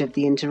knowledge of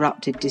the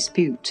interrupted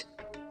dispute.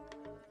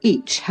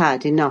 Each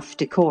had enough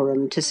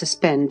decorum to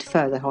suspend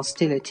further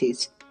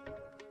hostilities.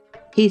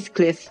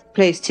 Heathcliff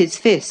placed his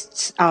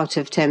fists, out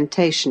of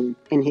temptation,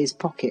 in his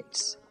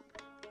pockets.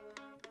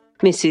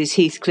 Mrs.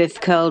 Heathcliff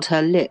curled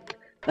her lip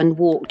and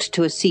walked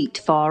to a seat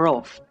far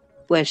off,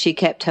 where she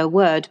kept her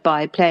word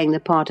by playing the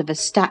part of a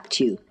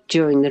statue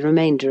during the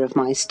remainder of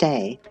my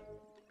stay.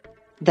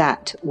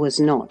 That was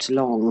not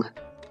long.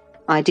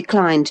 I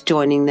declined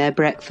joining their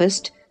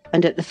breakfast,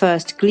 and at the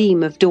first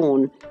gleam of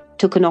dawn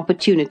took an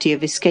opportunity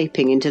of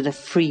escaping into the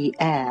free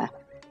air,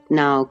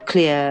 now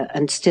clear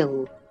and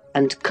still,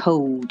 and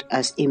cold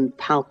as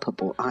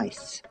impalpable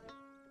ice.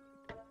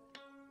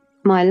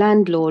 My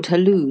landlord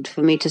hallooed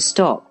for me to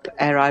stop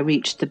ere I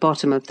reached the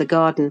bottom of the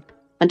garden,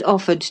 and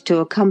offered to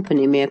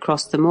accompany me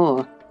across the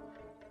moor.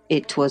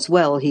 It was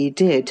well he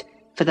did,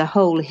 for the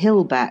whole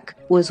hill-back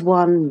was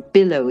one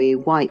billowy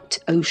white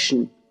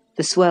ocean,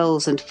 the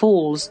swells and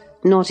falls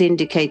not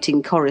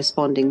indicating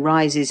corresponding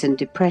rises and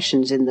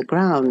depressions in the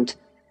ground.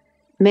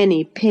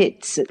 Many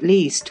pits, at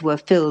least, were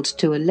filled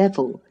to a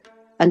level,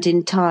 and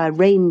entire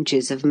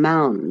ranges of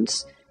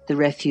mounds, the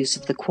refuse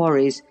of the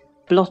quarries,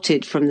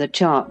 blotted from the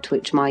chart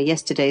which my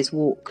yesterday's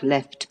walk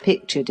left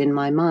pictured in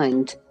my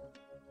mind.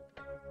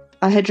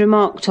 I had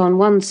remarked on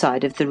one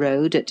side of the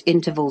road, at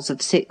intervals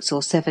of 6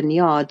 or 7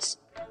 yards,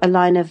 a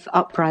line of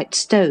upright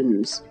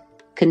stones,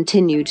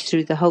 continued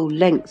through the whole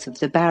length of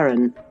the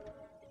barren.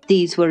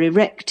 These were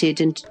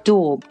erected and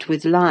daubed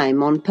with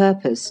lime on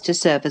purpose to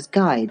serve as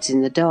guides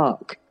in the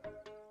dark,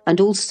 and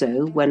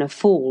also, when a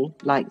fall,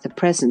 like the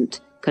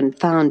present,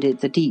 confounded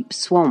the deep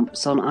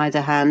swamps on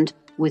either hand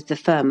with the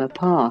firmer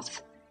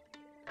path.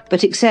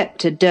 But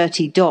except a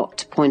dirty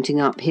dot pointing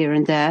up here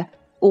and there,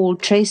 all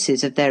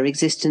traces of their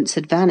existence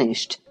had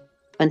vanished,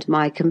 and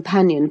my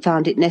companion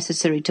found it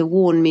necessary to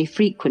warn me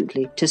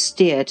frequently to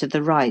steer to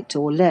the right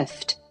or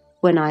left,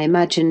 when I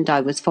imagined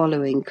I was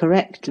following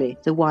correctly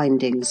the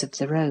windings of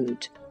the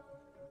road.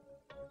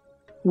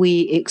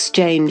 We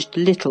exchanged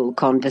little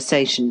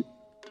conversation,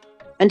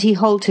 and he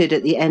halted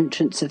at the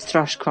entrance of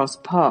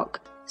Thrushcross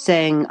Park,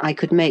 saying I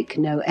could make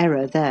no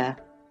error there.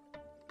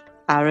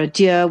 Our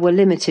adieux were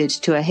limited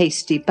to a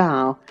hasty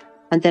bow,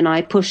 and then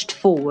I pushed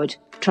forward,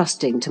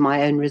 trusting to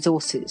my own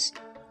resources,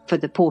 for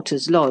the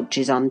porter's lodge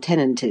is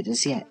untenanted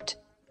as yet.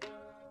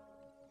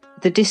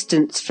 The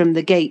distance from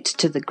the gate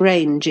to the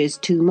Grange is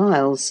 2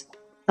 miles.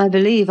 I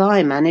believe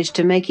I managed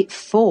to make it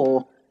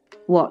 4,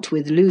 what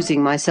with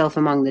losing myself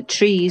among the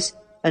trees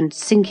and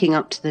sinking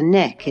up to the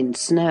neck in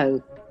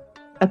snow,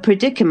 a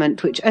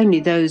predicament which only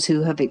those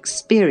who have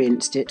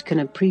experienced it can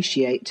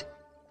appreciate.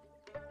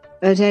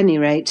 At any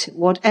rate,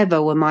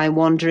 whatever were my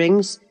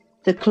wanderings,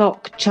 the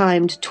clock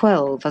chimed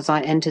 12 as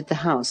I entered the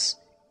house,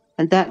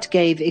 and that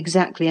gave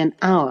exactly an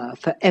hour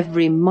for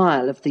every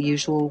mile of the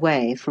usual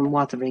way from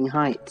Wuthering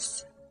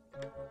Heights.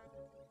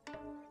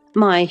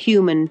 My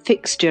human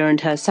fixture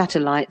and her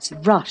satellites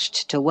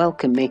rushed to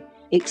welcome me,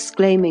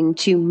 exclaiming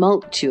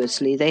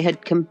tumultuously they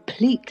had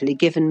completely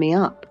given me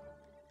up.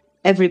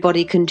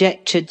 Everybody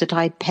conjectured that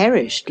I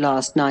perished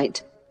last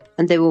night,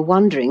 and they were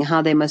wondering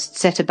how they must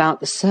set about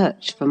the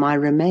search for my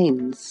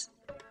remains.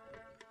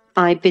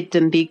 I bid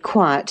them be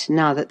quiet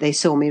now that they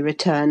saw me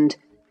returned,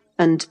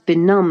 and,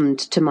 benumbed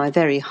to my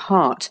very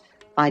heart,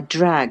 I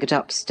dragged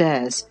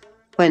upstairs,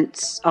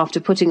 whence, after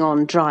putting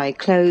on dry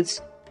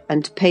clothes,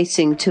 and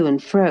pacing to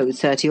and fro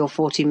 30 or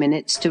 40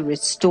 minutes to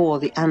restore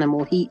the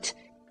animal heat,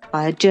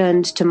 I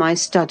adjourned to my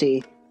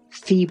study,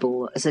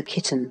 feeble as a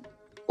kitten,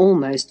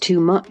 almost too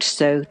much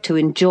so to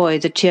enjoy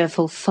the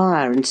cheerful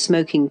fire and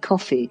smoking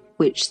coffee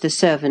which the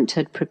servant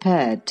had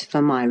prepared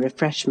for my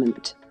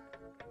refreshment.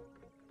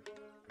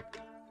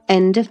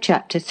 End of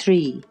Chapter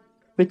 3.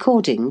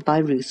 Recording by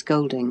Ruth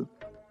Golding.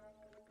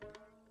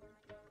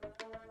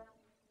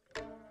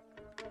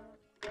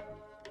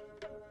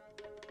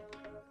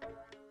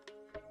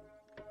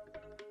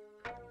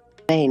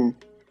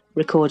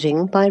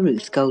 Recording by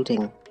Ruth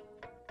Golding.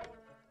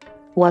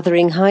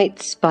 Wuthering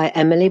Heights by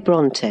Emily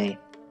Bronte.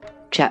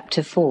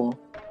 Chapter 4.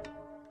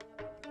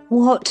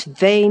 What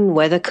vain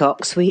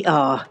weathercocks we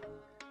are!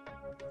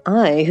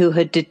 I, who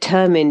had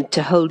determined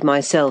to hold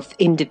myself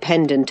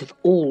independent of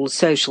all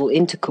social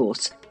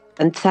intercourse,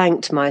 and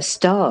thanked my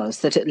stars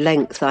that at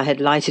length I had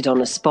lighted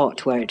on a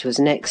spot where it was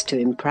next to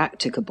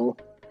impracticable.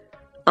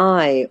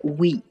 I,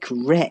 weak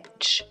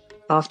wretch,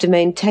 after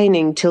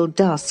maintaining till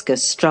dusk a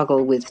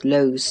struggle with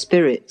low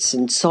spirits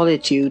and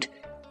solitude,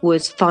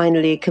 was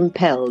finally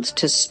compelled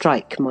to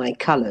strike my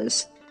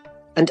colours,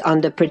 and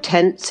under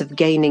pretence of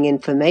gaining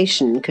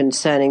information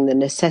concerning the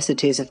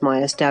necessities of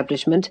my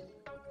establishment,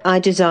 I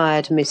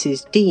desired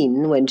Mrs.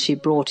 Dean, when she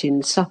brought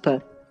in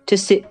supper, to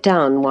sit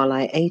down while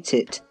I ate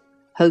it,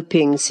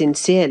 hoping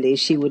sincerely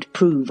she would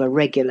prove a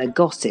regular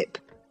gossip,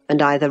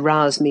 and either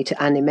rouse me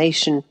to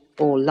animation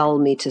or lull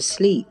me to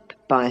sleep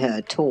by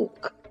her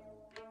talk.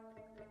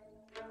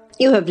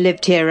 "You have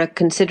lived here a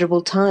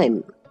considerable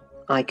time,"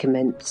 I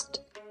commenced.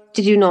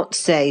 "Did you not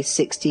say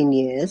 16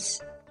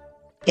 years?"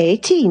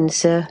 18,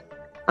 sir.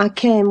 I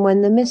came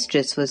when the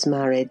mistress was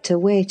married to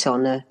wait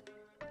on her.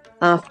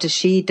 After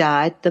she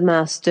died, the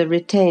master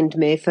retained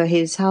me for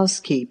his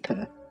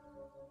housekeeper."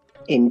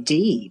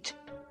 "Indeed?"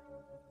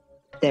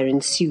 There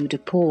ensued a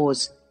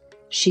pause.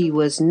 She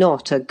was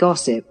not a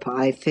gossip,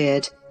 I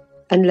feared,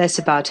 unless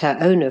about her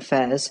own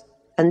affairs,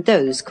 and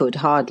those could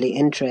hardly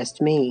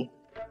interest me.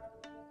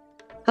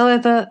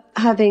 However,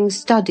 having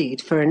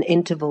studied for an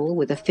interval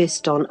with a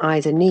fist on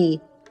either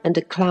knee, and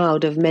a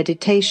cloud of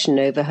meditation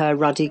over her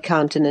ruddy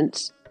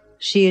countenance,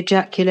 she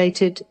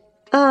ejaculated,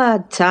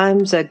 "Ah,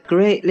 times are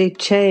greatly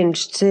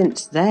changed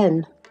since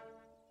then."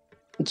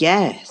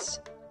 "Yes,"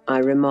 I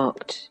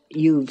remarked,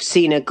 "you've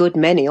seen a good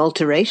many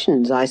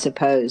alterations, I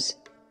suppose."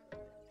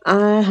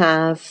 "I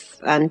have,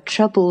 and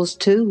troubles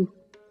too,"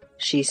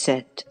 she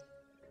said.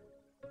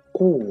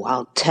 "Oh,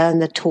 I'll turn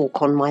the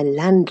talk on my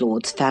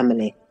landlord's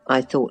family,"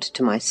 I thought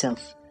to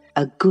myself.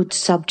 "A good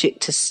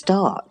subject to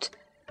start.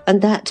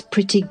 And that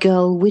pretty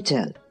girl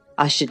widow,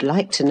 I should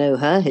like to know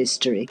her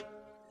history,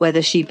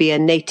 whether she be a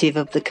native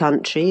of the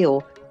country,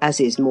 or,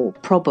 as is more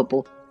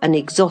probable, an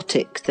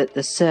exotic that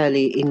the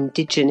surly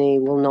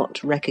indigene will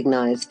not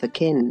recognise for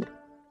kin."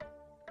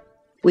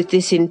 With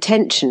this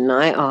intention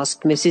I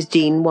asked Mrs.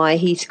 Dean why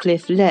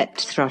Heathcliff let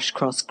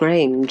Thrushcross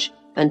Grange,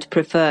 and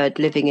preferred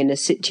living in a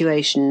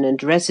situation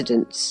and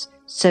residence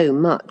so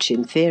much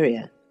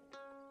inferior.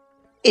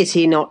 "Is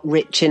he not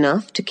rich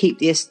enough to keep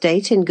the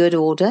estate in good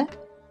order?"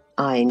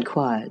 I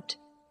inquired.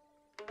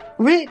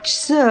 "Rich,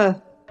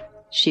 sir,"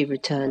 she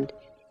returned.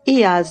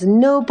 "He has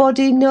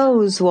nobody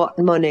knows what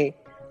money,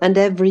 and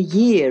every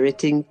year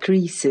it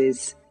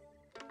increases.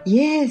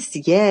 Yes,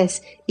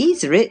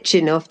 he's rich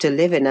enough to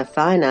live in a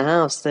finer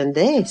house than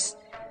this,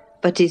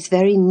 but he's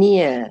very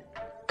near,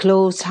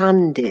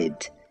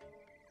 close-handed.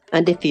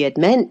 And if he had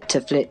meant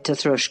to flit to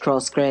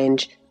Thrushcross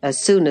Grange, as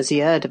soon as he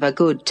heard of a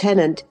good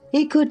tenant,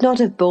 he could not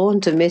have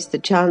borne to miss the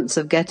chance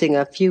of getting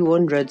a few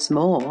hundreds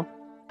more.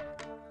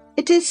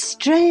 It is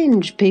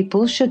strange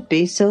people should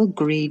be so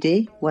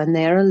greedy when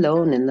they are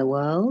alone in the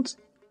world.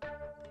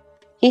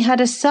 He had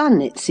a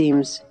son, it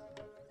seems."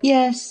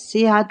 "Yes,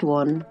 he had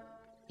one.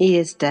 He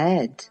is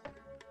dead."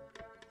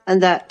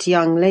 "And that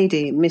young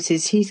lady,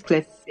 Mrs.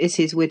 Heathcliff, is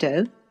his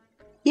widow?"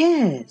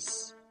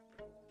 "Yes."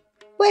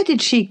 "Where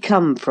did she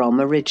come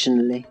from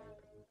originally?"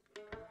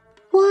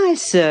 "Why,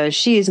 sir,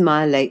 she is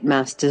my late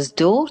master's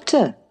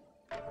daughter.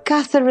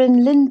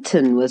 Catherine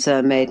Linton was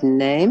her maiden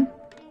name.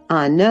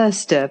 I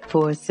nursed her,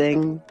 poor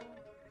thing.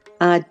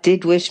 I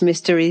did wish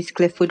Mr.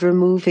 Heathcliff would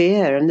remove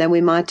here, and then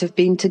we might have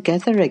been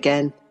together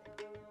again."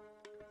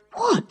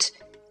 "What?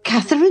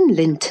 Catherine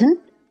Linton?"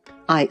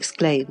 I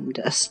exclaimed,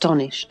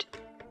 astonished.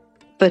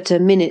 But a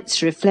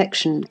minute's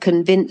reflection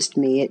convinced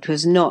me it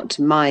was not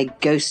my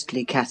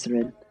ghostly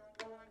Catherine.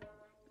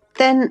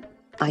 "Then,"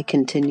 I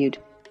continued,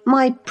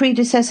 "my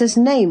predecessor's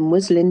name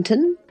was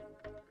Linton?"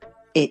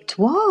 "It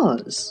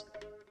was."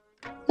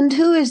 "And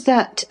who is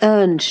that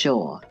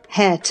Earnshaw,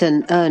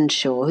 Hareton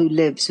Earnshaw, who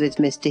lives with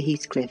Mr.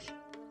 Heathcliff?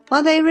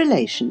 Are they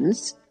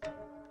relations?"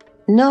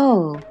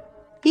 "No,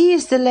 he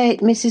is the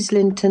late Mrs.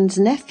 Linton's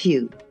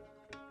nephew."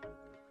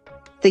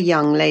 "The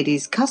young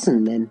lady's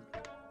cousin, then?"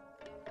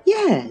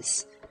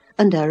 "Yes,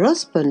 and her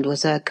husband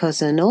was her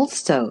cousin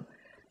also.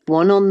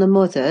 one on the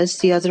mother's,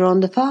 the other on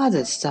the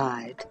father's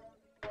side.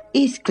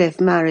 Heathcliff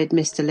married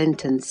Mr.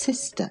 Linton's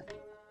sister.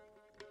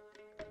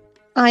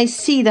 I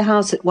see the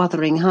house at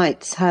Wuthering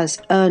Heights has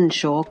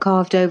Earnshaw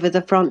carved over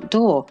the front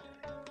door.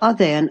 Are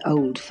they an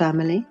old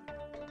family?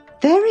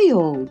 Very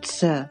old,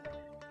 sir.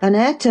 And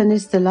Ayrton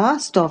is the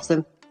last of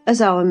them,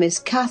 as our Miss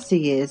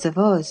Cathy is of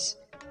us.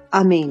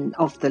 I mean,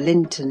 of the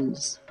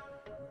Lintons.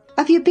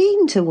 Have you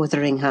been to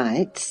Wuthering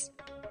Heights?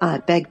 I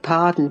beg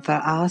pardon for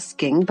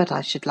asking, but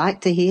I should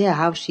like to hear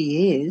how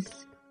she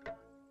is.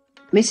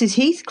 Mrs.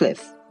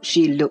 Heathcliff,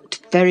 she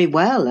looked very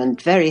well and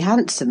very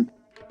handsome,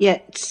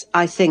 yet,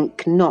 I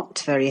think, not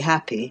very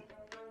happy.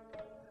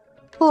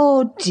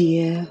 Oh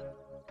dear,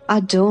 I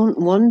don't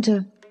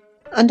wonder.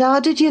 And how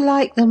did you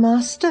like the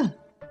master?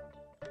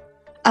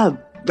 A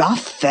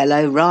rough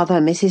fellow, rather,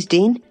 Mrs.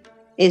 Dean.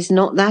 Is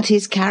not that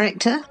his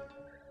character?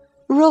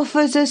 Rough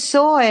as a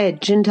saw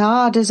edge and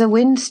hard as a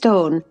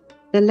whinstone.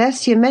 The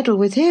less you meddle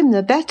with him,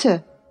 the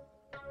better.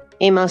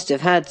 He must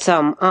have had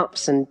some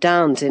ups and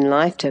downs in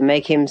life to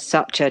make him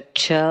such a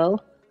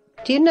churl.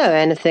 Do you know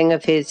anything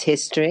of his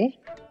history?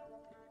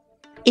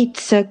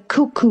 It's a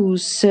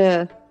cuckoo's,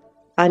 sir.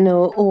 I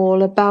know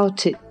all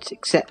about it,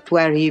 except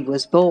where he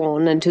was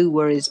born and who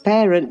were his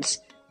parents,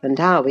 and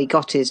how he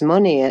got his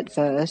money at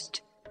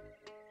first.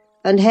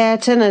 And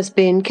Hareton has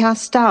been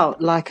cast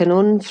out like an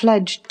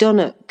unfledged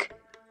dunnock.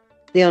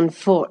 The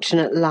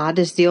unfortunate lad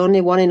is the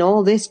only one in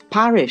all this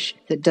parish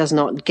that does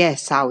not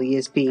guess how he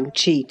has been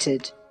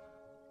cheated.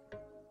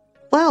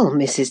 Well,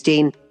 Mrs.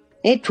 Dean,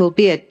 it will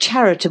be a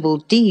charitable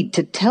deed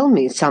to tell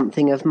me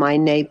something of my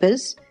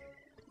neighbours.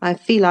 I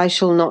feel I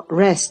shall not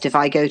rest if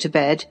I go to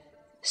bed,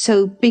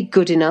 so be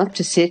good enough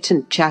to sit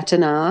and chat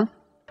an hour.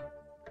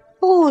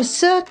 Oh,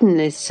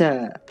 certainly,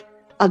 sir.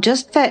 I'll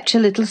just fetch a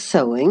little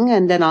sewing,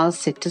 and then I'll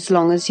sit as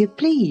long as you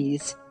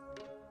please.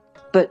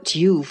 But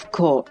you've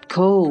caught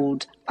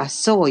cold. I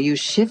saw you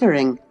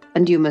shivering,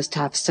 and you must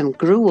have some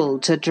gruel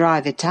to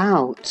drive it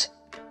out.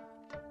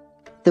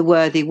 The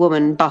worthy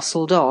woman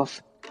bustled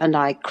off, and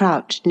I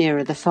crouched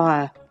nearer the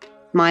fire.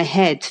 My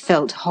head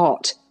felt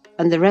hot,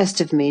 and the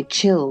rest of me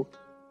chill.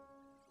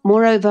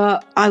 Moreover,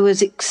 I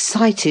was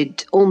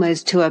excited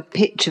almost to a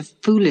pitch of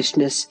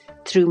foolishness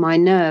through my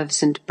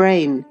nerves and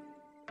brain.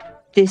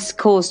 This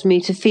caused me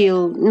to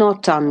feel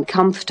not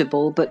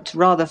uncomfortable, but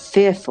rather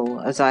fearful,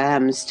 as I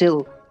am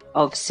still,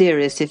 of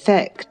serious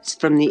effects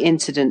from the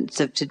incidents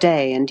of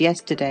today and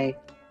yesterday.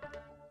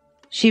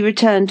 She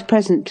returned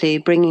presently,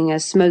 bringing a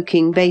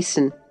smoking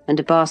basin and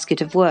a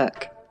basket of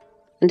work,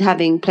 and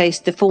having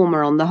placed the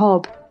former on the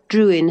hob,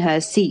 drew in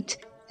her seat,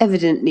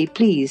 evidently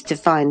pleased to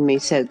find me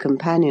so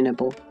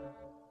companionable.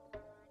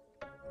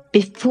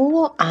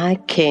 "Before I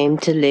came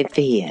to live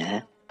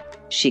here,"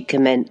 she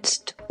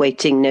commenced,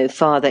 waiting no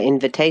farther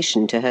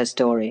invitation to her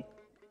story,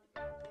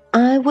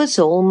 "I was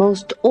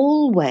almost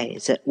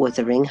always at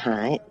Wuthering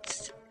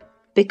Heights,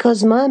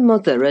 because my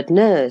mother had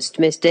nursed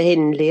Mr.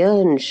 Hindley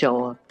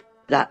Earnshaw,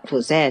 that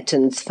was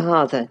Ayrton's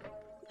father,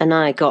 and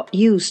I got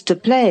used to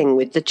playing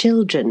with the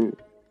children.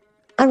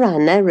 I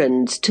ran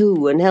errands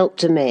too, and helped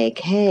to make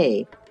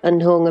hay,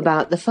 and hung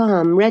about the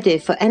farm ready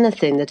for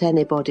anything that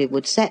anybody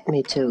would set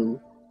me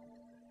to.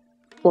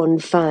 One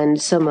fine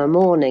summer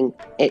morning,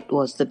 it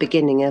was the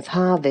beginning of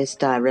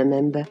harvest, I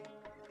remember,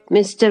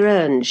 Mr.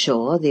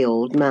 Earnshaw, the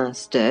old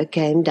master,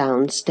 came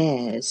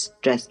downstairs,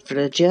 dressed for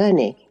a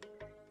journey,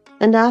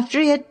 and after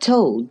he had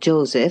told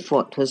Joseph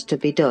what was to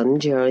be done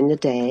during the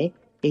day,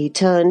 he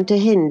turned to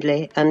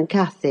Hindley and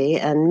Cathy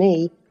and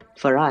me,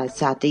 for I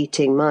sat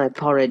eating my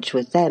porridge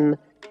with them,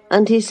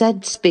 and he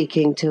said,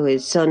 speaking to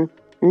his son,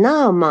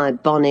 'Now, my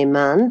bonny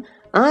man,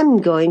 I'm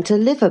going to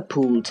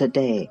Liverpool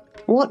to-day.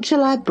 What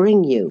shall I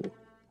bring you?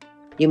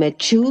 You may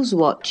choose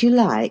what you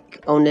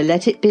like, only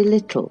let it be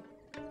little,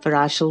 for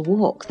I shall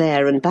walk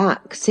there and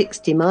back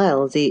 60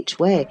 miles each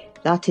way.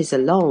 That is a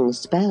long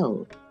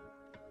spell.'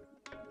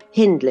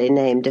 Hindley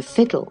named a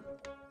fiddle,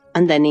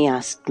 and then he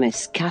asked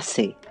Miss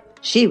Cathy.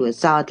 She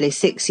was hardly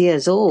 6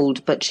 years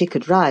old, but she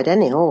could ride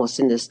any horse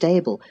in the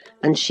stable,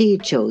 and she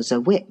chose a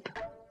whip.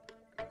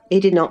 He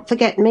did not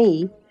forget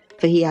me,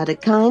 for he had a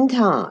kind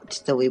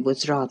heart, though he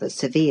was rather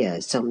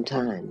severe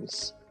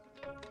sometimes.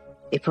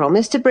 He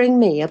promised to bring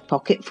me a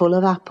pocketful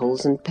of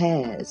apples and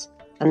pears,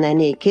 and then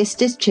he kissed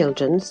his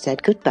children,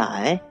 said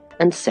good-bye,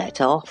 and set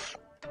off.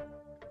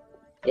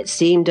 It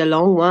seemed a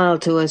long while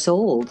to us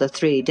all, the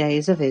 3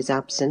 days of his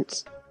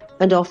absence,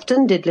 and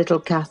often did little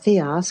Cathy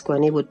ask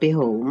when he would be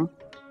home.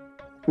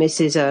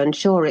 Mrs.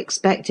 Earnshaw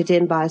expected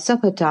him by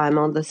supper-time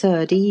on the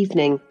 3rd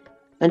evening,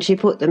 and she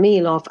put the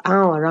meal off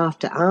hour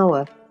after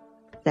hour.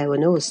 There were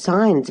no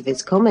signs of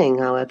his coming,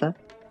 however,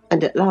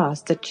 and at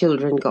last the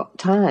children got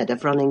tired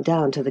of running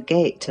down to the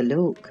gate to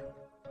look.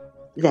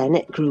 Then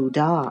it grew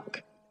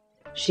dark.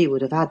 She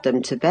would have had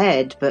them to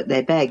bed, but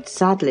they begged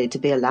sadly to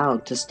be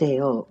allowed to stay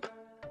up.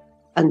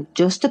 And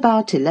just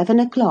about 11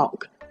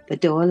 o'clock, the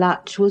door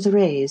latch was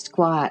raised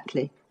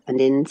quietly, and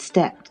in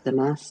stepped the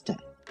master.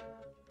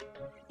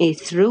 He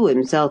threw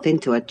himself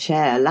into a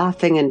chair,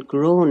 laughing and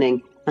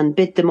groaning, and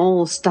bid them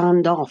all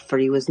stand off, for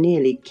he was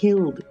nearly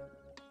killed.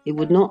 He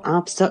would not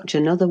have such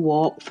another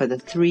walk for the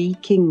 3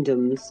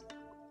 kingdoms.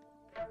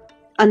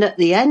 And at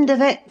the end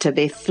of it, to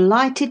be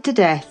flighted to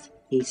death,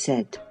 he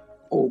said,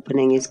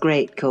 opening his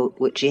greatcoat,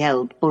 which he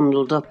held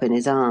bundled up in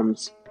his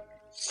arms.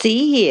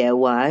 See here,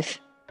 wife,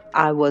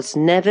 I was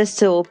never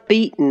so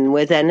beaten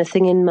with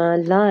anything in my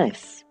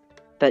life,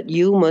 but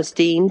you must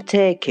e'en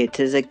take it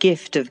as a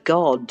gift of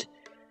God,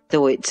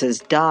 though it's as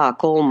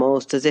dark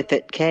almost as if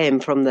it came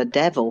from the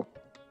devil.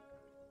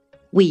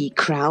 We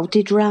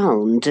crowded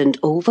round, and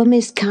over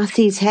Miss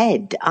Cathy's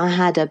head I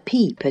had a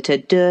peep at a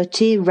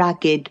dirty,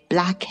 ragged,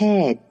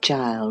 black-haired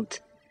child,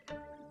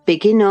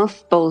 big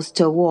enough both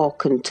to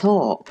walk and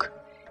talk.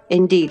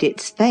 Indeed,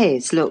 its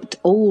face looked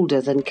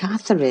older than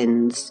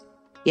Catherine's,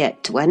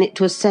 yet when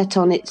it was set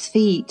on its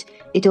feet,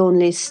 it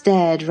only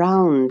stared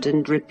round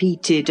and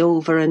repeated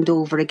over and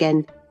over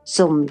again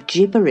some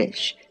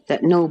gibberish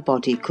that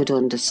nobody could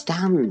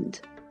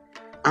understand.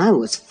 I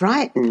was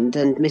frightened,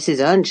 and Mrs.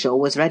 Earnshaw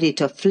was ready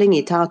to fling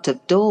it out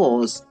of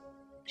doors.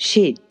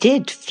 She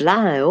did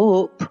fly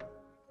up,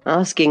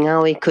 asking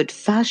how he could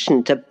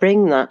fashion to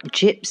bring that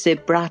gipsy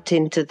brat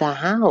into the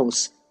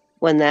house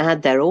when they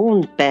had their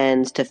own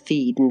bairns to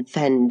feed and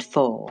fend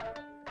for.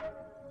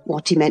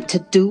 What he meant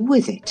to do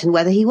with it, and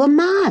whether he were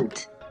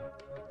mad.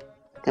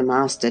 The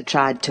master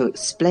tried to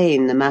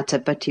explain the matter,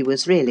 but he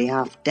was really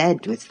half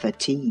dead with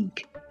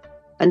fatigue,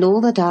 and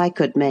all that I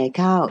could make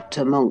out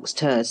amongst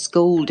her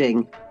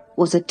scolding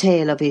was a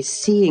tale of his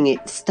seeing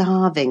it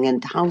starving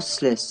and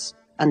houseless,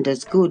 and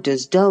as good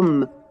as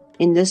dumb,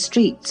 in the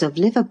streets of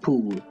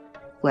Liverpool,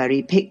 where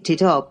he picked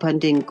it up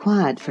and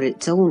inquired for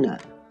its owner.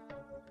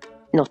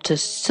 Not a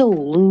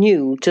soul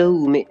knew to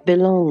whom it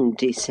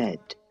belonged, he said,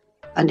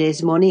 and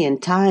his money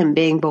and time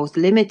being both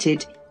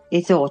limited, he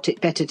thought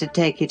it better to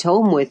take it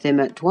home with him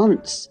at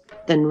once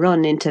than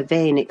run into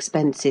vain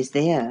expenses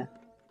there,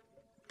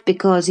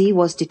 because he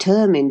was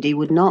determined he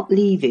would not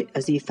leave it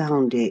as he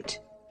found it.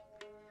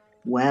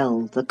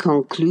 Well, the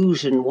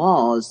conclusion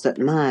was that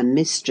my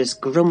mistress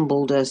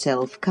grumbled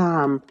herself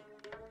calm,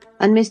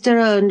 and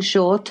Mr.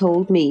 Earnshaw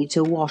told me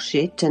to wash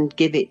it and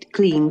give it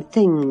clean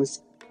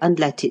things, and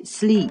let it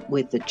sleep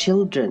with the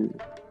children.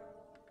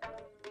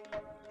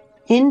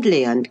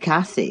 Hindley and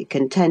Cathy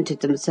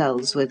contented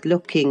themselves with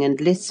looking and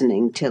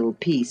listening till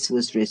peace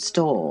was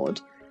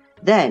restored.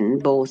 Then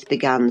both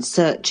began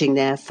searching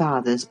their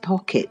father's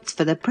pockets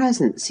for the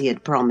presents he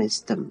had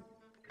promised them.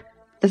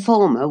 The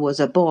former was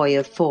a boy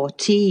of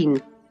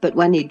 14, but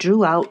when he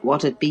drew out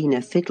what had been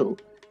a fiddle,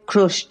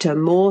 crushed to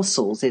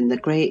morsels in the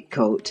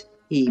greatcoat,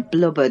 he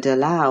blubbered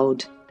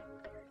aloud.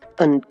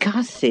 And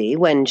Cathy,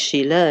 when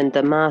she learned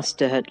the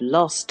master had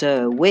lost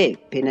her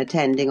whip in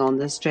attending on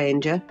the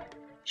stranger,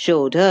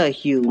 showed her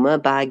humour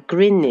by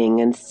grinning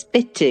and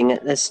spitting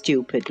at the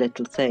stupid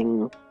little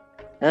thing,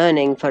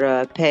 earning for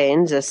her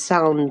pains a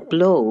sound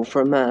blow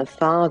from her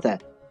father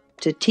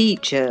to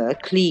teach her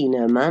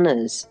cleaner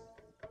manners.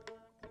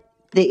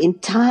 They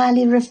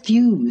entirely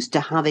refused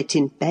to have it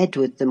in bed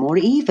with them, or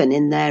even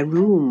in their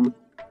room,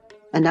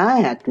 and I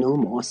had no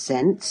more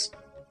sense,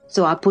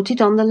 so I put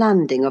it on the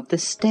landing of the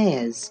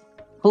stairs,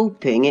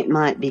 hoping it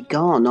might be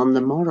gone on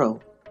the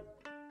morrow.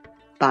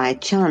 By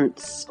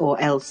chance, or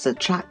else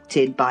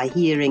attracted by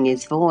hearing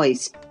his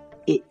voice,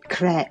 it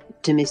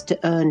crept to Mr.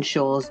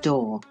 Earnshaw's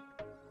door,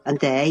 and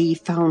there he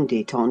found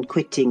it on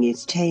quitting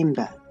his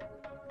chamber.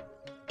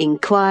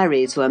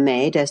 Inquiries were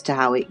made as to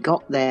how it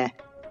got there.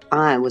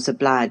 I was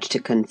obliged to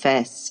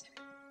confess,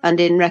 and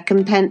in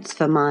recompense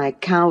for my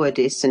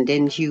cowardice and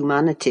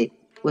inhumanity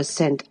was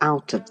sent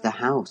out of the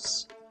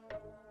house.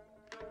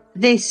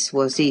 This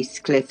was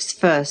Heathcliff's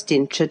first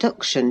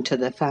introduction to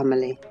the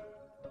family.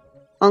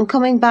 On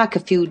coming back a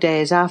few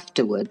days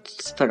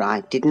afterwards, for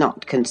I did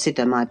not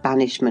consider my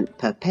banishment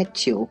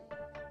perpetual,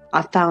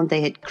 I found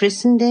they had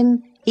christened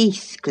him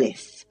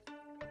Heathcliff.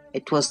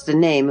 It was the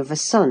name of a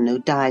son who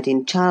died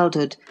in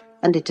childhood,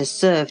 and it has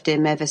served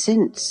him ever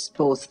since,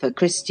 both for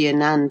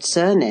Christian and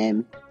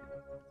surname.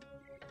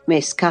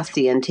 Miss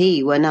Cathy and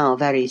he were now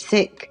very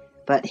thick,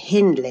 but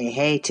Hindley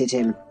hated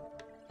him,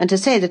 and to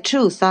say the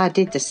truth, I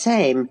did the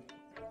same,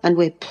 and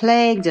we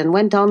plagued and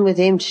went on with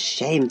him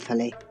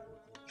shamefully,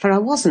 for I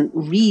wasn't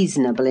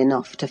reasonable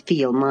enough to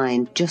feel my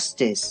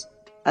injustice,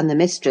 and the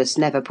mistress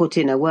never put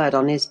in a word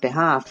on his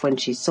behalf when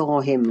she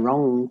saw him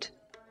wronged.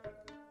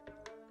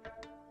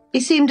 He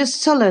seemed a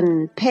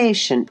sullen,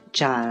 patient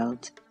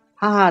child,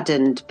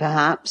 hardened,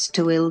 perhaps,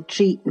 to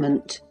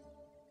ill-treatment.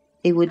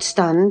 He would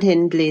stand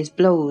Hindley's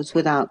blows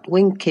without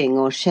winking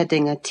or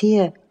shedding a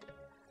tear,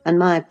 and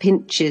my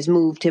pinches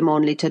moved him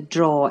only to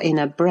draw in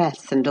a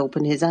breath and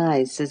open his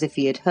eyes as if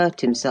he had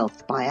hurt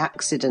himself by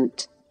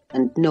accident,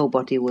 and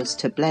nobody was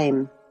to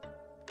blame.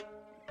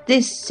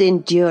 This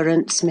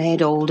endurance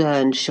made old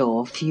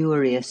Earnshaw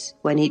furious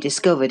when he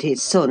discovered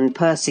his son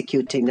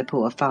persecuting the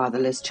poor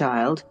fatherless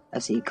child,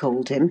 as he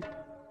called him.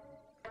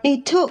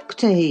 He took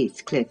to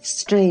Heathcliff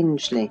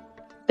strangely,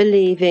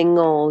 believing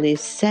all he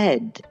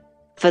said.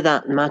 For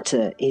that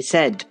matter, he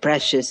said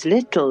precious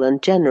little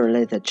and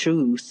generally the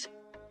truth,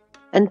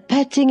 and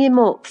petting him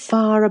up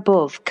far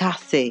above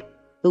Cathy,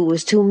 who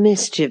was too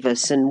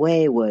mischievous and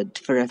wayward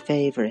for a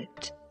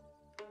favourite.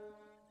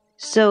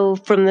 So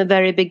from the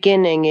very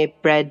beginning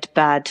it bred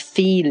bad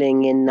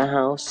feeling in the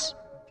house,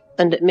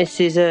 and at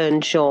Mrs.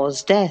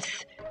 Earnshaw's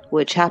death,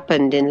 which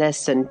happened in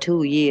less than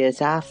 2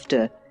 years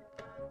after,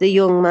 the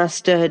young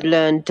master had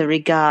learned to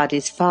regard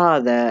his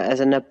father as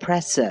an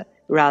oppressor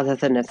rather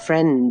than a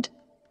friend,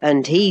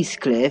 and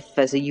Heathcliff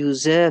as a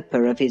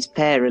usurper of his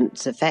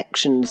parents'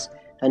 affections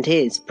and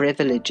his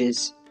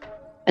privileges,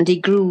 and he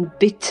grew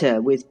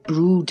bitter with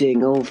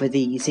brooding over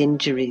these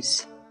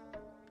injuries.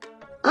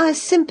 I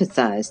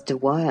sympathised a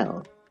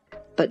while,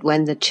 but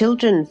when the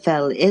children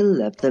fell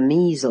ill of the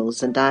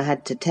measles and I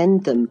had to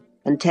tend them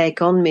and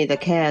take on me the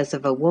cares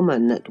of a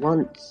woman at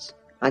once,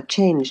 I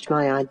changed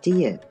my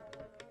idea.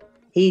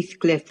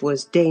 Heathcliff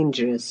was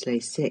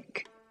dangerously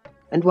sick,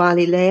 and while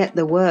he lay at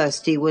the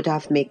worst he would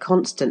have me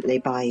constantly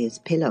by his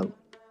pillow.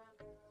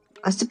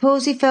 I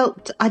suppose he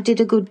felt I did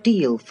a good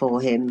deal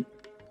for him,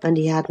 and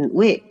he hadn't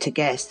wit to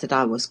guess that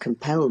I was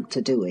compelled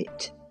to do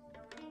it.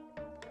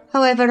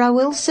 However, I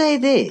will say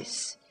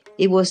this,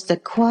 he was the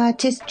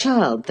quietest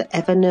child that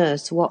ever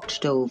nurse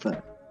watched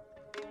over.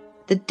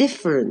 The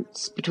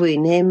difference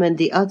between him and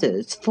the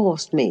others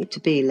forced me to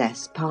be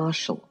less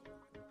partial.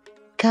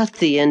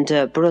 Cathy and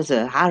her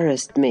brother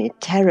harassed me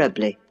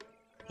terribly.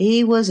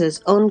 He was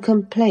as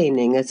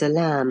uncomplaining as a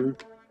lamb,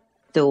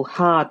 though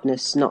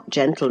hardness, not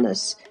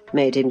gentleness,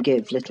 made him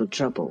give little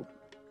trouble.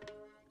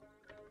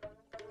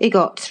 He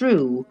got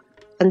through,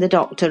 and the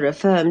doctor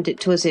affirmed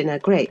it was in a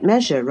great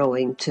measure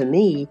owing to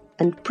me,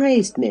 and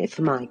praised me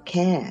for my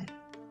care.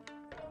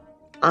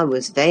 I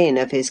was vain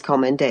of his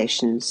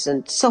commendations,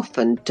 and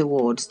softened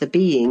towards the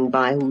being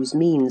by whose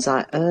means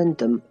I earned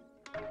them,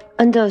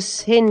 and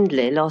thus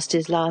Hindley lost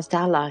his last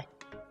ally.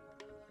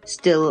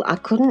 Still, I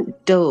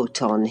couldn't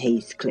dote on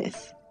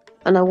Heathcliff,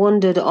 and I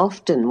wondered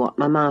often what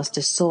my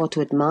master saw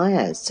to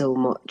admire so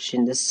much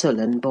in the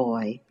sullen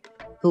boy,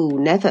 who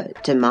never,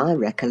 to my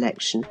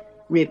recollection,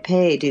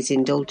 repaid his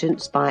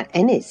indulgence by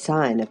any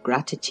sign of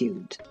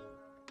gratitude.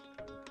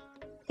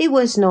 He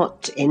was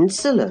not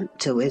insolent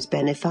to his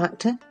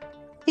benefactor.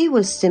 He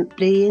was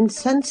simply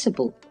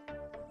insensible,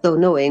 though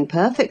knowing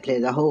perfectly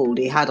the hold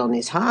he had on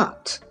his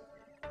heart,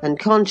 and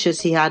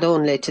conscious he had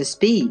only to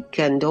speak,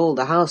 and all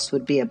the house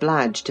would be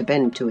obliged to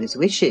bend to his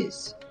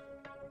wishes.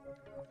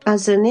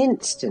 As an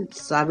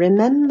instance, I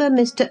remember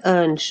Mr.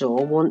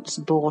 Earnshaw once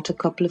bought a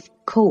couple of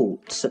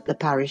coats at the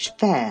parish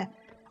fair,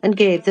 and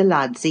gave the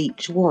lads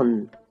each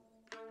one.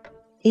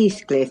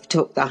 Heathcliff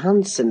took the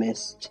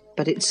handsomest,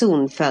 but it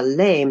soon fell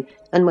lame,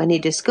 and when he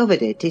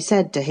discovered it, he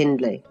said to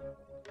Hindley,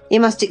 "You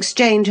must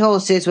exchange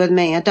horses with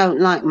me, I don't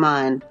like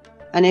mine,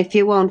 and if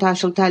you won't I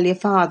shall tell your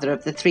father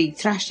of the 3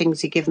 thrashings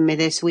he given me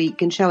this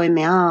week, and show him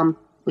my arm,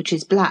 which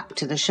is black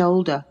to the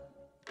shoulder."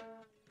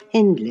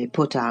 Hindley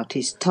put out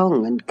his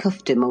tongue and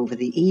cuffed him over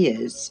the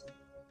ears.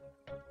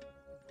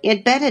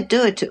 "You'd better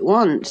do it at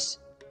once,"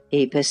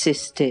 he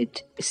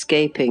persisted,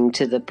 escaping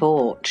to the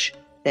porch.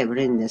 They were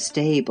in the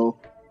stable.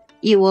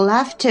 "You will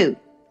have to,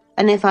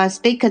 and if I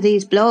speak of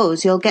these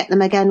blows you'll get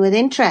them again with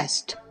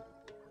interest."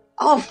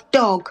 "Off,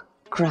 dog!"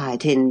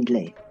 cried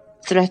Hindley,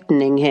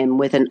 threatening him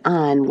with an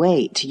iron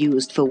weight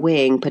used for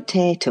weighing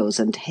potatoes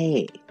and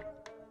hay.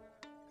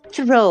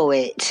 "Throw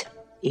it,"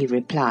 he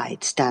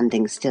replied,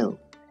 standing still,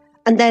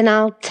 "and then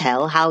I'll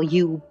tell how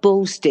you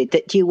boasted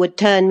that you would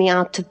turn me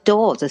out of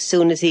doors as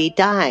soon as he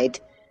died,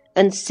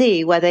 and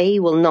see whether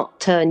he will not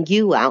turn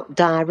you out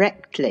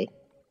directly."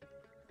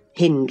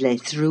 Hindley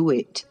threw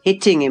it,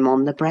 hitting him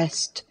on the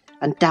breast,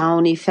 and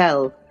down he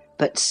fell,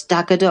 but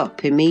staggered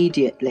up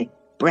immediately,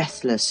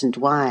 breathless and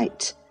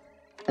white,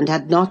 and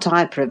had not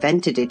I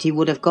prevented it, he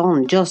would have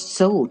gone just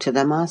so to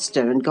the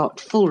master, and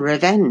got full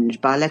revenge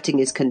by letting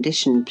his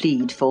condition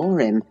plead for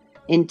him,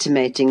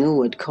 intimating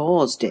who had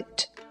caused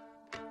it.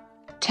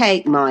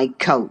 "Take my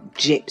coat,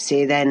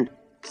 gipsy, then,"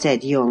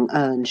 said young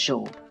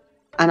Earnshaw,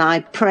 "and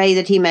I pray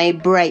that he may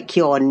break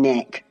your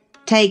neck.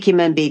 Take him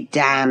and be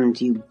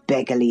damned, you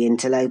beggarly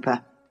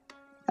interloper.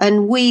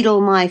 And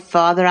wheedle my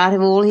father out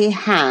of all he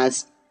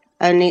has,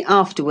 only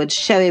afterwards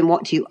show him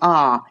what you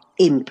are,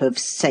 imp of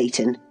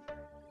Satan.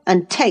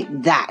 And take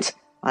that,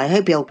 I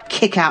hope he'll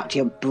kick out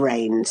your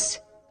brains."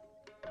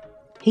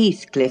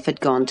 Heathcliff had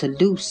gone to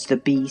loose the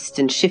beast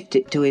and shift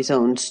it to his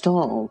own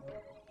stall.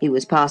 He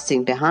was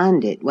passing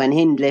behind it when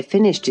Hindley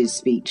finished his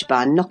speech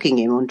by knocking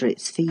him under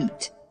its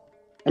feet,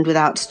 and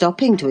without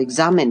stopping to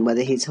examine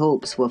whether his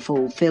hopes were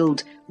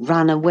fulfilled,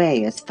 ran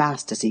away as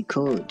fast as he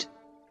could.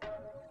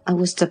 I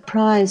was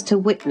surprised to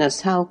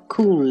witness how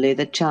coolly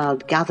the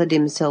child gathered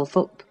himself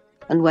up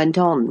and went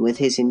on with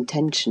his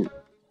intention,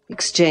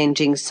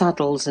 exchanging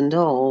saddles and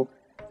all,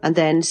 and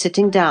then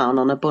sitting down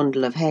on a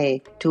bundle of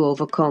hay to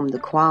overcome the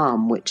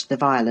qualm which the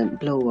violent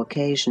blow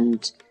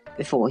occasioned,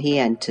 before he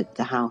entered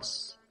the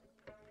house.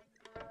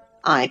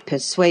 I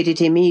persuaded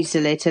him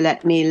easily to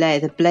let me lay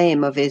the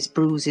blame of his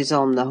bruises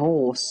on the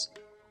horse.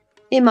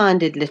 He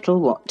minded little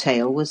what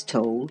tale was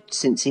told,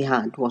 since he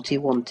had what he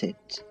wanted.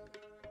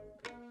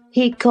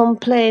 He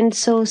complained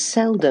so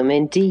seldom,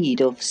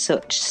 indeed, of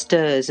such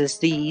stirs as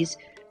these,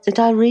 that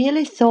I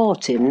really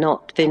thought him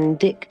not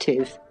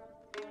vindictive.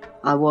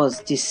 I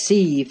was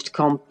deceived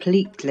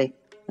completely,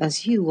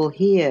 as you will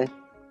hear.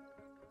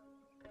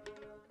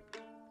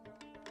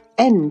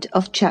 End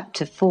of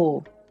chapter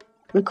 4.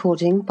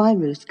 Recording by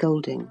Ruth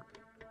Golding.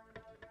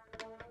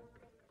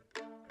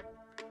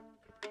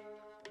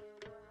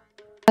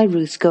 By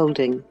Ruth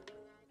Golding.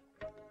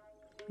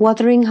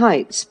 Wuthering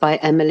Heights by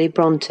Emily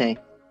Bronte.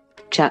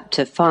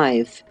 Chapter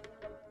 5.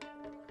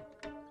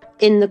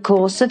 In the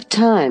course of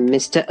time,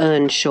 Mr.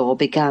 Earnshaw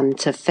began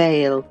to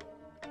fail.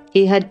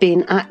 He had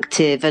been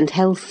active and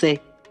healthy,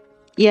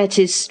 yet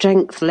his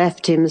strength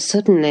left him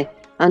suddenly,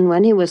 and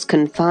when he was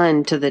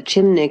confined to the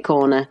chimney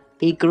corner,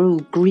 he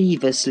grew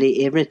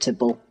grievously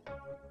irritable.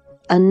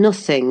 And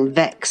nothing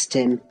vexed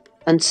him,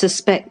 and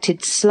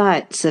suspected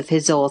slights of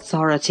his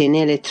authority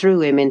nearly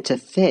threw him into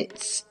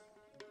fits.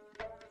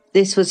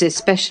 This was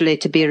especially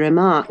to be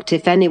remarked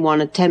if anyone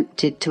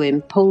attempted to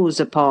impose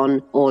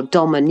upon or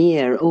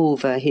domineer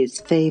over his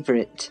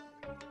favourite.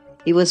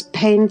 He was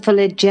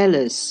painfully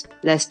jealous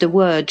lest a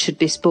word should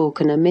be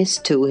spoken amiss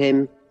to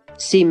him,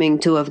 seeming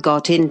to have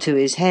got into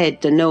his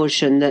head the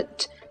notion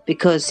that,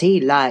 because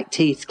he liked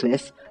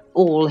Heathcliff,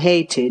 all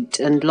hated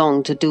and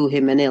longed to do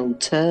him an ill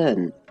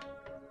turn.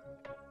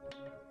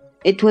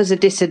 It was a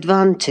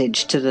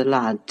disadvantage to the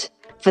lad,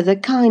 for the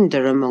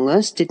kinder among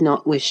us did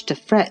not wish to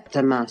fret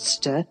the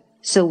master,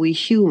 so we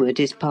humoured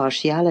his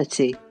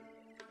partiality,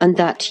 and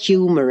that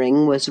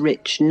humouring was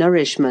rich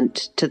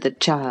nourishment to the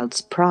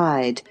child's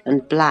pride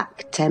and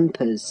black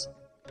tempers.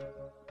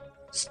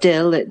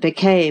 Still it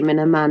became in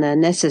a manner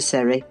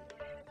necessary.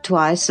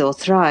 Twice or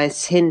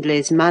thrice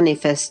Hindley's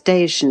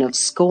manifestation of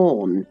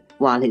scorn,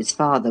 while his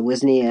father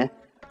was near,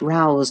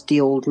 roused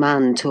the old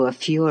man to a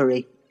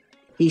fury.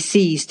 He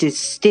seized his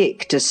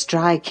stick to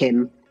strike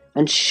him,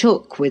 and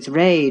shook with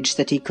rage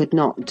that he could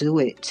not do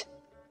it.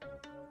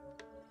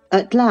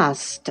 At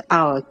last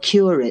our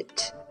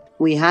curate,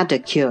 we had a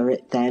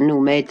curate then who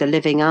made the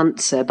living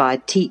answer by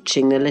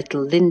teaching the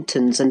little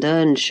Lintons and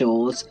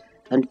Earnshaws,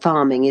 and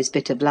farming his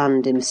bit of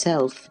land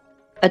himself,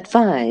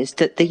 advised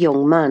that the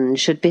young man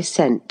should be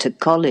sent to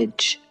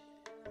college.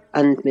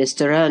 And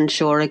Mr.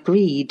 Earnshaw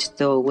agreed,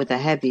 though with a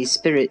heavy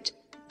spirit,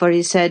 for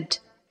he said,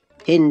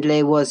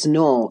 Hindley was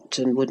naught,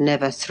 and would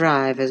never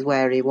thrive as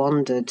where he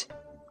wandered.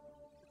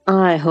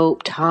 I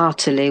hoped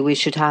heartily we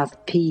should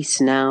have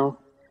peace now.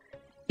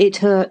 It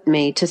hurt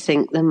me to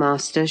think the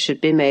master should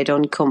be made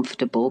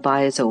uncomfortable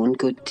by his own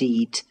good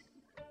deed.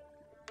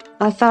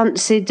 I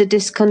fancied the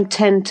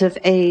discontent of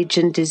age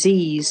and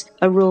disease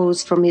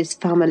arose from his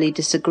family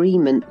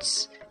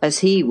disagreements, as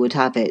he would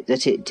have it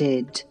that it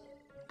did.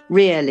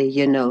 Really,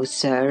 you know,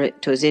 sir,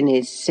 it was in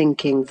his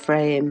sinking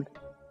frame.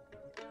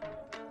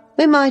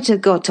 We might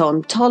have got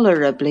on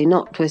tolerably,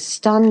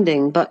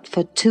 notwithstanding, but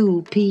for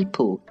two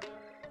people,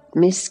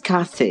 Miss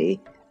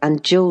Cathy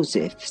and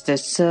Joseph, the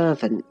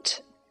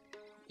servant.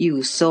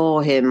 You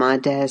saw him, I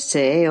dare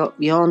say, up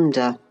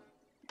yonder.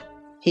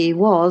 He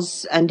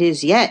was, and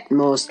is yet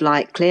most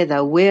likely,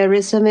 the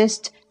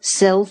wearisomest,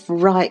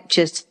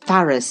 self-righteous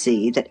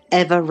Pharisee that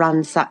ever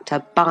ransacked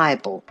a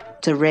Bible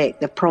to rake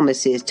the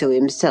promises to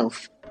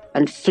himself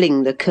and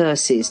fling the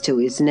curses to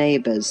his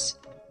neighbours.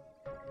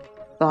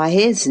 By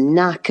his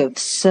knack of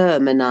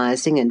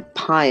sermonising and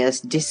pious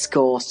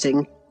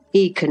discoursing,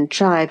 he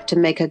contrived to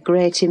make a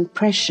great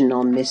impression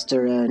on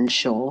Mr.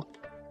 Earnshaw.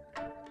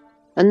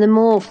 And the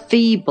more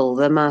feeble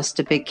the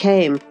master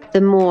became, the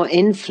more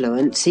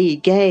influence he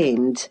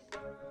gained.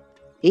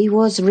 He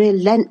was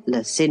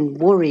relentless in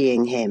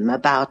worrying him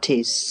about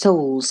his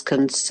soul's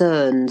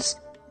concerns,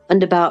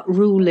 and about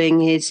ruling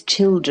his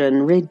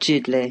children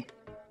rigidly.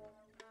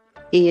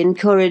 He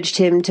encouraged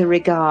him to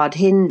regard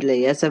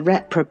Hindley as a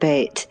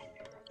reprobate,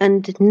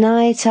 and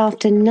night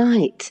after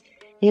night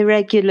he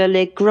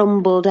regularly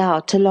grumbled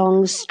out a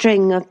long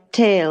string of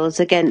tales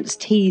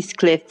against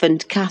Heathcliff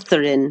and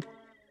Catherine,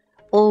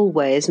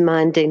 always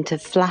minding to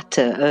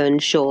flatter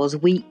Earnshaw's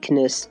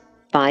weakness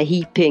by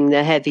heaping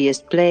the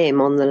heaviest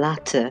blame on the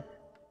latter.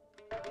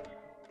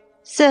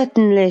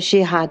 Certainly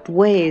she had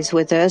ways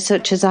with her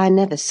such as I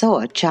never saw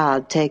a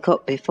child take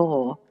up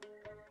before,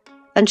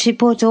 and she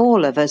put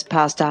all of us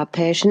past our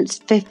patience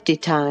 50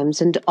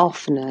 times and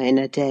oftener in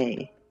a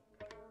day.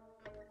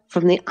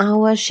 From the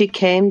hour she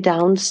came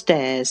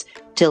downstairs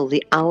till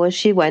the hour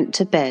she went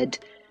to bed,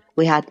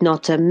 we had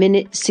not a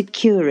minute's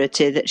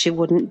security that she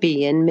wouldn't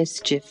be in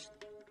mischief.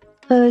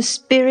 Her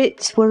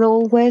spirits were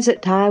always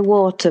at high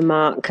water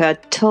mark, her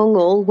tongue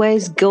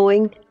always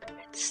going,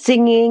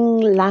 singing,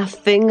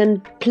 laughing,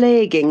 and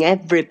plaguing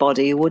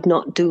everybody who would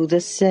not do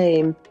the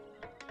same.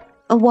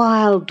 A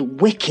wild,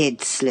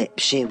 wicked slip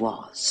she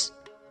was,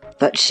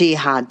 but she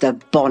had the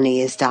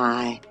bonniest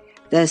eye,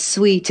 the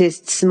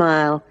sweetest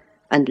smile,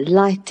 and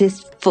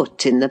lightest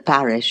foot in the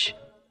parish.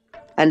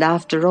 And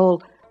after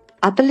all,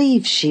 I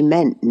believe she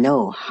meant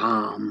no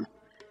harm.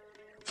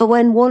 For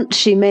when once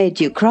she made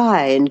you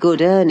cry in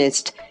good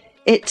earnest,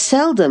 it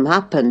seldom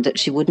happened that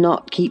she would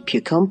not keep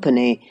you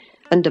company,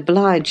 and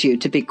oblige you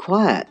to be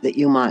quiet that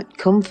you might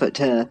comfort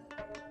her.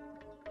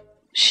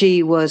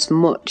 She was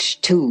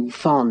much too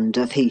fond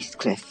of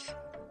Heathcliff.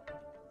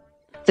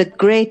 The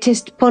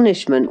greatest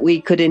punishment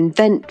we could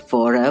invent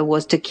for her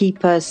was to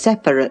keep her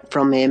separate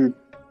from him.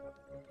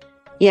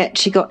 Yet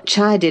she got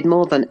chided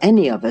more than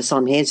any of us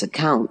on his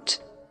account.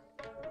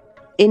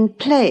 In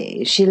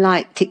play, she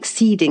liked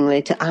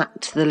exceedingly to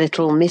act the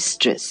little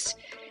mistress,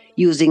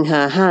 using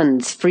her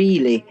hands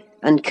freely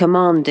and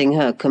commanding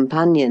her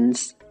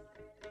companions.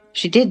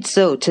 She did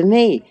so to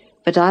me,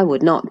 but I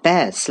would not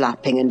bear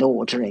slapping and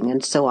ordering,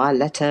 and so I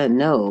let her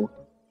know.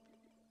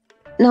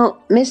 Now,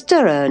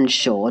 Mr.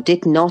 Earnshaw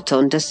did not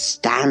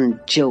understand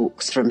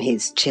jokes from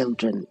his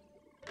children.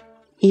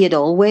 He had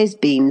always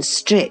been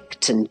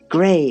strict and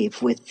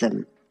grave with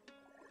them,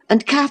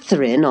 and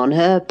Catherine, on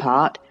her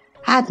part,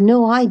 had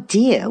no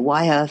idea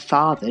why her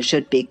father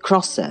should be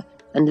crosser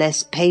and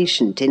less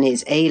patient in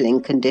his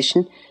ailing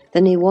condition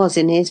than he was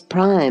in his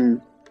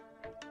prime.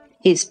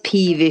 His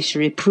peevish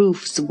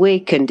reproofs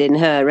wakened in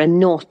her a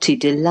naughty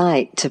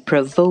delight to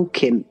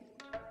provoke him.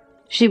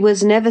 She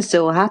was never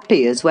so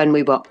happy as when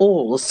we were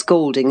all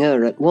scolding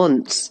her at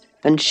once,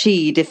 and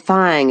she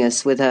defying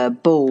us with her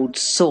bold,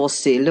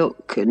 saucy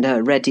look and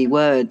her ready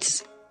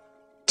words,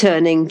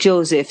 turning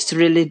Joseph's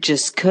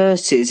religious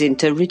curses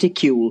into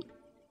ridicule,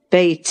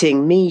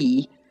 baiting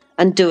me,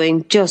 and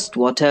doing just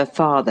what her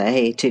father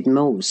hated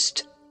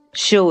most,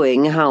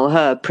 showing how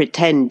her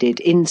pretended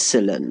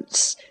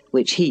insolence,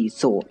 which he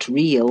thought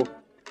real,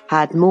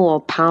 had more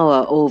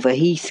power over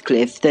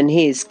Heathcliff than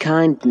his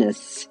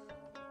kindness,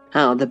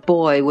 how the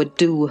boy would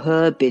do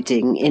her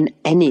bidding in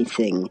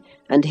anything,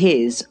 and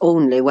his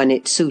only when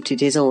it suited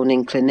his own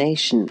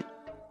inclination.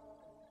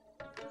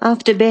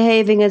 After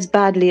behaving as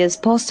badly as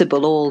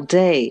possible all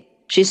day,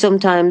 she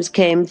sometimes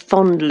came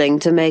fondling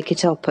to make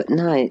it up at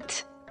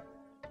night.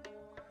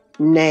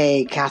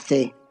 "Nay,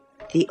 Cathy,"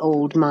 the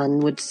old man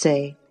would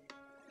say,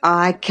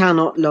 "I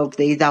cannot love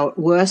thee, thou'rt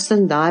worse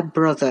than thy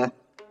brother.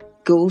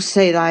 Go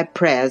say thy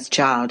prayers,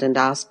 child, and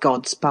ask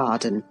God's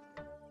pardon.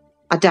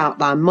 I doubt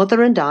thy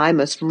mother and I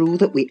must rue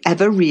that we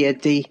ever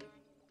reared thee."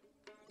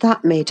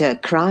 That made her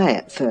cry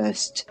at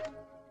first,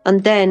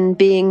 and then,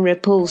 being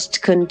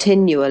repulsed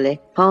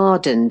continually,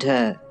 hardened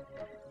her,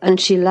 and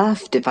she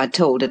laughed if I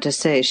told her to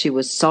say she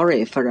was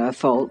sorry for her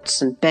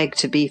faults and begged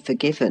to be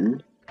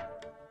forgiven.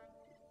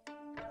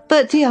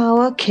 But the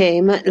hour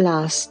came at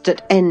last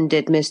that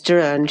ended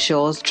Mr.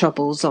 Earnshaw's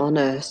troubles on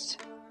earth.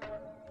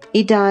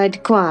 He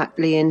died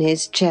quietly in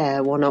his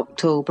chair one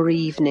October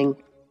evening,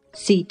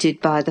 seated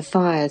by the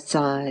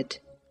fireside.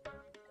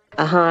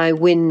 A high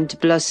wind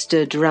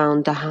blustered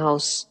round the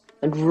house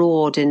and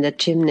roared in the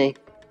chimney.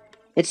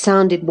 It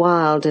sounded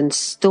wild and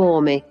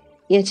stormy,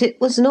 yet it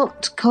was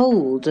not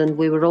cold, and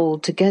we were all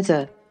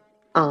together,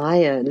 I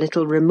a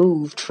little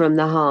removed from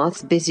the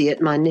hearth, busy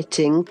at my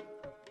knitting,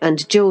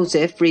 and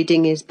Joseph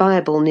reading his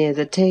Bible near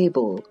the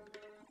table,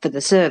 for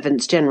the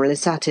servants generally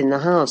sat in the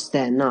house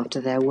then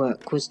after their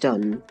work was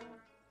done.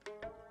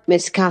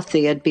 Miss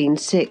Cathy had been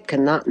sick,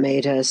 and that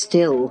made her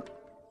still.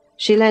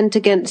 She leant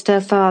against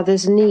her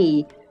father's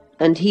knee,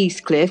 and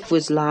Heathcliff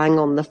was lying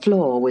on the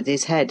floor with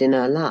his head in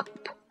her lap.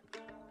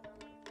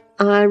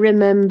 I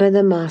remember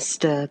the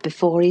master,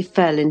 before he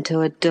fell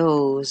into a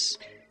doze,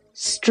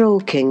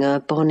 stroking her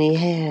bonny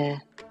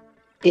hair.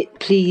 It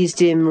pleased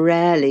him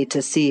rarely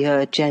to see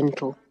her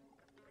gentle,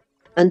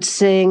 and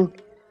saying,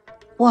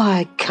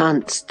 "Why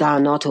canst thou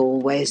not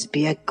always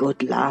be a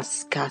good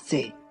lass,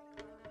 Cathy?"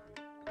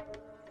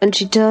 And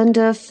she turned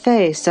her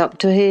face up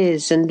to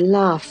his and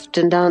laughed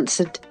and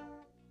answered,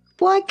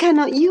 "Why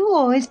cannot you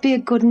always be a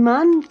good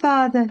man,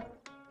 father?"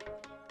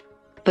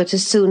 But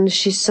as soon as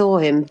she saw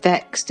him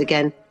vexed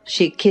again,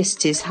 she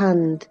kissed his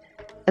hand,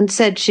 and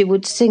said she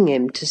would sing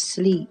him to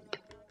sleep.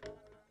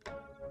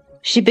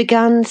 She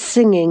began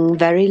singing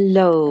very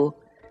low,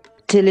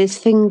 till his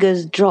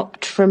fingers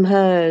dropped from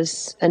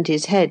hers, and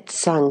his head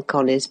sank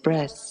on his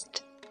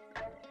breast.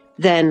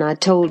 Then I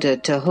told her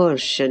to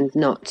hush and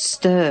not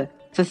stir,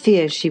 for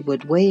fear she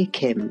would wake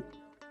him.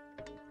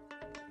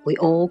 We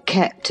all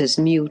kept as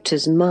mute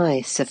as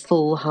mice a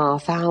full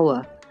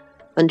half-hour,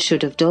 and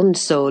should have done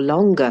so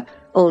longer,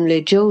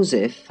 only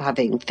Joseph,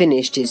 having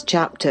finished his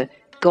chapter,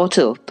 got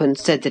up and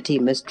said that he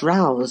must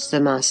rouse the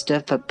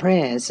master for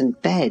prayers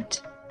and bed.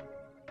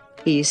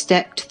 He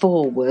stepped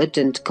forward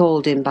and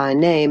called him by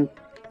name,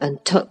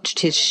 and touched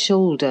his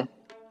shoulder,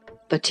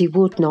 but he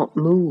would not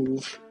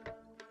move.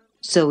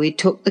 So he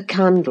took the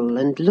candle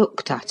and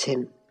looked at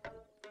him.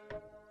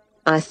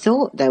 I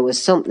thought there was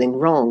something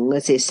wrong,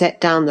 as he set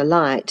down the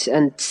light,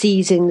 and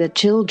seizing the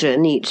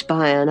children each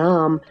by an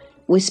arm,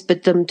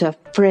 whispered them to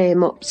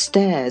frame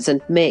upstairs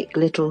and make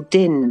little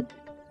din.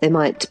 They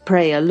might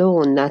pray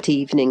alone that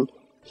evening.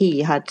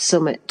 He had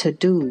somewhat to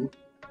do.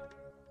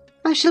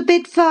 "I shall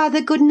bid father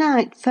good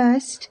night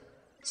first,"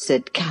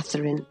 said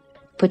Catherine,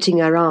 putting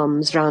her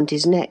arms round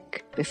his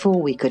neck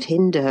before we could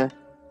hinder her.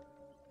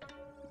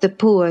 The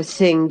poor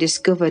thing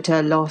discovered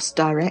her loss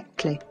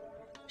directly.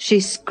 She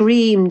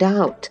screamed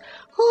out,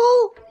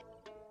 "Oh,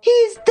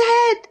 he's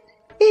dead!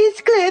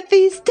 Heathcliff,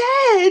 he's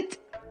dead!"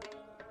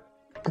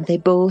 and they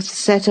both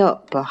set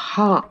up a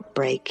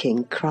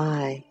heartbreaking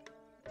cry.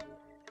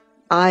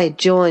 I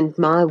joined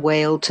my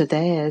wail to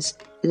theirs,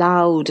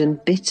 loud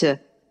and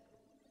bitter,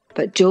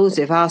 but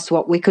Joseph asked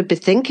what we could be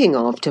thinking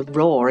of to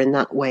roar in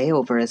that way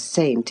over a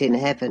saint in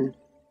heaven.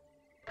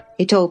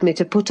 He told me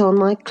to put on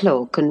my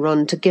cloak and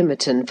run to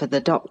Gimmerton for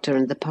the doctor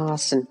and the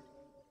parson.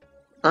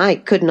 I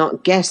could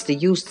not guess the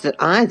use that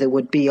either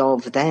would be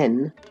of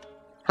then.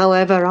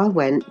 However, I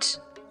went,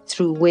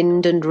 through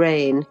wind and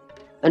rain,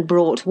 and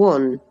brought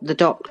one, the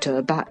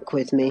doctor, back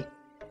with me.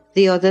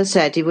 The other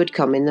said he would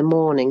come in the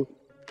morning.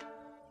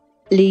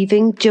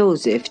 Leaving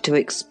Joseph to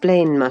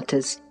explain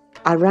matters,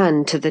 I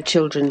ran to the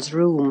children's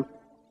room.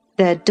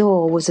 Their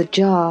door was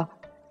ajar.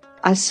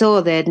 I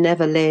saw they had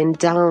never lain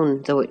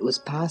down, though it was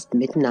past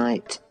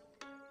midnight.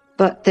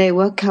 But they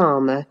were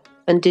calmer,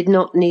 and did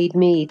not need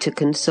me to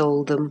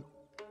console them.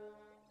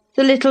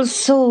 The little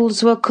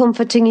souls were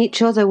comforting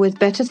each other with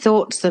better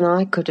thoughts than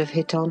I could have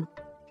hit on.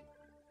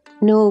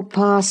 No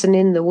parson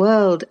in the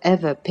world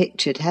ever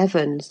pictured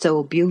heaven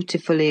so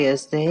beautifully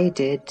as they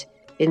did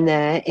in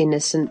their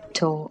innocent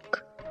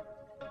talk.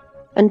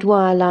 And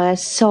while I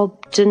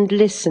sobbed and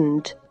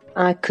listened,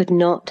 I could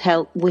not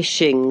help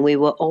wishing we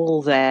were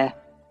all there,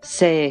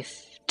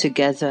 safe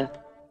together.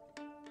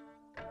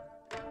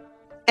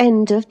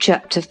 End of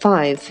Chapter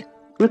 5.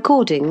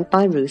 Recording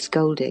by Ruth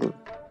Golding.